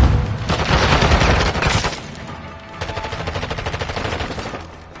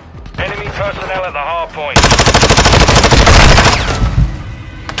 Enemy personnel at the hard point.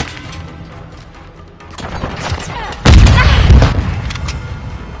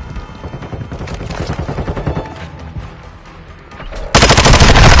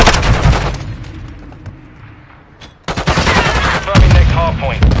 Confirming next hard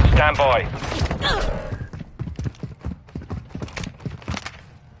point. Stand by.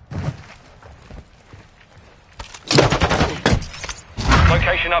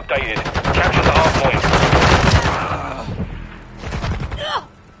 Location updated. Capture the hard point.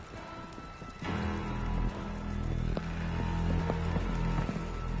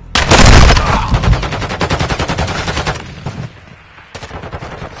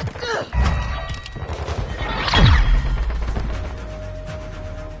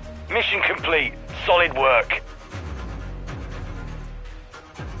 Mission complete. Solid work.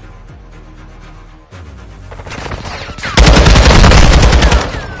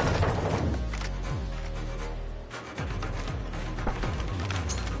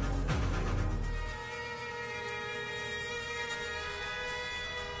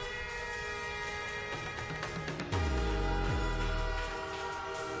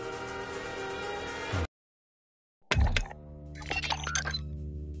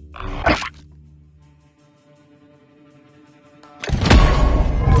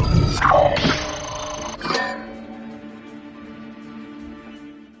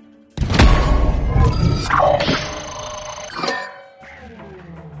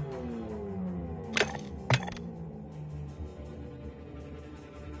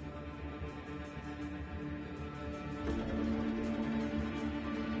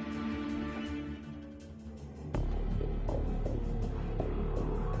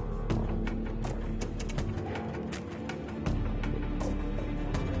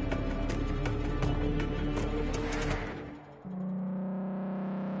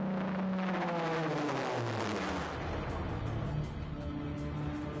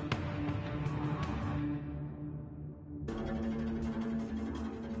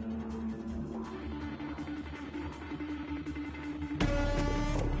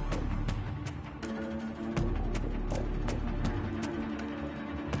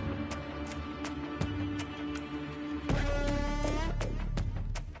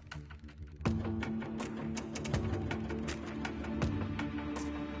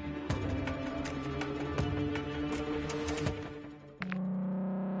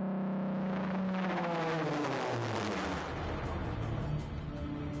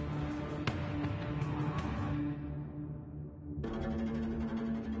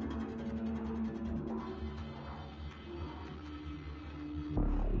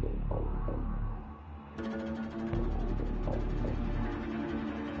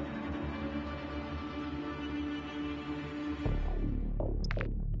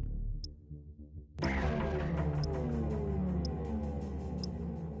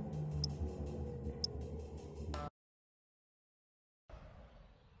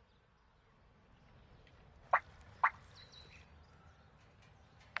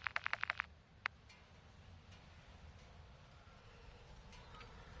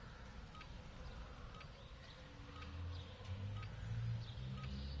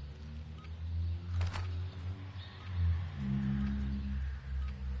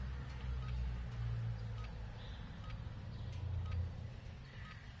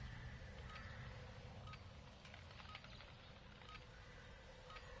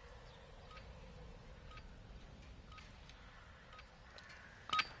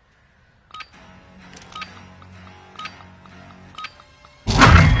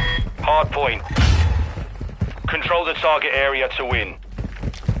 Hard point. Control the target area to win.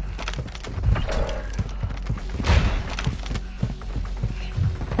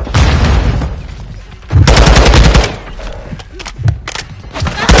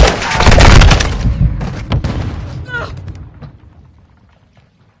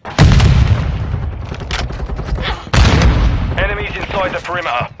 Enemies inside the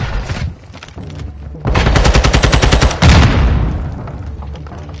perimeter.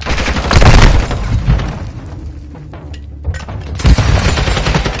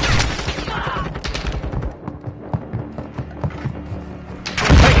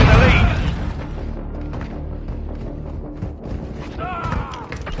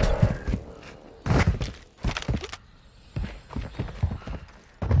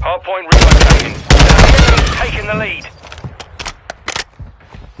 Hardpoint relocating. Taking the lead.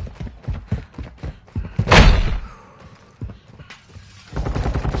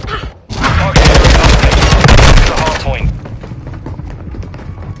 Target area updated. The hardpoint.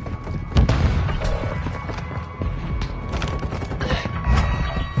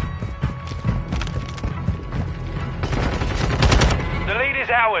 The lead is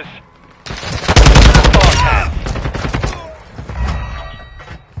ours. Fast.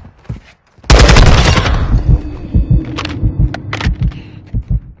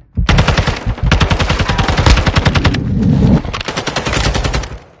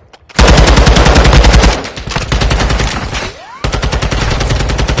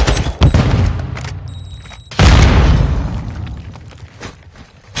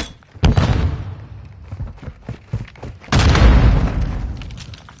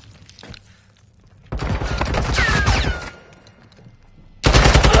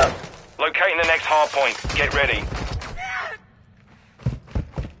 Locating the next hard point. Get ready.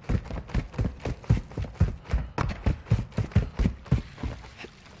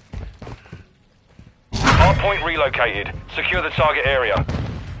 Hard point relocated. Secure the target area.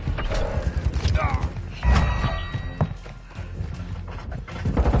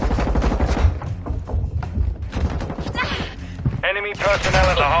 Enemy personnel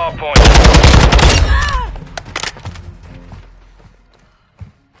at the hard point.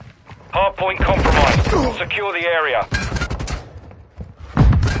 Hardpoint compromised. Secure the area.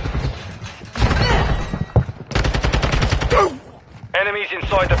 Enemies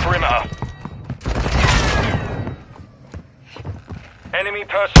inside the perimeter. Enemy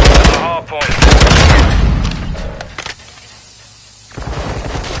personnel at the hardpoint.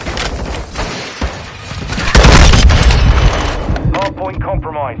 Hardpoint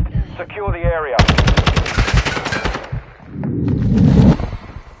compromised. Secure the area.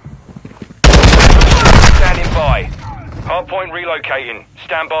 Standing by. Hardpoint relocating.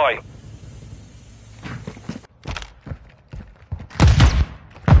 Stand by.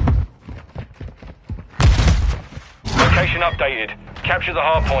 Location updated. Capture the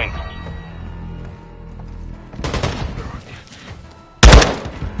hardpoint.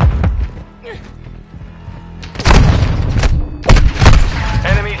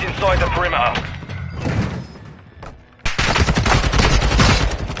 Enemies inside the perimeter.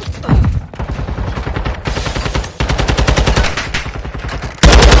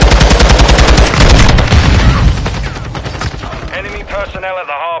 Enemy personnel at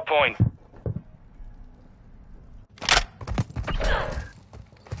the hardpoint.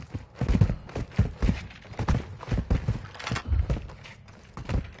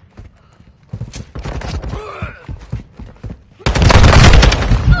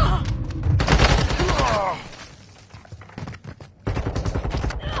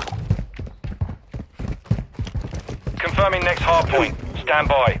 Confirming next hardpoint. Stand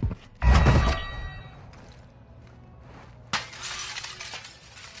by.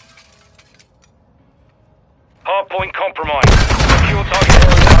 Hardpoint compromised. Secure target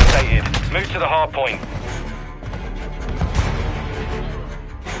area updated. Move to the hardpoint.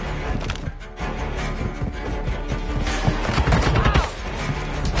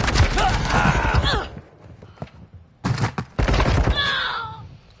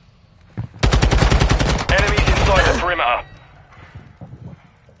 Enemies inside the perimeter.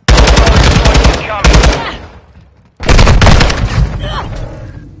 Incoming.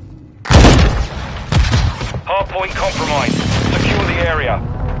 Hardpoint compromised. Secure the area.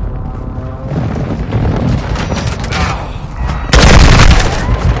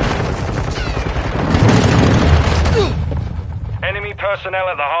 Enemy personnel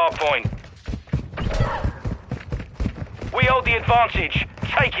at the hardpoint. We hold the advantage.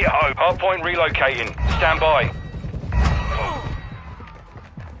 Take it home. Hardpoint relocating. Stand by.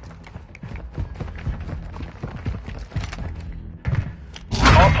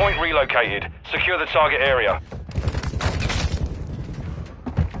 Hardpoint relocated. Secure the target area.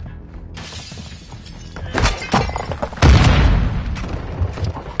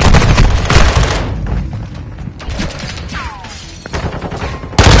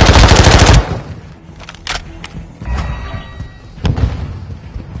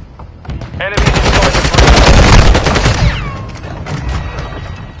 Enemies inside the perimeter.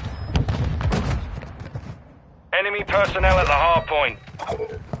 Enemy personnel at the hardpoint.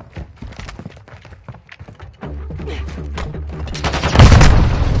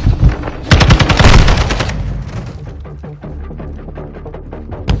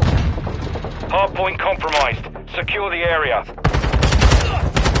 Hardpoint compromised. Secure the area.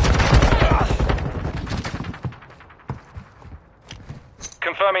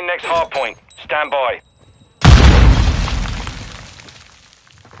 Confirming next hardpoint. Stand by.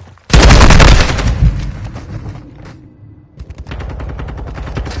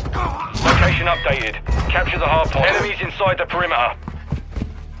 Location updated. Capture the hardpoint. Enemies inside the perimeter.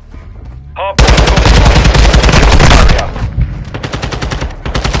 Hardpoint compromised. Area.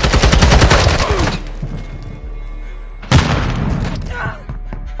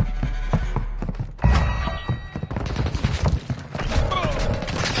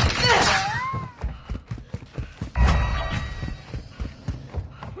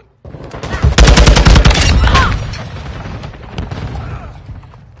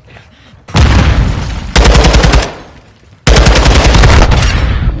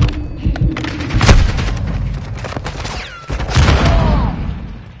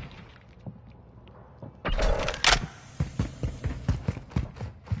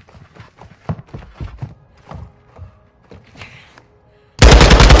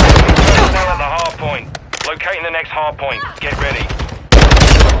 Locating the next hardpoint. Get ready.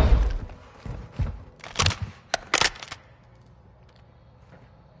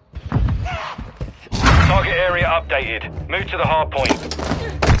 Target area updated. Move to the hardpoint.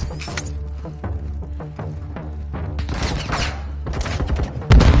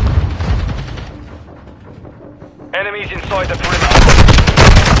 Enemies inside the perimeter.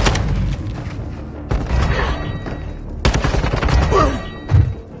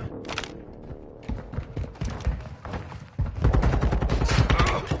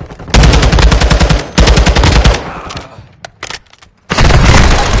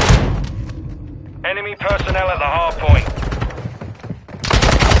 Enemy personnel at the hardpoint.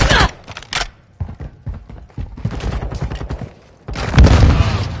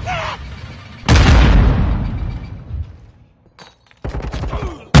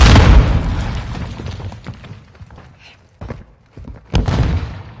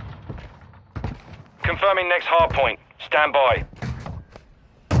 Confirming next hard point. Stand by.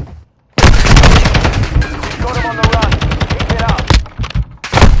 Got him on the run. Keep it up.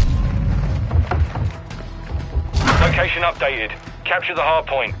 Location updated. Capture the hard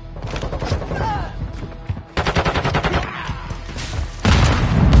point.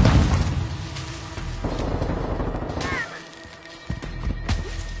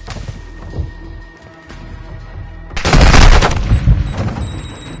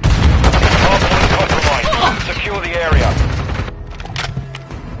 Hard point compromised. Secure the area.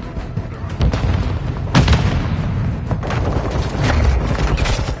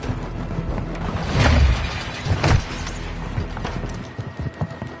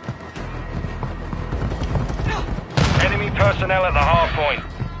 Personnel at the hard point.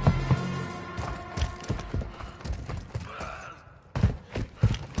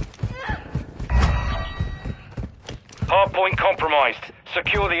 Hard point compromised.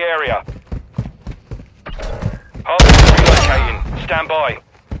 Secure the area. Hard point relocating. Stand by.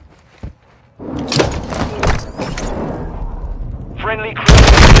 Friendly crew.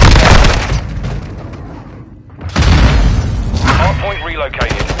 Hard point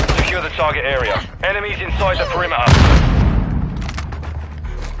relocated. Secure the target area. Enemies inside the perimeter.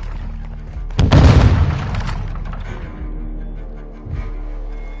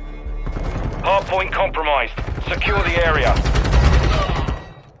 Hardpoint compromised. Secure the area.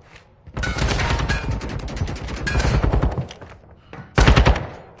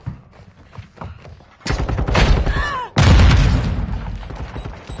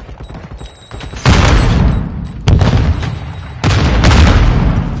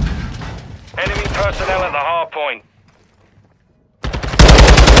 Enemy personnel at the hardpoint.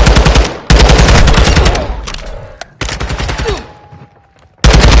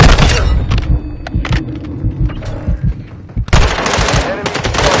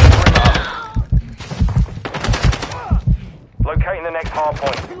 Locating the next hard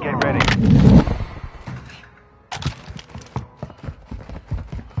point. Get ready.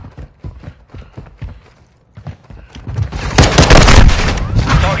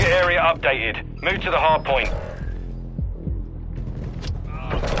 Target area updated. Move to the hard point.